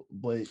know,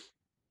 but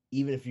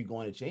even if you're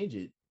going to change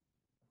it,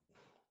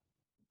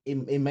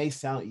 it may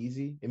sound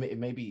easy. It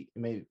may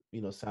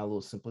sound a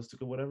little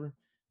simplistic or whatever,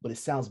 but it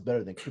sounds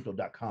better than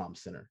crypto.com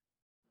center.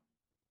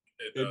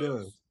 It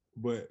does.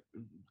 But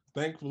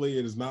thankfully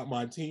it is not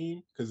my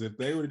team, because if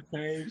they would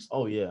change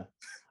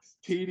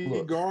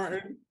TD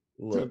Garden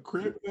to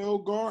Crypto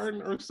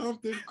Garden or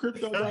something,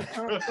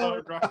 crypto.com,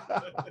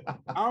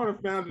 I would have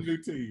found a new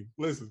team.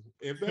 Listen,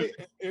 if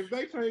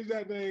they change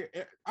that name,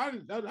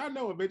 I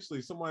know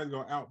eventually somebody's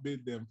gonna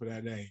outbid them for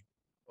that name.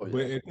 But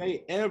if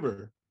they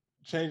ever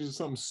change it to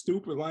something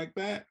stupid like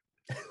that,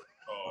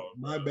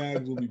 my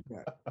bags will be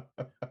packed.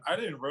 I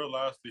didn't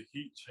realize the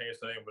Heat changed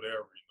the name of their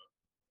arena.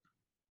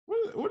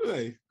 What are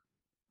they?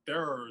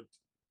 They're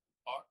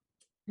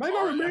they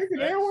got American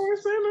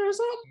Airways Center or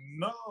something?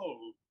 No.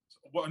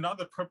 Well,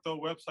 another crypto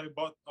website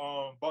bought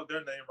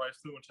their name rights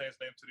too and changed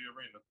the name to the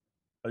arena.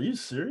 Are you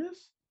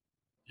serious?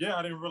 Yeah,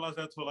 I didn't realize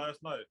that till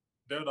last night.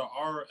 They're the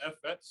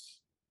RFX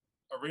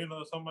Arena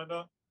or something like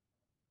that.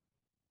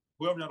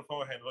 Whoever on the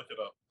phone hand, look it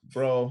up.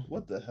 Bro,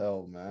 what the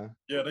hell, man?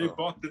 Yeah, they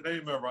bought the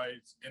naming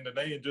rights and the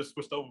name just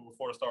switched over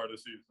before the start of the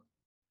season.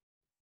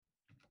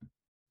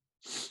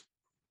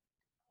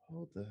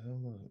 Hold the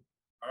hell up.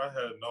 I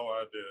had no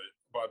idea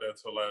about that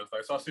till last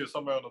night. So I see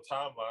somebody on the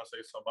timeline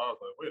say something. I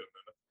was like, wait a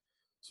minute.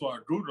 So I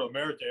Googled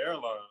American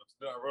Airlines.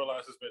 Then I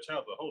realized it's been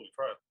changed. Holy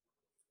crap.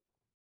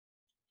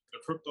 The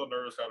crypto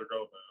nerds gotta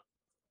go,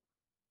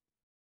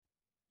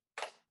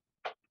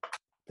 man.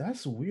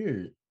 That's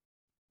weird.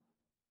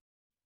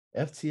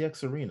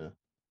 FTX Arena.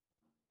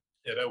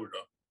 Yeah, there we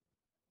go.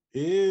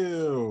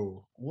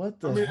 Ew. What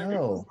the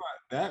hell? It's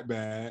not that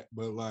bad,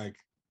 but like,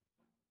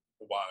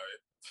 why?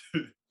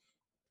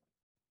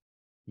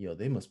 Yo,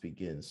 they must be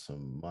getting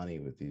some money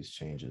with these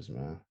changes,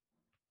 man.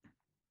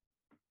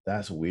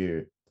 That's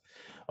weird.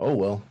 Oh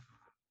well.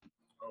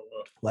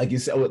 Like you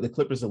said, the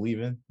Clippers are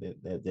leaving. They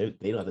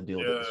don't have to deal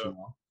with this.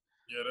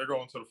 Yeah, they're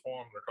going to the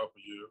Forum in a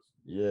couple years.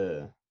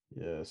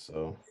 Yeah.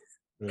 So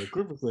the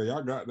Clippers say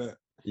y'all got that.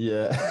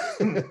 Yeah.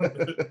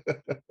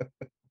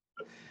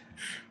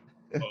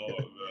 Oh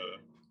man.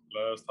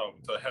 Last time.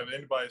 So have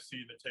anybody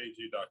seen the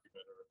KG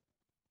documentary?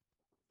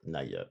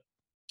 Not yet.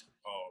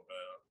 Oh man.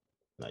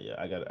 Not yet.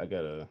 I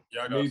gotta.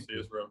 Yeah, I gotta see.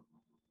 It's real.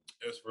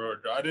 It's real.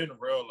 I didn't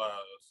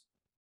realize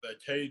that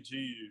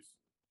KG's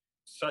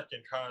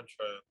second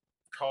contract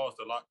caused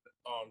the lockout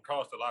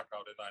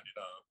in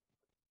 '99.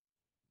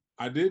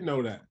 I did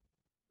know that.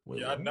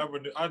 Wait, yeah, what? I never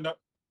knew.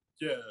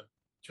 Yeah,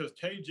 because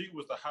KG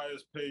was the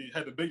highest paid,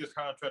 had the biggest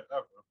contract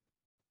ever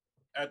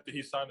after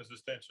he signed his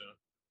extension.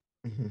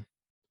 Mm-hmm.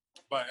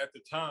 But at the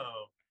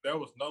time, there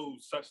was no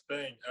such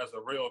thing as a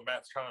real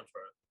max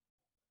contract.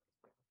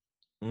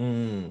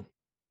 Mm.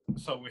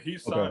 So when he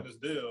signed his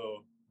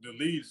deal, the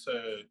league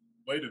said,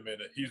 "Wait a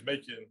minute, he's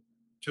making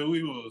two.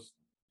 He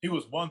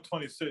was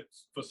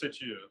 126 for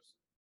 6 years."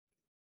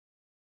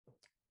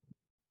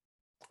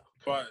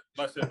 But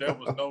like I said, there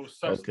was no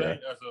such thing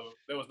as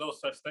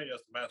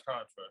the max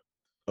contract.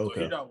 So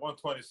he got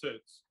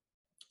 126.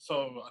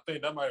 So I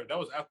think that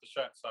was after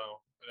Shaq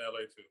signed in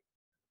LA too.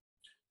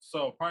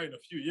 So probably in a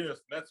few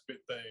years, the next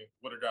big thing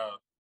would have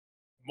got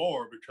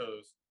more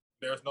because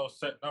there's no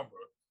set number.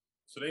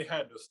 So they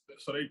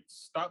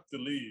stopped the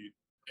league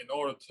in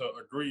order to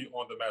agree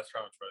on the max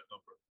contract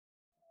number.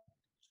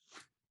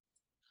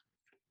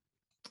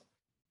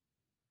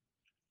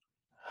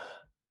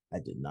 I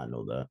did not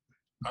know that.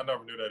 I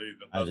never knew that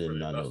either. I did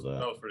not know that.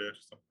 That was pretty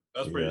interesting.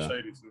 That's pretty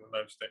shady too. I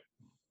understand.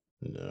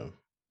 No.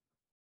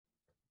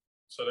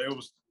 So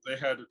they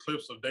had the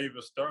clips of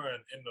David Stern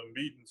in the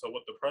meetings or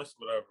with the press,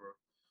 whatever,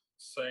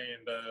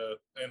 saying that,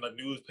 and the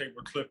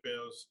newspaper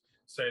clippings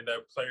saying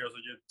that players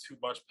are getting too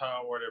much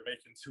power, they're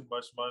making too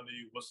much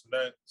money. What's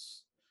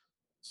next?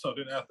 So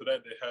then after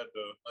that, they had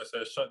to, like I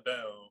said, shut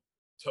down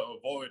to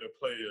avoid a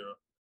player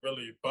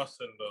really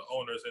busting the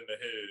owners in the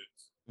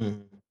heads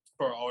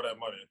for all that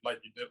money,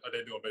 like they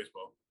do in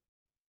baseball.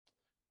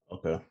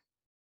 Okay.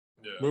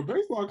 Yeah. But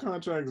baseball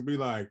contracts be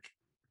like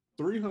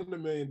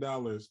 $300 million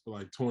for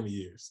like 20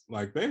 years.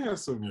 Like they have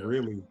some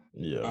really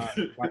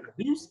like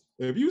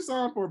if you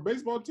sign for a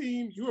baseball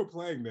team, you are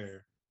playing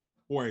there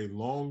for a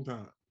long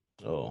time.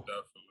 Oh,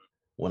 definitely.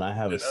 When I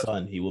have a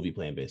son, he will be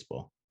playing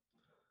baseball.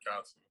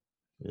 Constantly.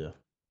 Yeah.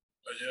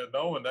 But yeah,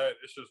 knowing that,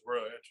 it's just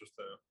real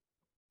interesting.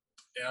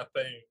 And I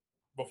think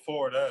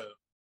before that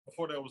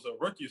was a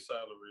rookie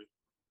salary.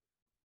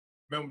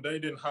 Remember, they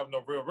didn't have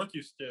no real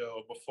rookie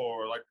scale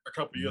before, like a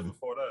couple of years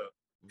before that.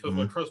 Because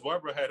when Chris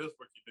Webber had his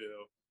rookie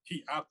deal,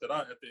 he opted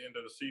out at the end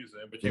of the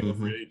season and became a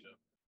free agent.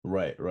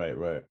 Right.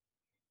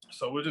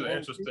 So we're just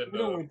interested. He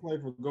only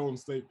played for Golden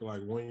State for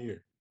like 1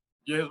 year.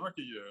 Yeah, his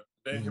rookie year.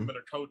 Then him and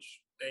the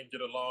coach ain't get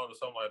along or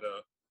something like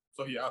that.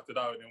 So he opted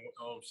out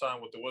and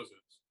signed with the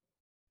Wizards.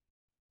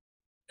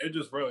 It's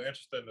just real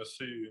interesting to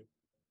see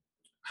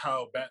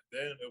how back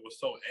then it was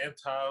so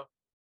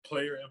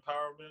anti-player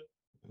empowerment.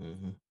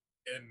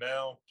 And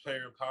now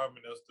player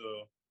empowerment is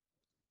the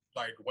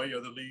way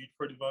of the league,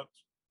 pretty much.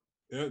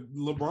 Yeah,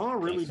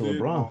 LeBron really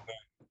did all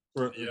that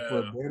for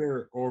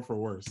better or for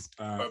worse.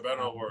 For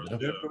better or worse.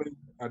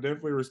 I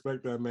definitely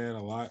respect that man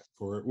a lot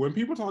for it. When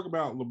people talk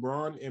about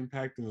LeBron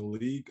impacting the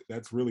league,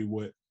 that's really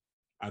what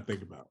I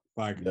think about.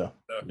 Like,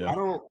 I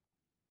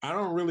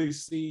don't really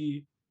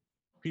see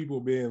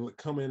people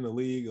come in the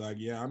league like,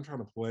 yeah, I'm trying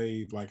to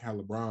play like how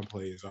LeBron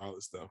plays, all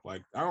this stuff.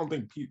 Like, I don't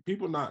think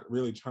people not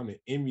really trying to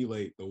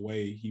emulate the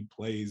way he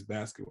plays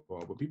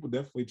basketball, but people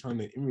definitely trying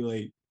to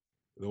emulate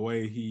the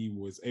way he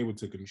was able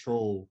to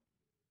control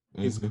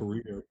his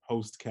career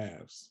post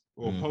Cavs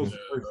or post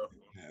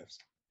Cavs.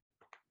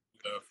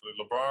 Definitely,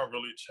 LeBron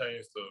really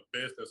changed the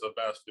business of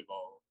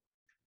basketball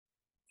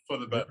for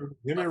the better.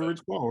 Him and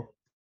Rich Paul.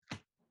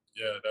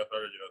 Yeah,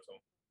 definitely that too.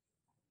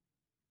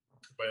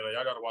 But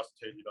y'all gotta watch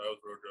the KD. That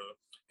was real good,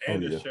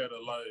 and it shed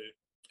a light.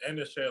 And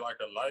it shed like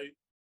a light.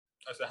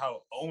 I said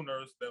how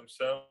owners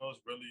themselves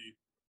really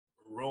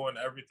ruin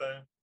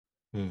everything.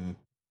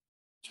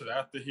 So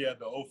after he had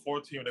the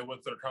 04 team, they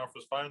went to the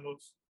conference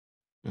finals.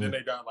 Then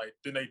they got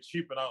then they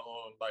cheaping out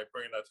on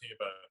bringing that team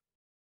back.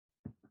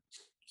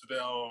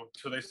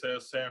 So they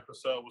said Sam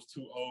Cassell was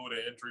too old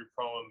and injury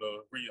prone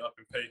to re-up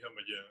and pay him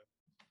again.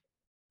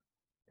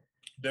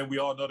 Then we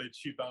all know they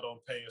cheap out on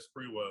paying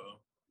Sprewell.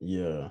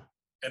 Yeah.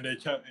 And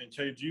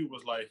KG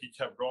was he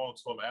kept going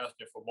to him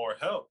asking for more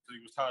help because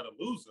he was tired of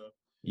losing.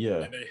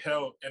 Yeah. And they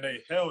held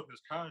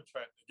his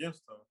contract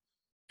against him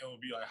and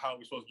would be like, how are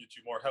we supposed to get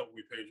you more help when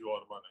we paid you all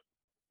the money?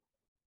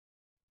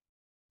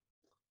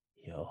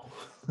 Yo.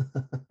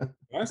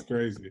 That's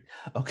crazy.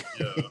 Okay.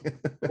 Yeah.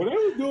 But they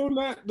was doing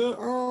that.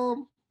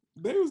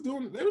 They was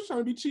trying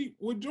to be cheap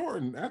with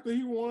Jordan after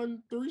he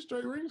won 3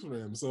 straight rings for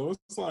them. So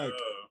it's like,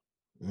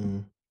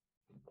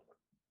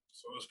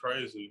 so it's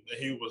crazy. And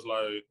he was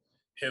like,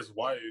 his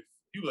wife.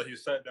 He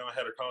sat down and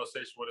had a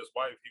conversation with his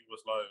wife. He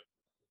was like,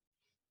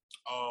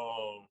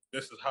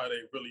 this is how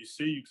they really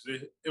see you,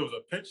 because it was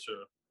a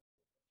picture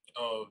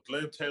of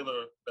Glenn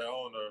Taylor, the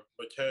owner,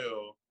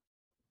 Mikhail,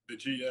 the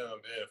GM,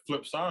 and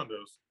Flip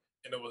Saunders,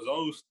 and it was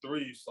those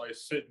three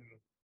sitting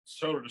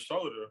shoulder to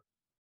shoulder.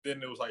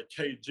 Then it was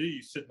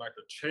KG sitting a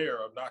chair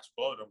a notch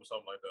below them or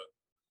something like that.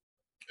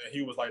 And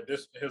he was like,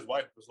 this. His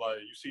wife was like,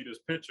 you see this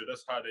picture?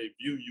 That's how they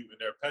view you in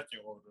their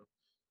pecking order,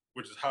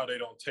 which is how they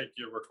don't take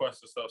your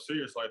requests and stuff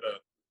serious like that.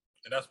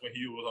 And that's when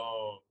he was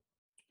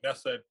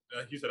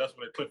he said that's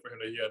when it clicked for him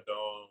that he had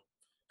to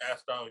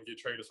ask out and get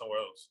traded somewhere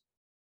else.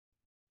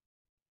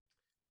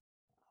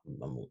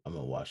 I'm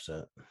gonna watch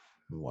that.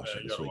 I'm gonna watch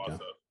that this weekend.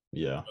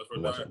 Yeah,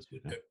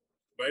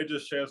 but it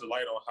just sheds a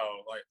light on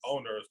how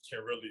owners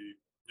can really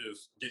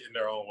just get in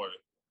their own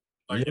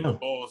way. In the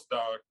Bulls,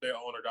 their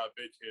owner got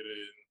vacated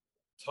and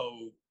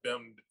told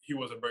them he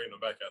wasn't bringing them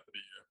back after the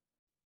year.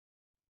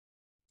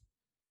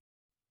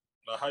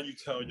 Now, how you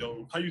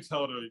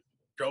tell the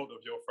GOAT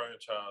of your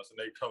franchise and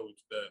they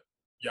coach that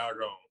y'all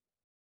gone?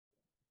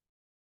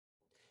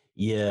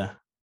 Yeah.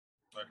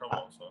 Come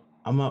on, son.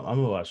 I'm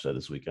gonna watch that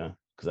this weekend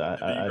because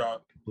I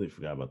completely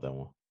forgot about that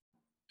one.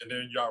 And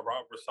then you got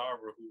Robert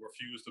Sarver, who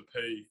refused to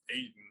pay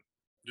Ayton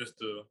just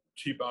to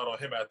cheap out on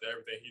him after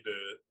everything he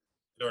did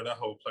during that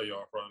whole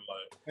playoff run.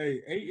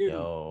 Hey,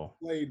 Ayton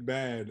played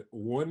bad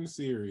one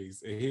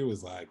series, and he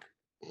was like,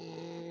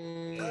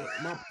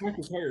 my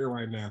pocket's hurting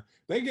right now.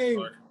 They gave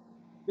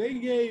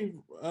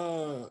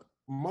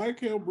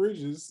Michael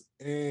Bridges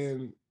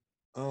and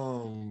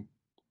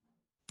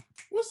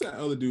what's that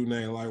other dude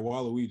name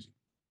Waluigi?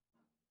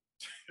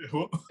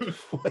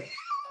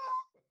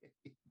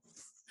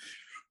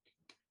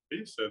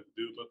 He said the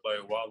dude looked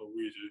like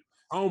Waluigi.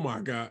 Oh my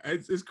God.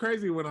 It's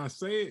crazy when I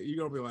say it, you're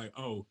gonna be like,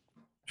 oh.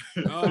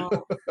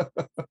 Oh,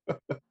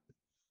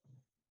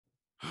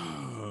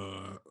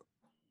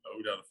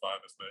 we gotta find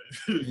this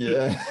name.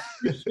 Yeah.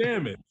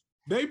 Shaman.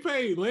 They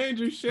paid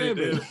Landry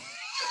Shaman,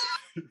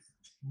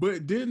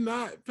 but did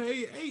not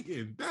pay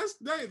Aiton.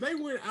 They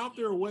went out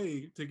their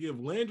way to give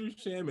Landry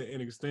Shaman an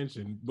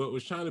extension, but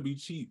was trying to be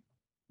cheap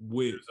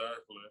with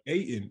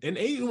Aiton. And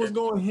Aiton was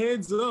going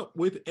heads up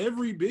with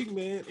every big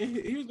man.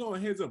 He was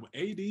going heads up with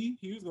AD.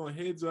 He was going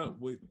heads up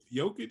with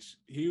Jokic.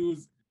 He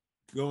was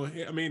going.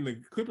 I mean, the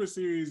Clipper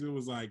series, it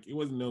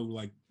wasn't no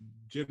like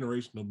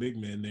generational big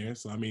man there.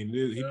 So I mean,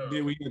 he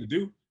did what he had to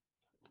do.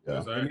 Yeah.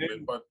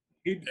 Exactly. But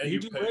he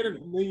just better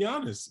than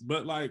Giannis.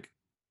 But like,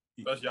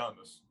 that's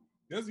Giannis.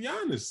 That's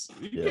Giannis.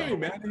 You can't be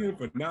mad at him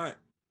for not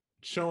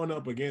showing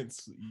up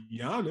against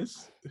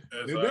Giannis.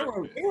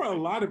 Exactly. There were a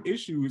lot of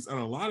issues on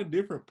a lot of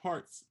different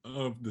parts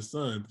of the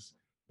Suns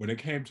when it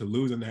came to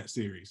losing that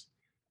series,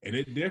 and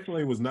it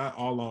definitely was not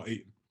all on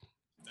Ayton.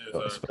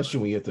 Exactly. Especially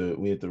when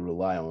we have to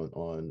rely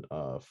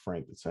on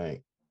Frank the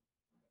Tank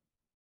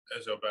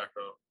as your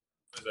backup.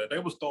 They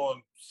was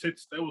throwing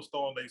 6'7",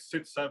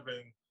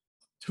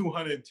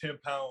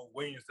 210-pound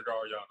wings to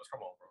guard Giannis.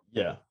 Come on,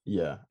 bro.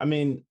 Yeah. I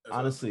mean,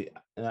 honestly,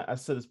 and I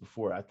said this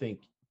before. I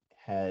think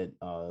had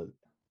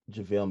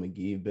JaVale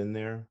McGee been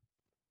there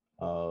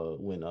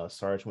when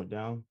Sarge went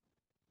down,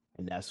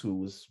 and that's who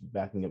was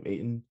backing up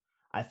Ayton,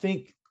 I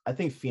think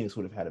Phoenix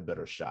would have had a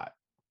better shot.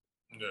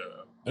 Yeah,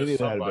 maybe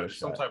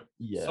some type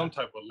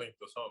of length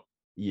or something.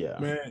 Yeah,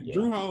 man. Yeah.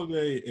 Drew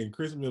Holiday and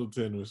Chris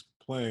Middleton was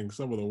playing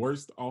some of the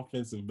worst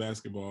offensive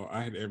basketball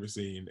I had ever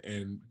seen,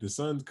 and the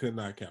Suns could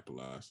not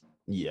capitalize.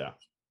 Yeah.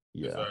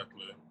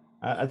 Exactly.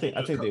 I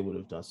think they would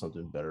have done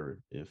something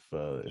better if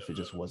it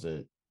just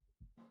wasn't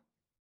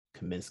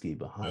Kaminsky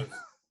behind.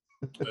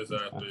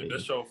 Exactly.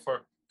 This your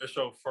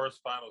first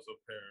finals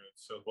appearance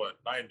since what,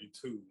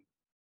 92.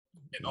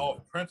 And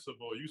off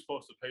principle, you're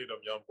supposed to pay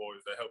them young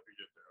boys to help you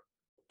get there.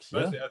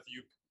 Especially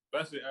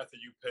after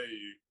you pay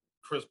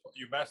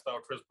you maxed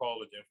out Chris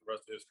Paul again for the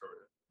rest of his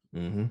career.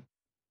 Mm-hmm.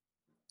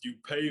 You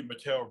paid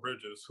Mikal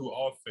Bridges, who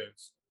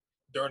offense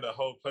during the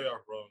whole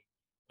playoff run,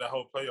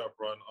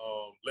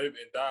 lived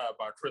and died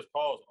by Chris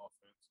Paul's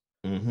offense.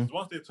 Mm-hmm. So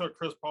once they took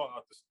Chris Paul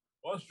out,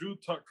 once Drew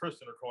tucked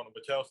Chris in the corner,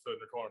 Mikal stood in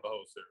the corner the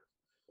whole series.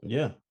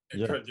 Yeah.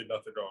 And couldn't get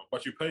nothing going.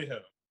 But you pay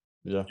him.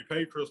 Yeah. You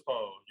pay Chris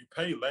Paul. You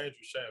pay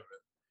Landry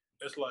Shamet.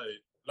 It's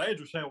like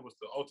Landry Shamet was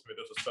the ultimate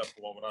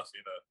disrespectful one when I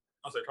seen that.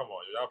 I said, come on,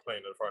 y'all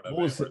playing in front of that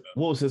man right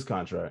now. What was his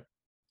contract?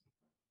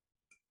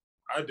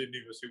 I didn't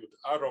even see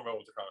I don't remember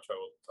what the contract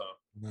was at the time.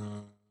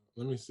 No,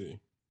 let me see.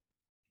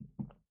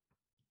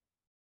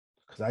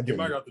 Because I did. He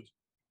might have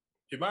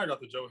got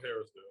the Joe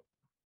Harris deal.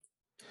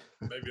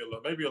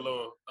 Maybe a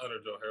little under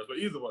Joe Harris, but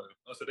either way,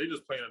 I said they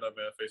just playing in that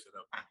man facing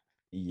him.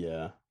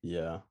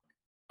 Yeah.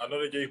 I know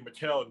they gave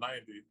Mikal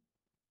 90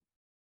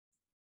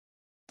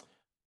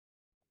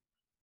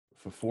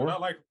 for 4. For 4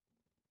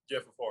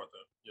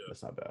 then. Yeah,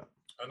 that's not bad.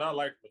 And I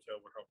like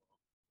Mikal.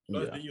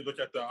 But then you look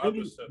at the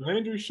other center.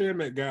 Landry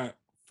Shamet got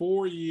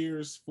 4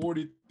 years,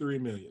 $43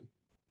 million.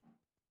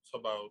 It's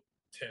about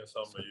 10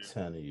 something a year.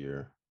 10 a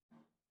year.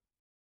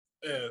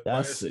 Yeah,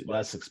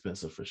 that's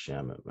expensive for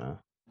Shamet, man.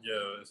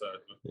 Yeah,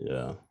 exactly.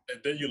 Yeah.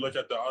 And then you look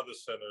at the other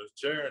centers.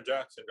 Jaren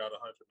Jackson got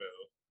 $100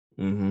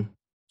 million. Mm-hmm.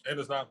 And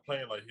it's not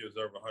playing like he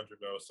deserved $100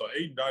 million. So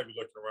Aiden got to be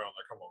looking around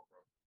like, come on,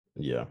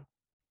 bro.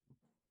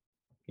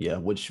 Yeah,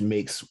 which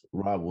makes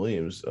Rob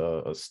Williams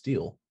a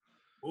steal.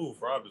 Ooh,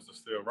 Rob is a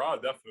steal.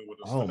 Rob definitely would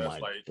have my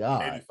like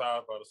God. 85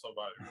 out of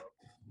somebody, bro.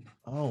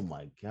 Oh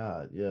my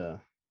God, yeah.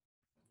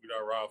 We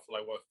got Rob for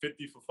like what,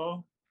 50 for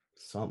 4?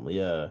 Something,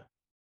 yeah.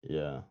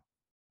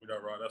 We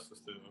got Rob. That's a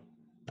steal.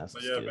 That's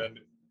but a steal. Man,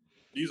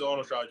 these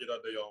owners try to get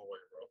out their own way,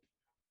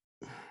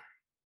 bro.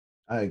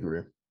 I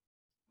agree.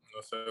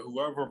 I said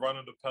whoever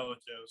running the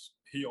Pelicans,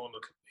 he /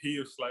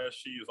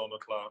 she is on the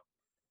clock.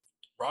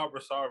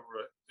 Robert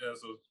Sarver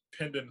has a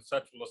pending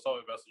sexual assault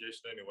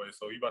investigation anyway,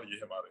 so you about to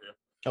get him out of here.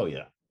 Oh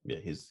yeah,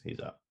 he's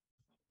out.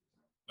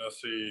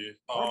 Let's see.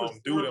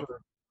 Dude,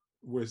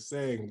 we're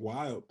saying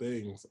wild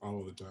things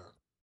all the time.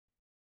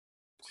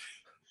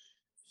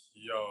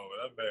 Yo,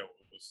 that man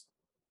was.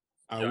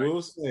 I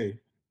will say,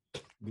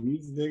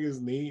 these niggas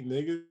need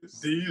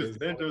niggas. These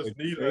niggas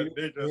need a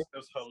niggas.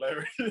 It's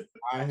hilarious.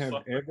 I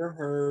have ever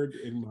heard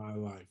in my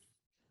life.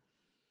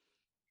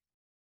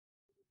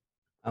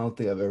 I don't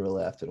think I've ever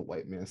laughed at a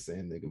white man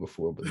saying nigga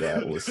before, but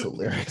that was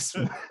hilarious.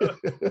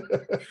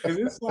 Because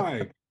it's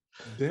like,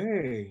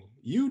 dang,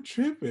 you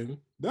tripping.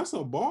 That's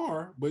a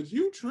bar, but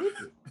you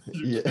tripping.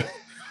 Yeah.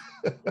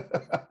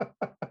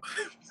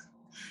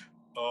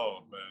 Oh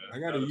man. I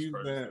gotta use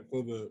crazy. That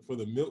for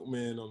the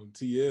milkman on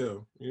the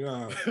TL. You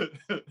know how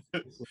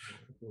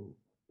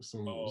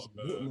some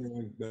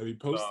milkman that be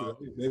posted.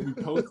 They be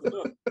posted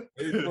up.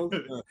 They be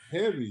posted up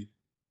heavy.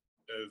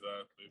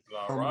 Exactly.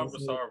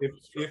 Robert Sarver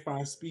if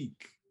I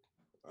speak,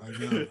 I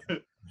know.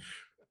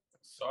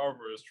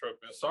 Sarver is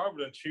tripping. Sarver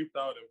done cheaped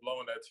out and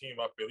blowing that team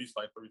up at least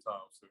like 3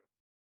 times too.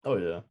 Oh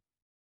yeah.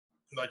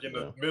 Like in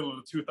the middle of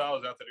the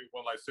 2000s, after they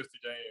won like 60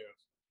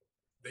 games,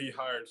 he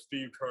hired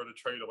Steve Kerr to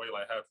trade away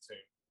like half the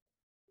team.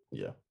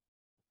 Yeah.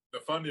 The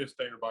funniest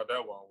thing about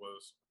that one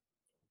was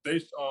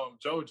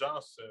Joe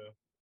Johnson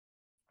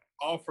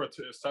offered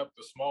to accept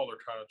the smaller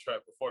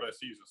contract before that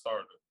season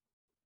started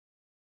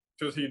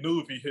because he knew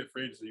if he hit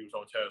free agency, he was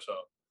gonna cash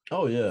out.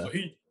 Oh yeah.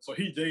 So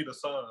he gave the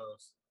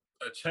Suns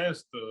a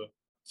chance to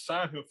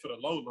sign him for the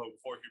low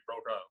before he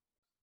broke out.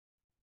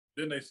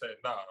 Then they said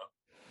nah,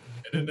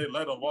 and then they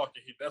let him walk,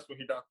 and that's when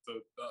he got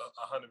the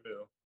 $100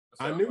 million.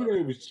 I knew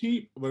they was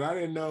cheap, but I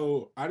didn't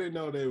know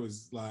they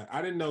was like,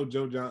 I didn't know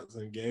Joe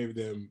Johnson gave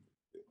them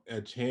a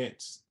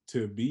chance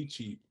to be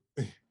cheap.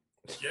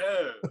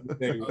 Yeah,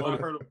 I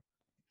heard him.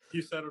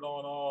 He said it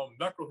on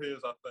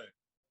Knuckleheads, I think.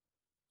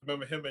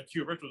 Remember him and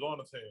Q Rich was on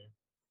the team.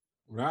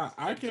 Right.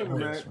 I can't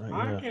imagine. Right,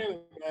 yeah. I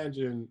can't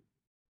imagine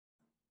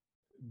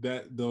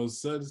that those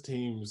Suns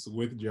teams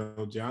with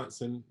Joe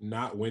Johnson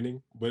not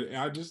winning. But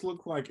I just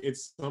look like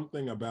it's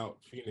something about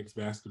Phoenix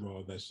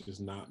basketball that's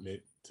just not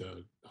meant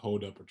to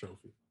hold up a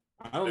trophy.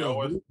 I don't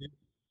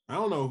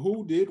know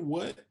who did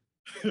what.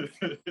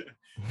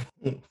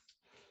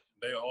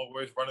 They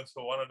always run into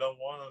one of them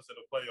ones in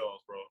the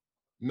playoffs, bro.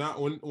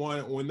 Not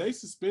when they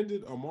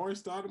suspended Amari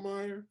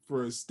Stoudemire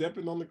for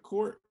stepping on the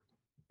court,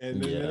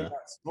 and then they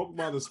got smoked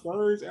by the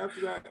Spurs after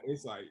that.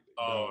 It's like,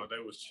 oh, they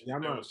was cheating,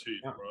 bro. That was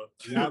serious.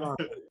 Y'all not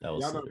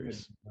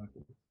serious.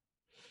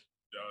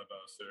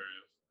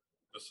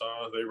 The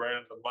Suns, they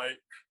ran into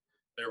Mike.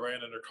 They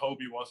ran into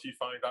Kobe once he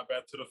finally got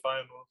back to the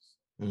finals.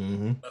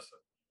 Mm-hmm.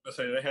 Let's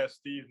say they had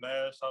Steve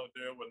Nash out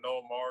there with no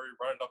Amari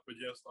running up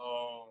against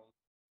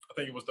I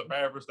think it was the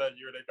Mavericks that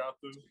year they got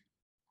through.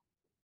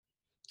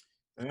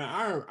 And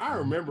I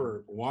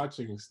remember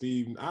watching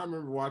Steve. I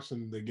remember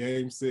watching the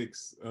Game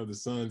 6 of the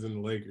Suns and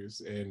the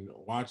Lakers, and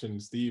watching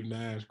Steve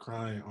Nash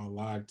crying on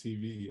live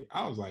TV.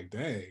 I was like,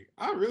 "Dang,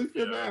 I really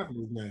feel bad for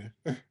this man."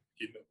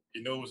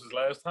 He knew it was his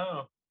last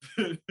time.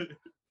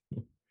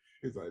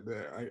 He's like,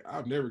 "That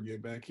I'll never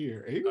get back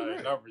here." I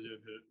never get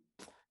hit.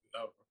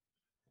 Never.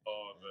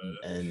 Oh man.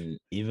 And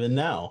even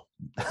now.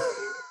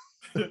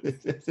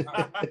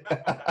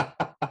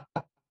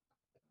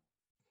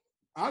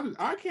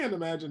 I can't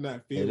imagine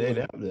that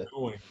feeling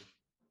knowing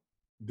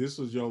this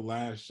was your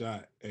last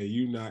shot and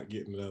you not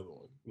getting another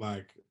one.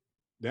 Like,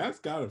 that's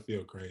gotta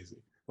feel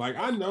crazy. Like,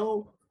 I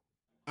know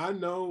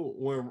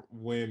when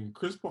when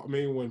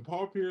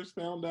Paul Pierce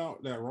found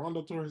out that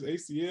Rondo tore his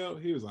ACL,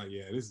 he was like,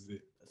 "Yeah, this is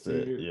it. That's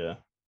it. Yeah,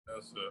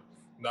 that's it."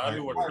 Now I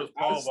knew when Chris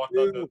Paul walked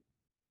out there.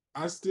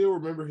 I still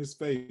remember his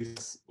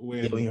face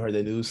when he heard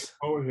the news.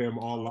 Told him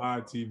on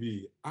live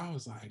TV. I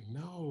was like,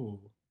 "No."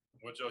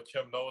 What your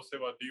Kim Noah say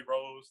about D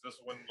Rose? This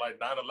is when like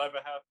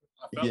 9/11 happened.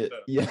 I felt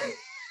that. Yeah.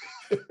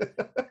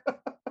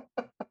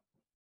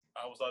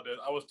 I was out there.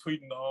 I was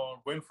tweeting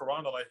Win for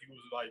Rondo like he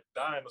was like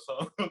dying or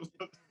something.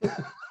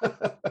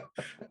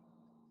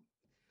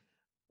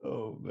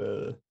 Oh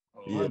man.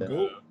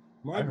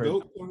 My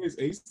goat on his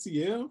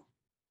ACL.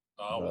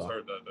 I almost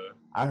heard that day.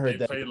 I heard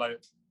that.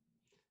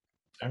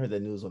 I heard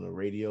that news on the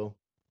radio.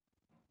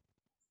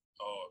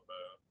 Oh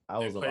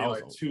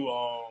man.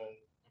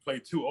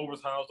 Played two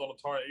overtimes on the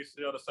torn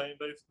ACL the same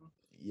day too.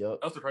 Yep.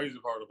 That's the crazy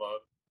part about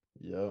it.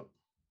 Yep.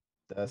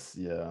 That's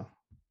Yeah.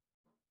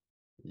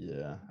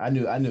 I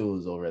knew it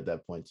was over at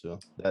that point too.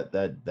 Damn.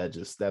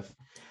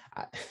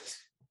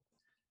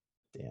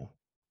 Yeah.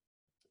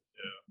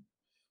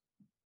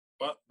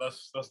 But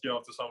let's get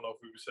off to something else.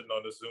 We were sitting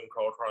on this Zoom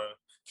call crying.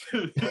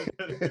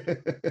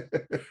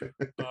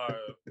 All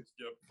right.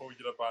 Before we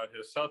get up out of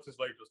here, Celtics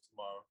Lakers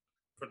tomorrow.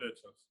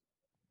 Predictions.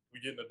 We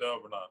getting a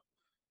dub or not?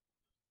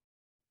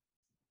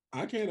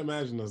 I can't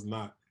imagine us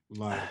not.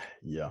 Like,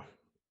 yeah.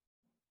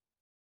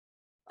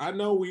 I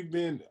know we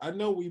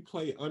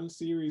play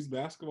unserious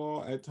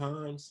basketball at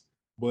times,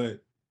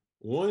 but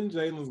one,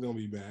 Jalen's gonna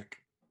be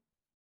back.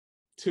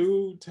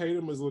 Two,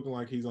 Tatum is looking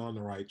like he's on the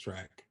right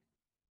track.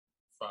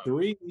 5.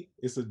 3,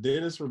 it's a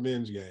Dennis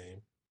revenge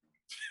game.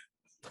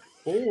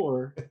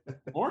 4,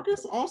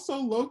 Marcus also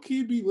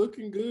low-key be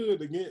looking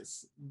good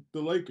against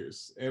the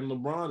Lakers and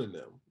LeBron and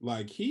them.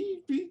 Like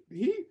he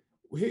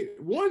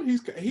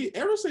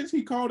ever since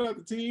he called out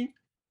the team,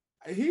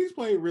 he's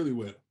played really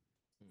well.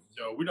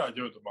 Yo, we're not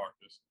doing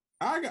DeMarcus.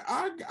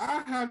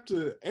 I have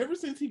to. Ever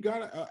since he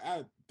got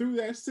through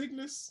that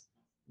sickness,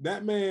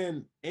 that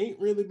man ain't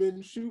really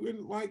been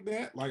shooting like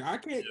that. Like I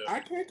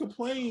can't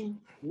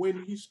complain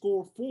when he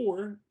scored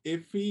 4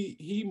 if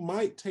he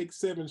might take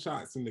 7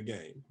 shots in the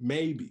game,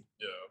 maybe.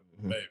 Yeah,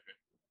 maybe.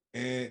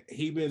 And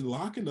he been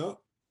locking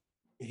up.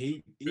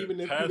 Even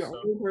if he's the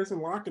only person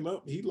locking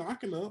up, he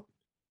locking up.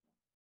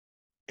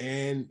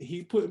 And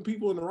he putting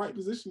people in the right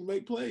position to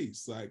make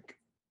plays. Like,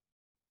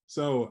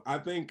 so I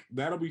think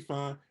that'll be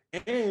fine.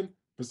 And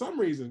for some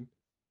reason,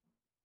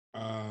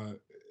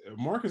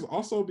 Marcus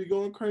also be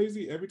going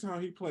crazy every time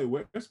he play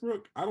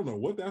Westbrook. I don't know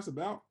what that's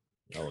about.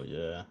 Oh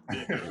yeah.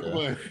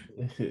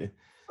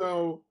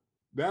 So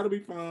that'll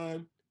be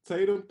fine.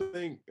 Tatum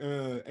think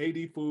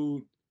AD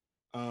food.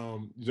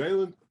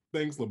 Jalen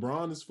thinks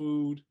LeBron is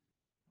food.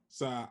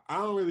 So I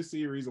don't really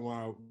see a reason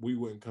why we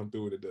wouldn't come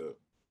through with a dub.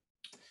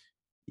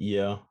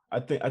 Yeah, I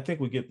think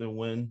we get the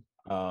win.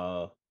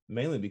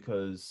 Mainly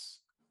because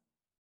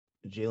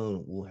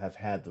Jalen will have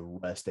had the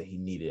rest that he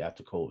needed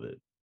after COVID,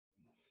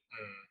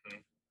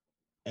 Mhm.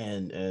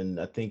 and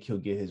I think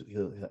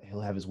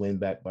he'll have his win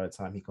back by the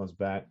time he comes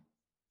back.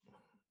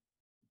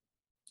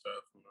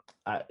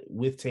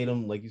 With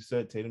Tatum, like you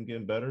said, Tatum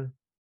getting better.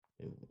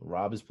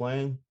 Rob is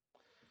playing.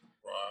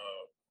 Wow.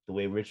 The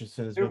way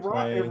Richardson has been If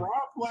playing.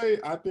 Rob play,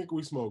 I think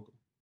we smoke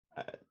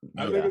him.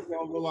 I think it's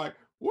gonna go like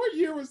what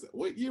year was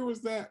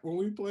that when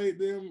we played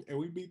them and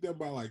we beat them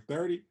by like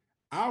 30?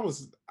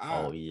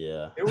 Oh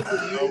yeah. It was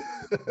the year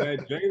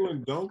that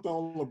Jalen dunked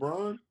on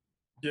LeBron.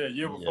 Yeah,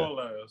 year before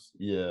last.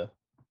 Yeah.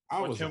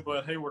 I was Kemba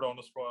and Hayward on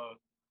the squad.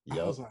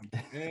 I was like,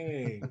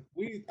 dang,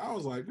 I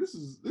was like, this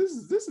is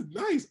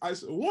nice. I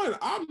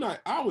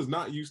was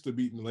not used to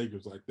beating the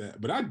Lakers like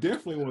that, but I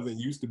definitely wasn't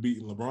used to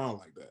beating LeBron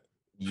like that.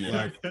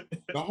 Yeah. Like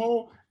the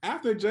whole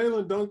after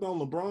Jalen dunked on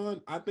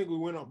LeBron, I think we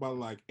went up by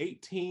like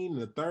 18 in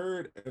the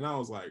third, and I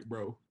was like,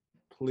 bro,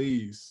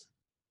 please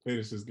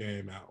finish this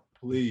game out,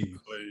 please.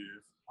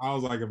 Please. I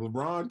was like, if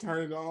LeBron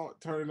turn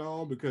it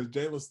on because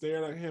Jalen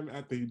stared at him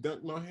after he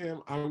dunked on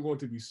him, I'm going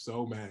to be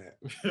so mad.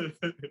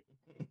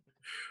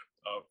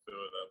 I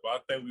feel that, but I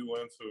think we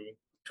went to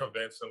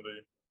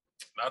convincingly.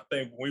 I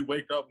think when we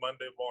wake up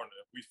Monday morning,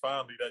 we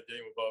finally that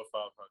game above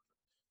 500.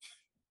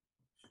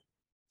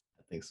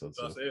 I think so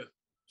too. That's it.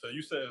 So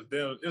you said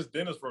it's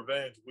Dennis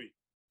revenge week.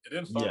 It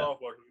didn't start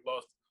off like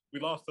we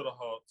lost to the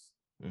Hawks.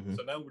 Mm-hmm.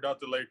 So now we got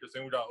the Lakers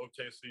and we got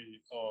OKC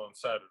on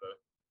Saturday.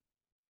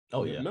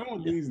 Oh yeah.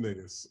 Knowing these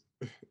niggas.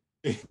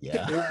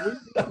 Yeah.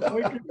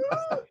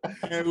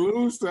 And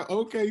lose to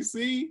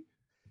OKC.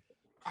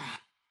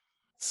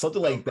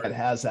 Something like that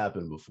has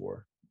happened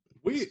before.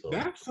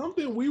 That's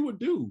something we would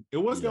do.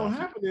 And what's gonna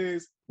happen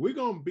is we're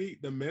gonna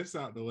beat the mess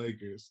out the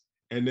Lakers,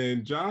 and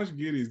then Josh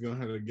Giddey's gonna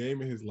have a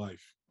game of his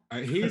life.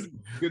 Josh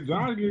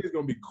Giddey's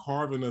gonna be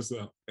carving us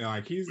up.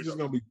 Like he's just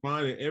gonna be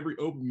finding every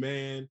open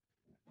man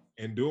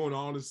and doing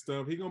all this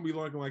stuff. He's gonna be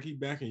looking like he's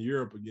back in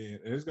Europe again,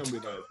 and it's gonna be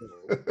like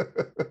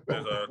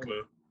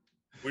exactly.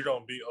 We're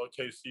gonna beat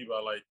OKC by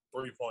like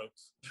 3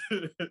 points.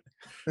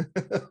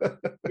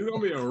 It's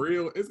gonna be a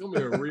real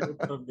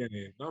tough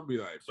game. Don't be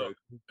like, so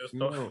it's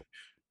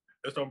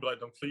gonna be like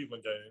them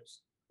Cleveland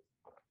games.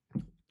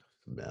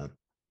 Man.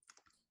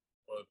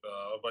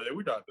 But yeah,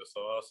 we got this. So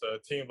I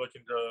said, team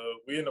looking good.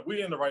 We in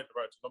the right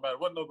direction. No matter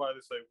what nobody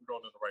say, we're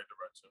going in the right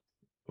direction.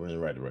 We're in the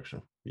right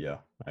direction. Yeah,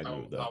 I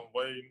agree with that. I'm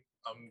waiting.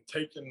 I'm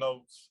taking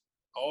notes.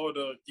 All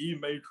the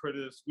Ime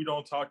critics, we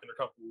don't talk in a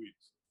couple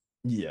weeks.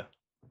 Yeah.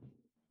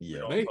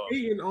 Yeah. They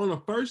hating on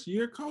a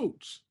first-year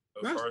coach.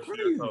 That's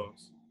crazy.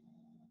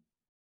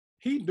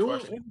 He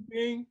doing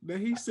everything that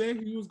he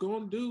said he was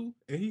going to do,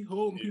 and he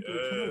holding people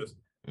accountable.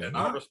 And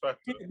I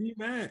respect it. Can't be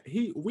mad.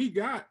 We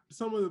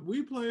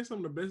playing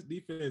some of the best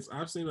defense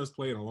I've seen us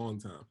play in a long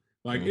time.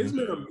 Like it's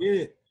been a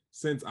minute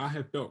since I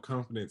have felt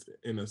confidence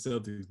in a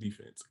Celtics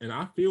defense, and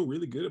I feel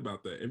really good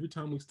about that every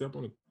time we step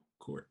on the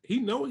court. He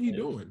know what he's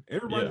doing.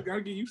 Everybody's got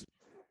to get used to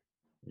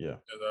it. Yeah.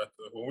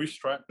 Exactly. When we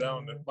strapped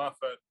down, my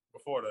fact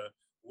before that,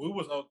 we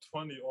was up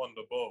 20 on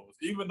the Bulls,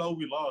 even though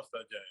we lost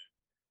that game.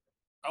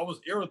 I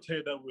was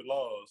irritated that we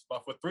lost,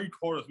 but for 3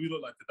 quarters, we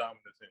looked like the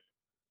dominant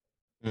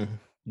team.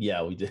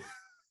 Yeah, we did.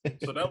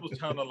 So that was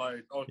kind of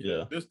like,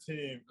 okay, this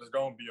team is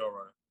gonna be all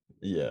right.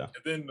 Yeah.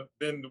 And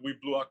then we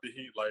blew out the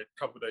Heat like a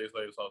couple days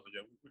later. So I was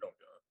like, we don't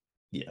be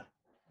all right.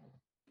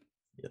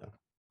 Yeah.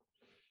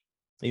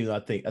 Even though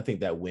I think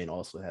that win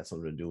also had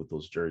something to do with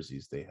those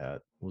jerseys they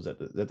had. Was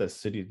that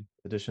City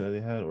edition that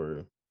they had,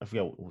 or I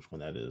forget which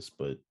one that is,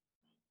 but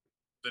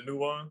the new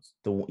ones.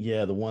 The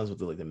ones with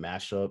the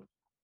mashup.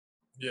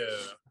 Yeah.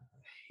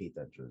 I hate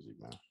that jersey,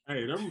 man.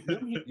 Hey, them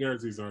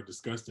jerseys are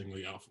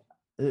disgustingly awful.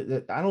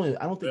 I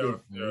don't think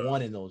they've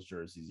won in those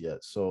jerseys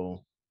yet.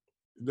 So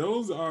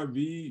those are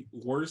the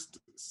worst.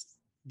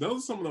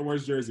 Those are some of the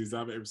worst jerseys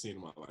I've ever seen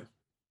in my life.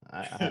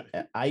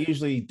 I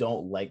usually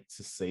don't like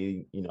to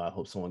say, I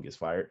hope someone gets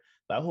fired,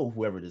 but I hope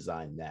whoever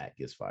designed that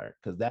gets fired,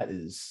 because that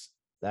is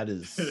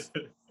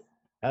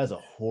a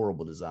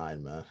horrible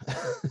design, man.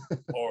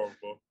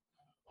 Horrible.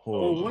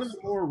 Well, one of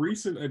the more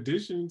recent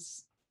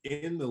additions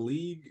in the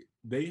league,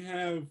 they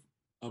have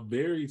a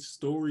very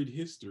storied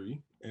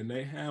history and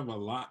they have a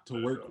lot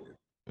to work with.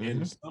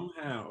 And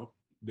somehow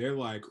they're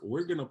like,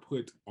 we're gonna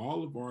put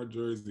all of our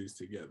jerseys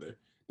together.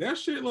 That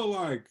shit look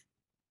like,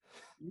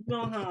 you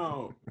know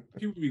how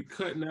people be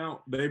cutting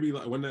out, they be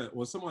like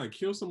when somebody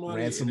kills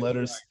somebody, ransom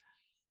letters.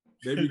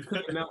 They be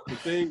cutting out the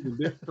things in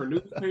different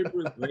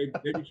newspapers. They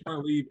be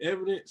trying to leave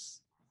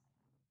evidence.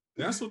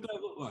 That's what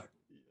that look like.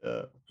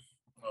 Yeah.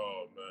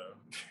 Oh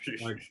man.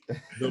 Like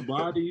the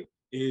body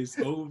is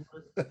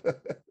over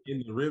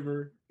in the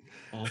river.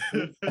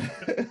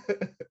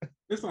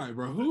 It's like,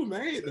 bro, who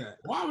made that?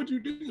 Why would you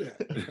do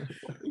that?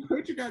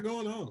 What you got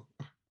going on?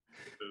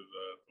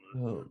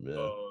 Exactly. Oh man.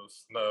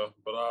 No,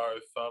 but all right,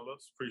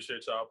 fellas.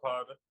 Appreciate y'all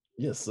potting.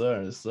 Yes,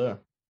 sir. Yes, sir.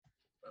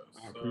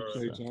 I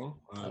appreciate y'all.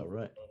 All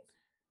right.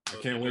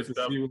 I can't wait to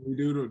see what we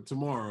do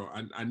tomorrow.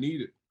 I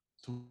need it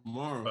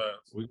tomorrow.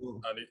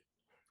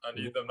 I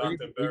need them not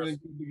to embarrass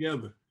me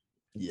together.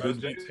 Yeah.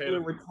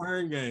 The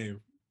return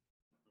game.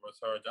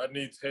 I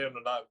need Tatum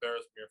to not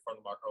embarrass me in front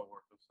of my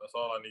coworkers. That's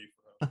all I need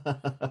for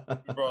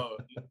him. Bro,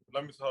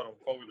 let me tell them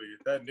before we leave.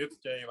 That Knicks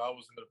game, I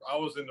was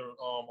in the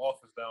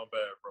office down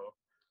bad, bro.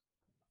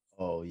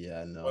 Oh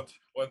yeah, I know.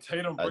 When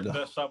Tatum bricked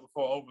that shot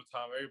before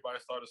overtime, everybody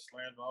started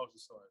slamming. I was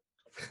just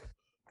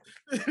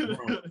like,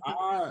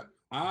 bro,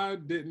 I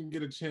didn't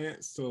get a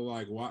chance to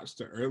like watch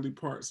the early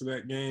parts of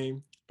that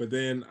game, but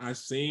then I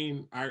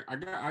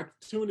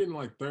tuned in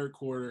like third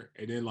quarter,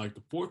 and then like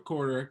the fourth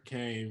quarter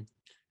came,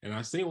 and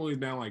I seen when we was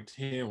down like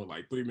 10 with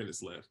like 3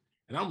 minutes left,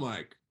 and I'm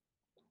like,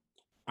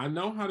 I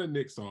know how the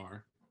Knicks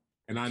are,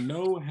 and I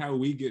know how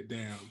we get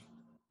down.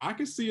 I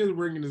can see us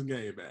bringing this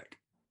game back.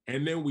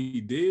 And then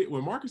we did.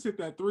 When Marcus hit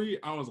that 3,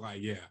 I was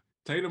like, yeah,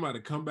 Tatum had to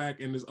come back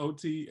in this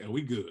OT, and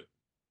we good.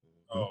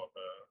 Oh,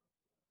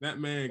 man. That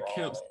man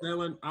kept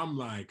selling. I'm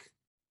like,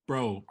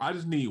 bro, I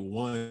just need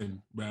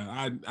one, bro.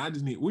 I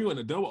just need, we went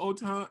a double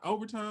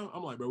overtime.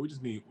 I'm like, bro, we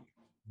just need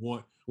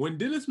one. When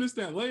Dennis missed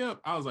that layup,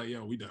 I was like,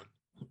 yo, we done.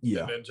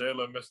 Yeah. And then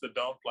Jalen missed the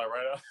dunk like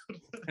right after.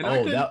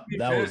 that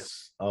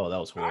was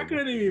horrible. I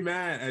couldn't even be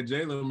mad at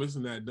Jalen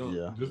missing that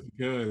dunk just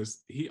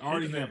because he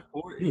already had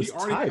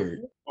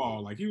tired.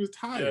 Ball. Like he was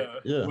tired.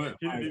 Yeah. But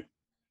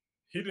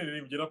he didn't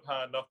even get up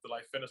high enough to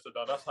like finish the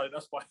dunk.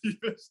 That's why he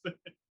missed it.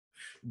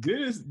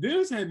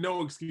 Dennis had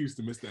no excuse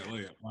to miss that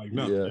layup. Like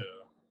nothing. Yeah.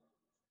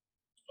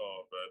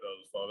 Oh man, that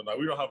was fun. Like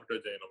we don't have a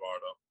good game tomorrow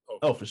though.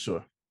 Hopefully. Oh, for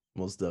sure.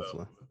 Most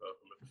definitely.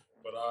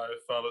 But all right,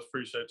 fellas,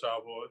 appreciate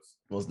y'all boys.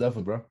 Most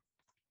definitely, bro.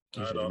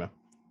 Appreciate right, you, man.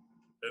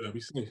 Yeah,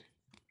 be safe.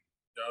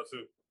 Y'all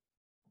too.